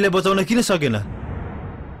मेरो मम्मीलाई बचाउन किन सकेन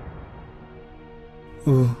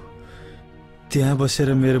ऊ त्यहाँ बसेर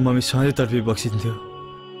मेरो मम्मी सधैँ तडपी बक्सिन्थ्यो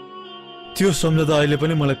त्यो सम्झँदा अहिले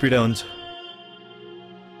पनि मलाई पीडा हुन्छ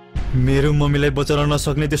मेरो मम्मीलाई बचाउन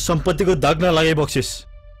नसक्ने त्यो सम्पत्तिको दाग नलागे बक्सिस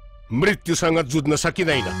मृत्युसँग जुझ्न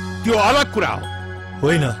सकिँदैन त्यो अलग कुरा हो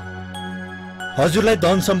होइन हजुरलाई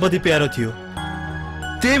धन सम्पत्ति प्यारो थियो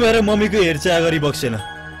त्यही भएर मम्मीको हेरचाह गरी बक्सेन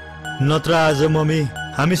नत्र आज मम्मी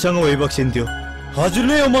हामीसँग भइबक्सिन्थ्यो हजुर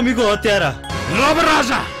नै हो मम्मीको हत्यारा love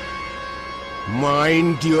Raja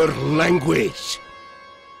mind your language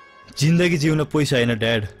जिन्दगी जिउन पैसा होइन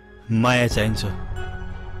ड्याड माया चाहिन्छ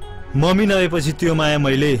मम्मी नभएपछि त्यो माया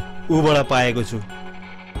मैले ऊबाट पाएको छु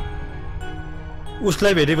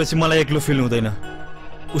उसलाई भेटेपछि मलाई एक्लो फिल हुँदैन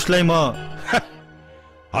उसलाई म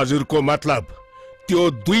हजुरको मतलब त्यो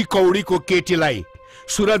 2 कौडीको केटीलाई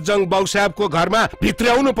सुरजजङ बाउ साहबको घरमा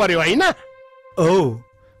भित्र्याउनु पर्यो होइन ओ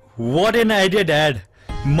What an idea, Dad.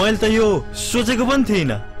 मैले त यो सोचेको पनि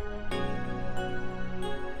थिइनँ।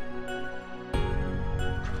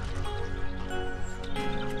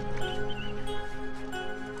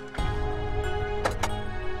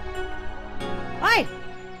 ओइ,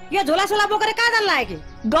 यो झोला बोकेर कहाँ जान लाग्यो?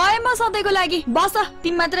 गए म सधैँको लागि। बस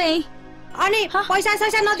तिमी मात्र यही। अनि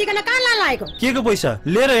पैसा नदिकन कहाँ लान लागेको? के को पैसा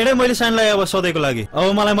लिएर हिँडे मैले सानलाई अब सधैँको लागि।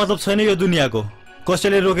 अब मलाई मतलब छैन यो दुनियाँको।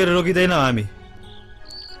 कसैले रोकेर रोकिँदैन हामी।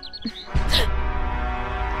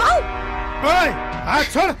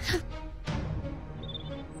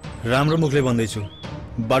 राम्रो मुखले भन्दैछु,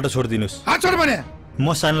 बाटो छोडिदिनुहोस्।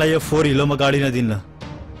 म सानलाई यो 4 हिलोमा गाडी नदिन्न।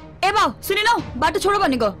 ए बाउ सुनिनौ, बाटो छोडो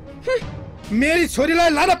भनेको। मेरी छोरीलाई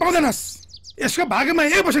लान पाउँदैनस्। यसको भाग्यमा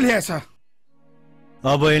यही बसेर ल्याएछ।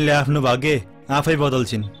 अब यिनले आफ्नो भाग्य आफै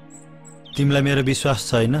बदल्छिन्। तिमीलाई मेरो विश्वास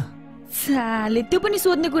छैन? साले त्यो पनि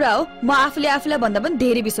सोध्ने कुरा हो। म आफूलाई भन्दा पनि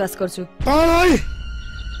धेरै विश्वास गर्छु।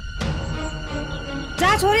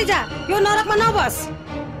 जा छोरी जा, यो नरकमा नबस।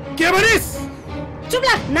 के भनिस्? चुप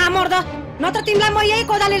ला, ना मर्द, नत्र तिमीलाई म यही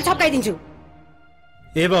कोदालीले छप्काइदिन्छु।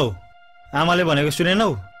 ए बाउ, आमाले भनेको सुनेनौ?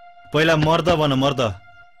 पहिला मर्द भन, मर्द।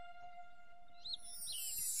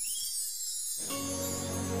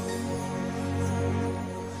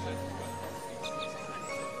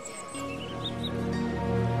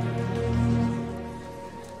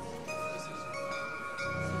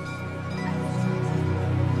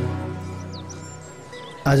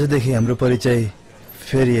 आजदेखि हाम्रो परिचय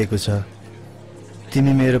फेरिएको छ।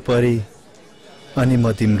 तिमी मेरो परी अनि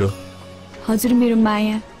म तिम्रो। हजुर मेरो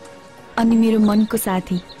माया अनि मेरो मनको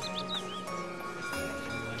साथी।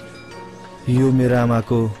 यो मेरो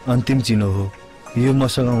आमाको अन्तिम चिनो हो। यो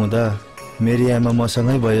मसँग हुँदा मेरी आमा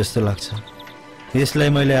मसँगै भयो जस्तो लाग्छ। यसलाई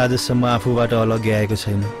मैले आजसम्म आफूबाट अलग्याएको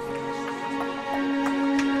छैन।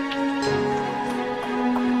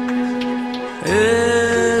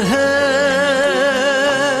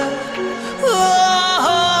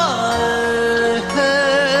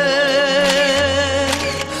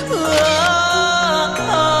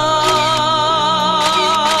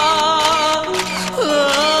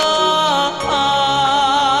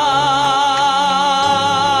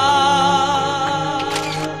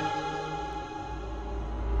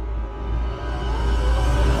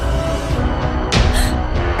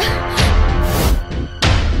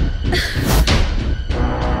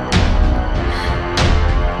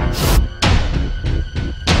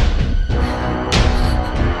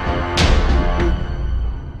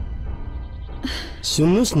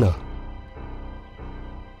 सुन्नुस् न,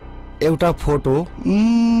 एउटा फोटो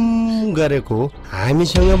गरेको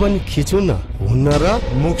हामीसँग पनि खिचु न, हुन्न र?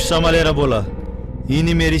 मुख सम्हालेर बोल।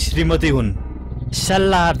 यिनी मेरी श्रीमती हुन्।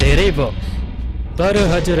 सल्लाह धेरै भयो, तर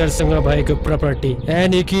हजुरहरूसँग भएको प्रपर्टी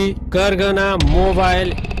यानी कि गरगहना, मोबाइल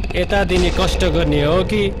यता दिने कष्ट गर्ने हो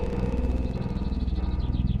कि?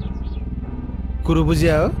 कुरो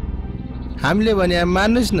बुझ्या हो? हामीले भने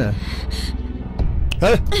मान्नुस् न।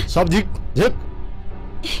 सब झिक झिक।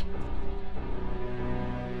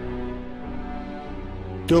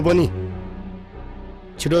 त्यो पनि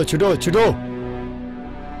छिटो छिटो छिटो।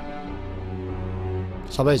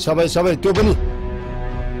 सबै सबै सबै त्यो पनि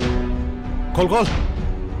खोल खोल।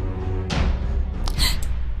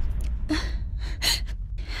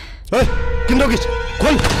 किन रोकिस्?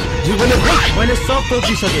 खोल। मैले सब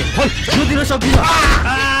तोकिसकेँ। खोल। यो दिन सक्दिनँ।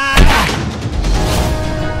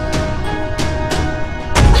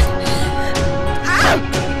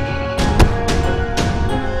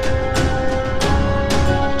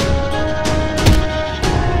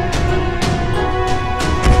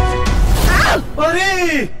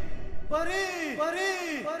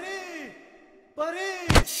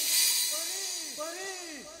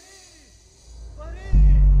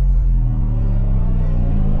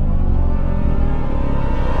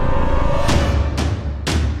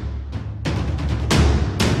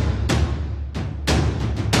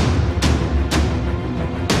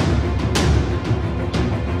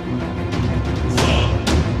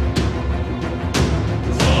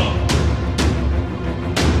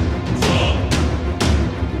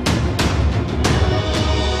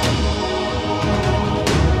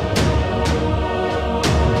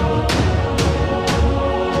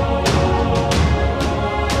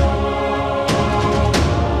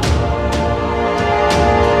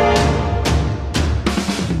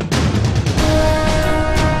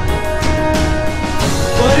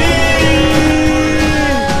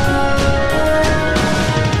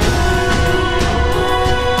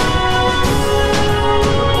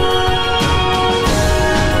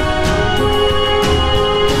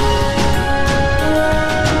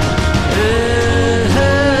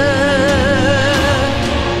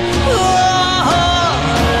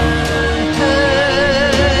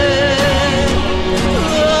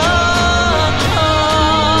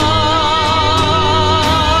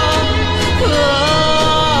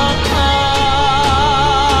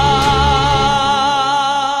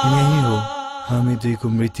 हामी दुईको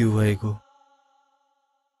मृत्यु भएको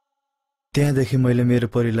त्यहाँदेखि मैले मेरो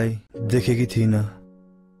परिलाई देखेकी थिइनँ।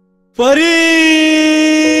 परी!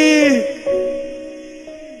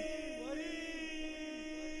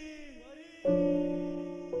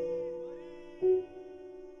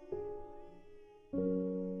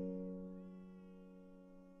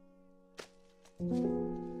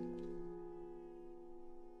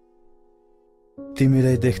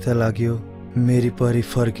 तिमीलाई देख्दा लाग्यो मेरी परी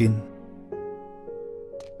फर्किन्।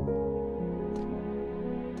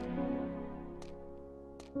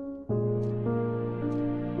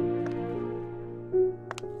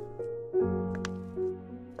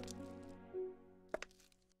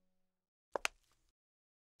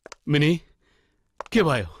 मिनी के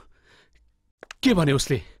भयो? के भने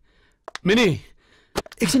उसले? मिनी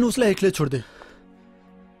एकछिन उसलाई एक्लै छोड्दे।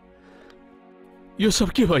 यो सब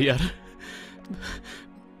के भयो यार?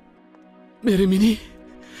 मेरे मिनी,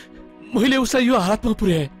 मैले उसलाई यो हालतमा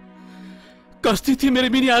पुर्याए। कस्ती थी मेरे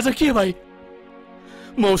मिनी, आज के भाइ?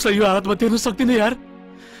 म उसलाई यो हालतमा देख्न सक्दिनँ यार।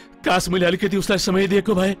 काश मैले अलिकति उसलाई समय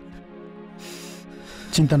दिएको भए।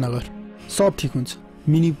 चिन्ता नगर, सब ठिक हुन्छ।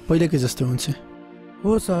 मिनी पहिलेकै जस्तो हुन्छ।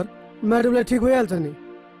 हो सर, म्याडमलाई ठिक भइहाल्छ नि।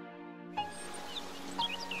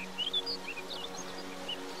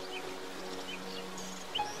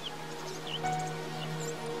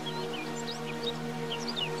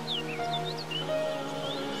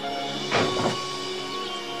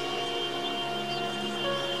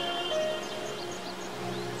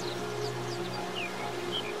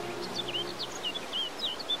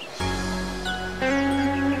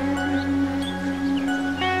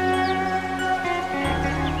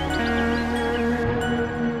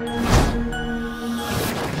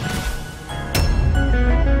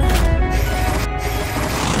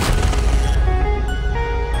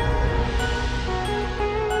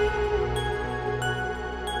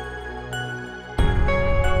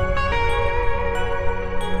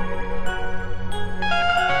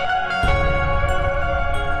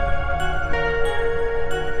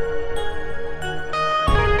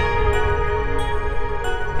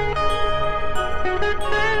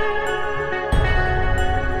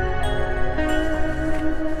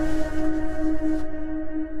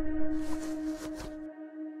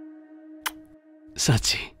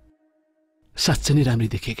 साँच्चै नै राम्री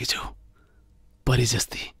देखेकी छौ, परी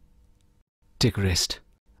जस्ती। Take rest.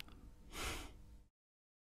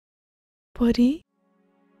 परी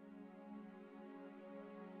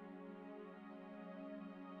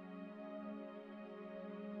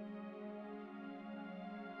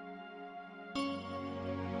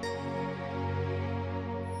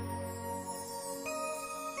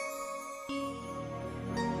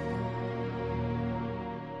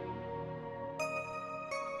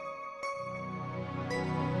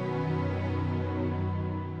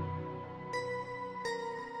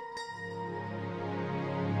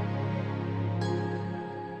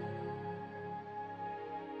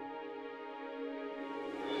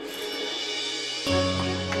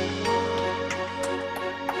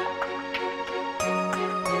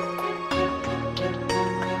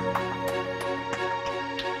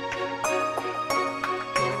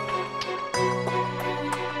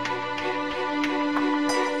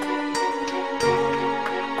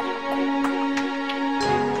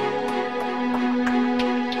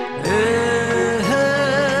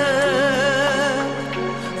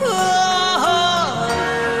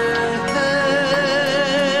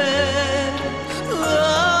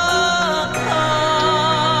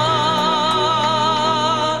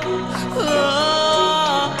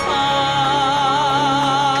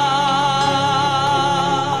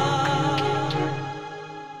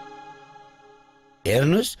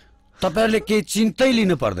तपाईहरुले केही चिन्तै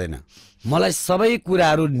लिनु पर्दैन। मलाई सबै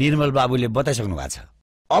कुराहरू निर्मल बाबुले बताइसक्नु भएको छ।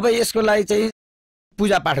 अब यसको लागि चाहिँ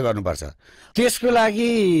पूजा पाठ गर्नुपर्छ। त्यसको लागि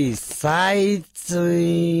सायद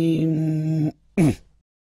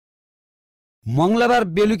मंगलबार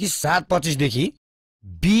बेलुकी 7:25 देखि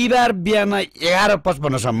बिहीबार बिहान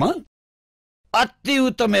 11:55 सम्म। अति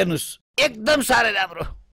उत्तम। हेर्नुस्, एकदम साह्रै राम्रो।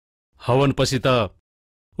 हवन पछि त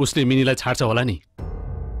उसले मिनीलाई छाड्छ होला नि।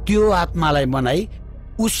 त्यो आत्मालाई मनाई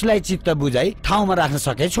उसलाई चित्त बुझाई ठाउँमा राख्न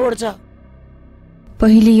सके छोड्छ।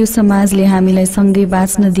 पहिले यो समाजले हामीलाई सँगै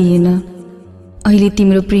बाँच्न दिएन, अहिले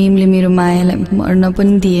तिम्रो प्रेमले मेरो मायालाई मर्न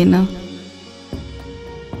पनि दिएन।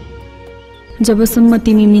 जबसम्म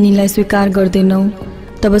तिमी मिनीलाई स्वीकार गर्दैनौ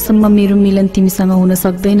तबसम्म मेरो मिलन तिमीसँग हुन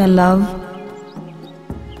सक्दैन लभ।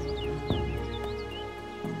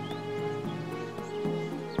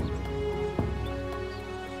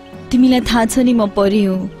 तिमीलाई थाहा छ नि म परी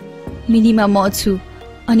हो, मिनीमा म छु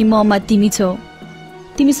अनि ममा तिमी छौ।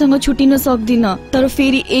 तिमीसँग छुटिन सक्दिन, तर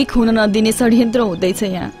फेरि एक हुन नदिने षड्यन्त्र हुँदैछ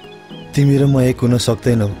यहाँ। तिमी र म एक हुन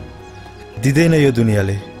सक्दैनौ, दिँदैन यो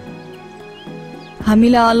दुनियाँले।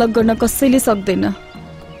 हामीलाई अलग गर्न कसैले सक्दैन,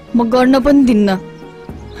 म गर्न पनि दिन्न।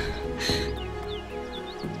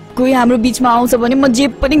 कोही हाम्रो बीचमा आउँछ भने म जे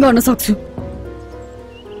पनि गर्न सक्छु।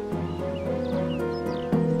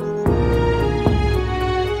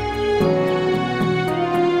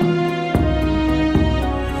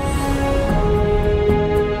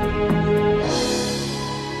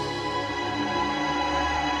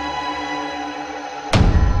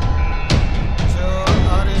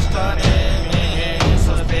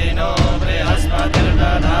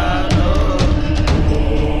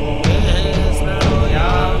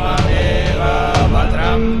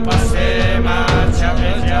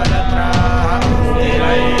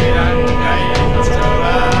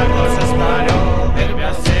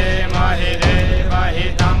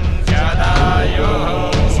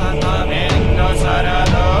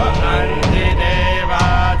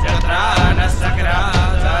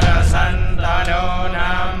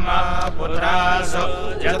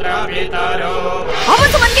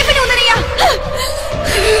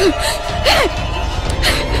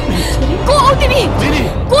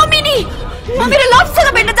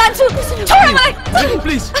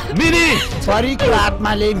 परीको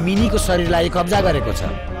आत्माले मिनीको शरीरलाई कब्जा गरेको छ,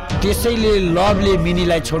 त्यसैले लभले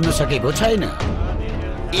मिनीलाई छोड्न सकेको छैन।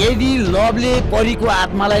 यदि लभले परीको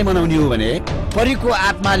आत्मालाई मनाउने हो भने परीको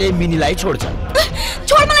आत्माले मिनीलाई छोड्छ।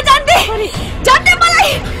 छोड मलाई, जान्दै जान्दै मलाई।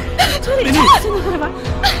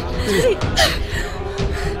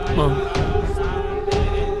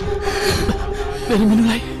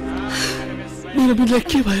 मेरो मिनुलाई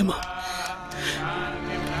के भयो?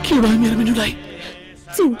 के भयो मेरो मिनुलाई?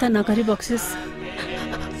 चिन्ता नगरी बक्सिस,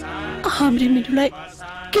 हाम्रो मिनुलाई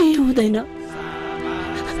केही हुँदैन,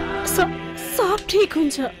 सब ठिक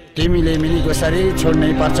हुन्छ। तिमीले मिनीको शरीर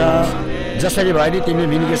छोड्नै पर्छ, जसरी भए नि तिमीले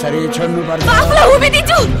मिनीको शरीर छोड्नु पर्छ।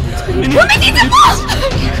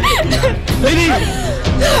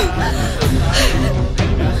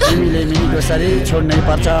 तिमीले मिनीको शरीर छोड्नै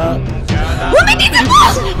पर्छ।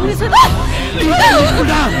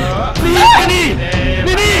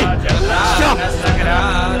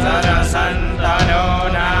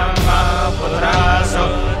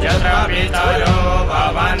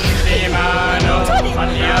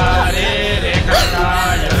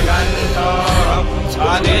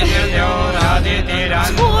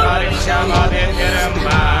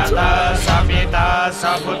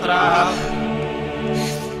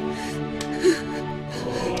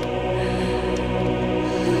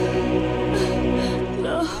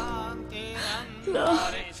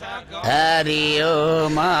 हरि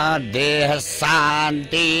ओम देह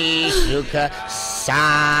शान्ति सुख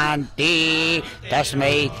शान्ति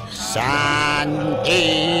तस्मै शान्ति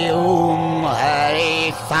ओम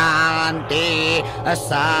हरि शान्ति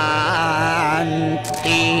शान्ति।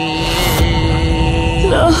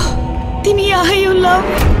 तिमी आयो ल,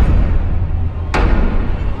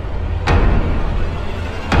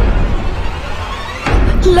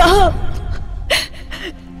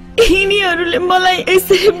 यिनीहरूले मलाई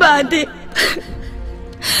यसरी बाँधे।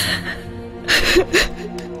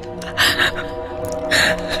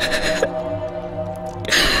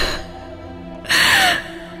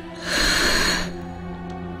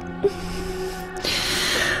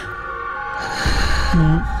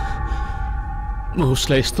 म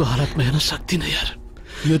उसलाई यस्तो हालतमा हेर्न सक्दिनँ यार।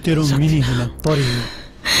 यो तेरो मिनी हुन पर्यो।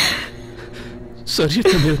 शरीर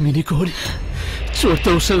त मेरो मिनीको हो नि, चोट त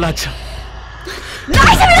उसलाई लाग्छ।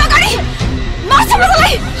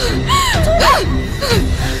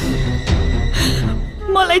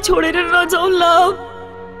 मलाई छोडेर नजाऊ ल।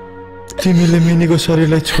 तिमीले मिनीको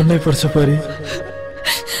शरीरलाई छोड्नै पर्छ परी।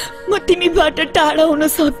 म तिमीबाट टाढा हुन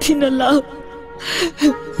सक्दिन ल।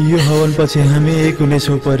 यो हवन पछि हामी एक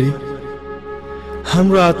हुनेछौँ परी,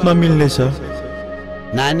 हाम्रो आत्मा मिल्नेछ।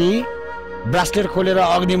 नानी, ब्रासलेट खोलेर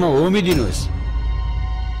अग्निमा होमिदिनुहोस्।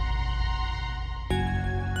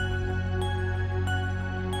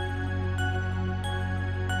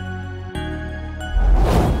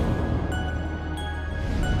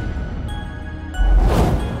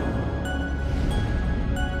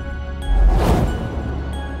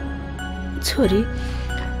 छोरी,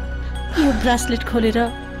 यो ब्रासलेट खोलेर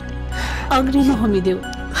अग्निमा होमिदेऊ।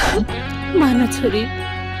 मान छोरी।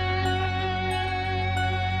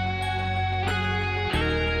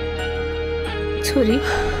 छोरी,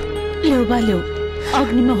 ल्याउ बा ल्याउ,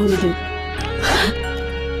 अग्निमा होमिदेऊ।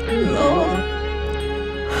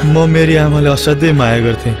 म मेरी आमाले असाध्यै माया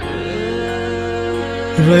गर्थे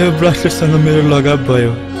र यो ब्रासलेटसँग मेरो लगाव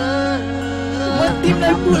भयो। म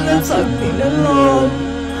तिमीलाई भुल्न सक्दिनँ ल।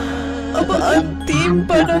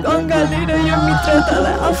 पटक अँगालेर यो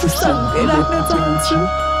मित्रतालाई आफूसँगै राख्न चाहन्छु।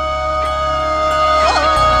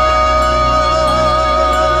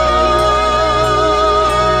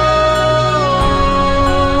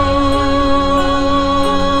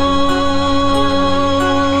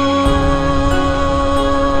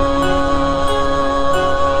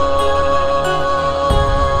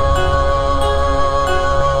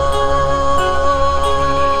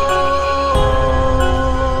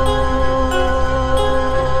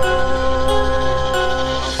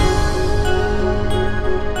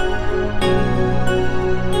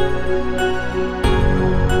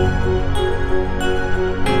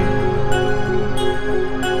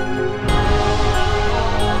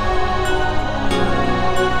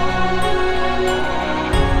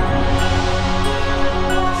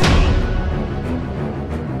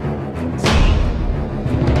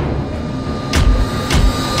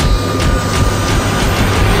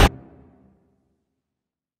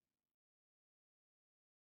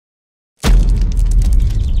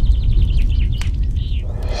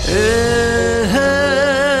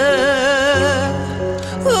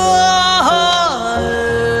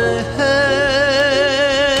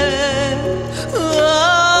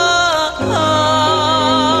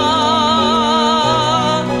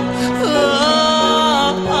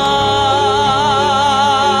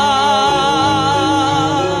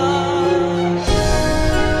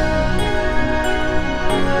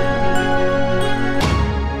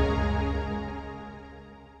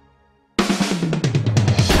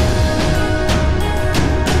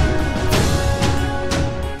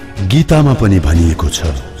 गीतामा पनि भनिएको छ,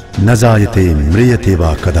 नजायते म्रियते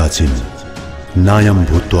वा कदाचिन् नायम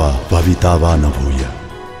भूत्वा भविता न भूय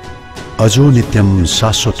अजो नित्यम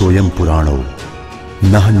शाश्वतोयम पुराणो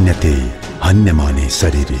नहन्यते हन्यमाने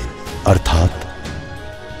शरीरे। अर्थात्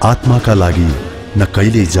आत्माका लागि न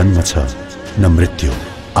कहिल्यै जन्म छ न मृत्यु।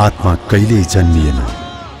 आत्मा कहिल्यै जन्मिएन,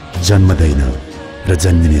 जन्मदैन र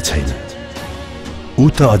जन्मिने छैन। ऊ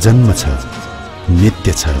त अजन्म छ,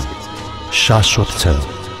 नित्य छ, शाश्वत छ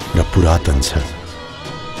र पुरातन छ।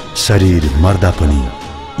 शरीर मर्दा पनि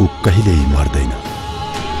ऊ कहिल्यै मर्दैन।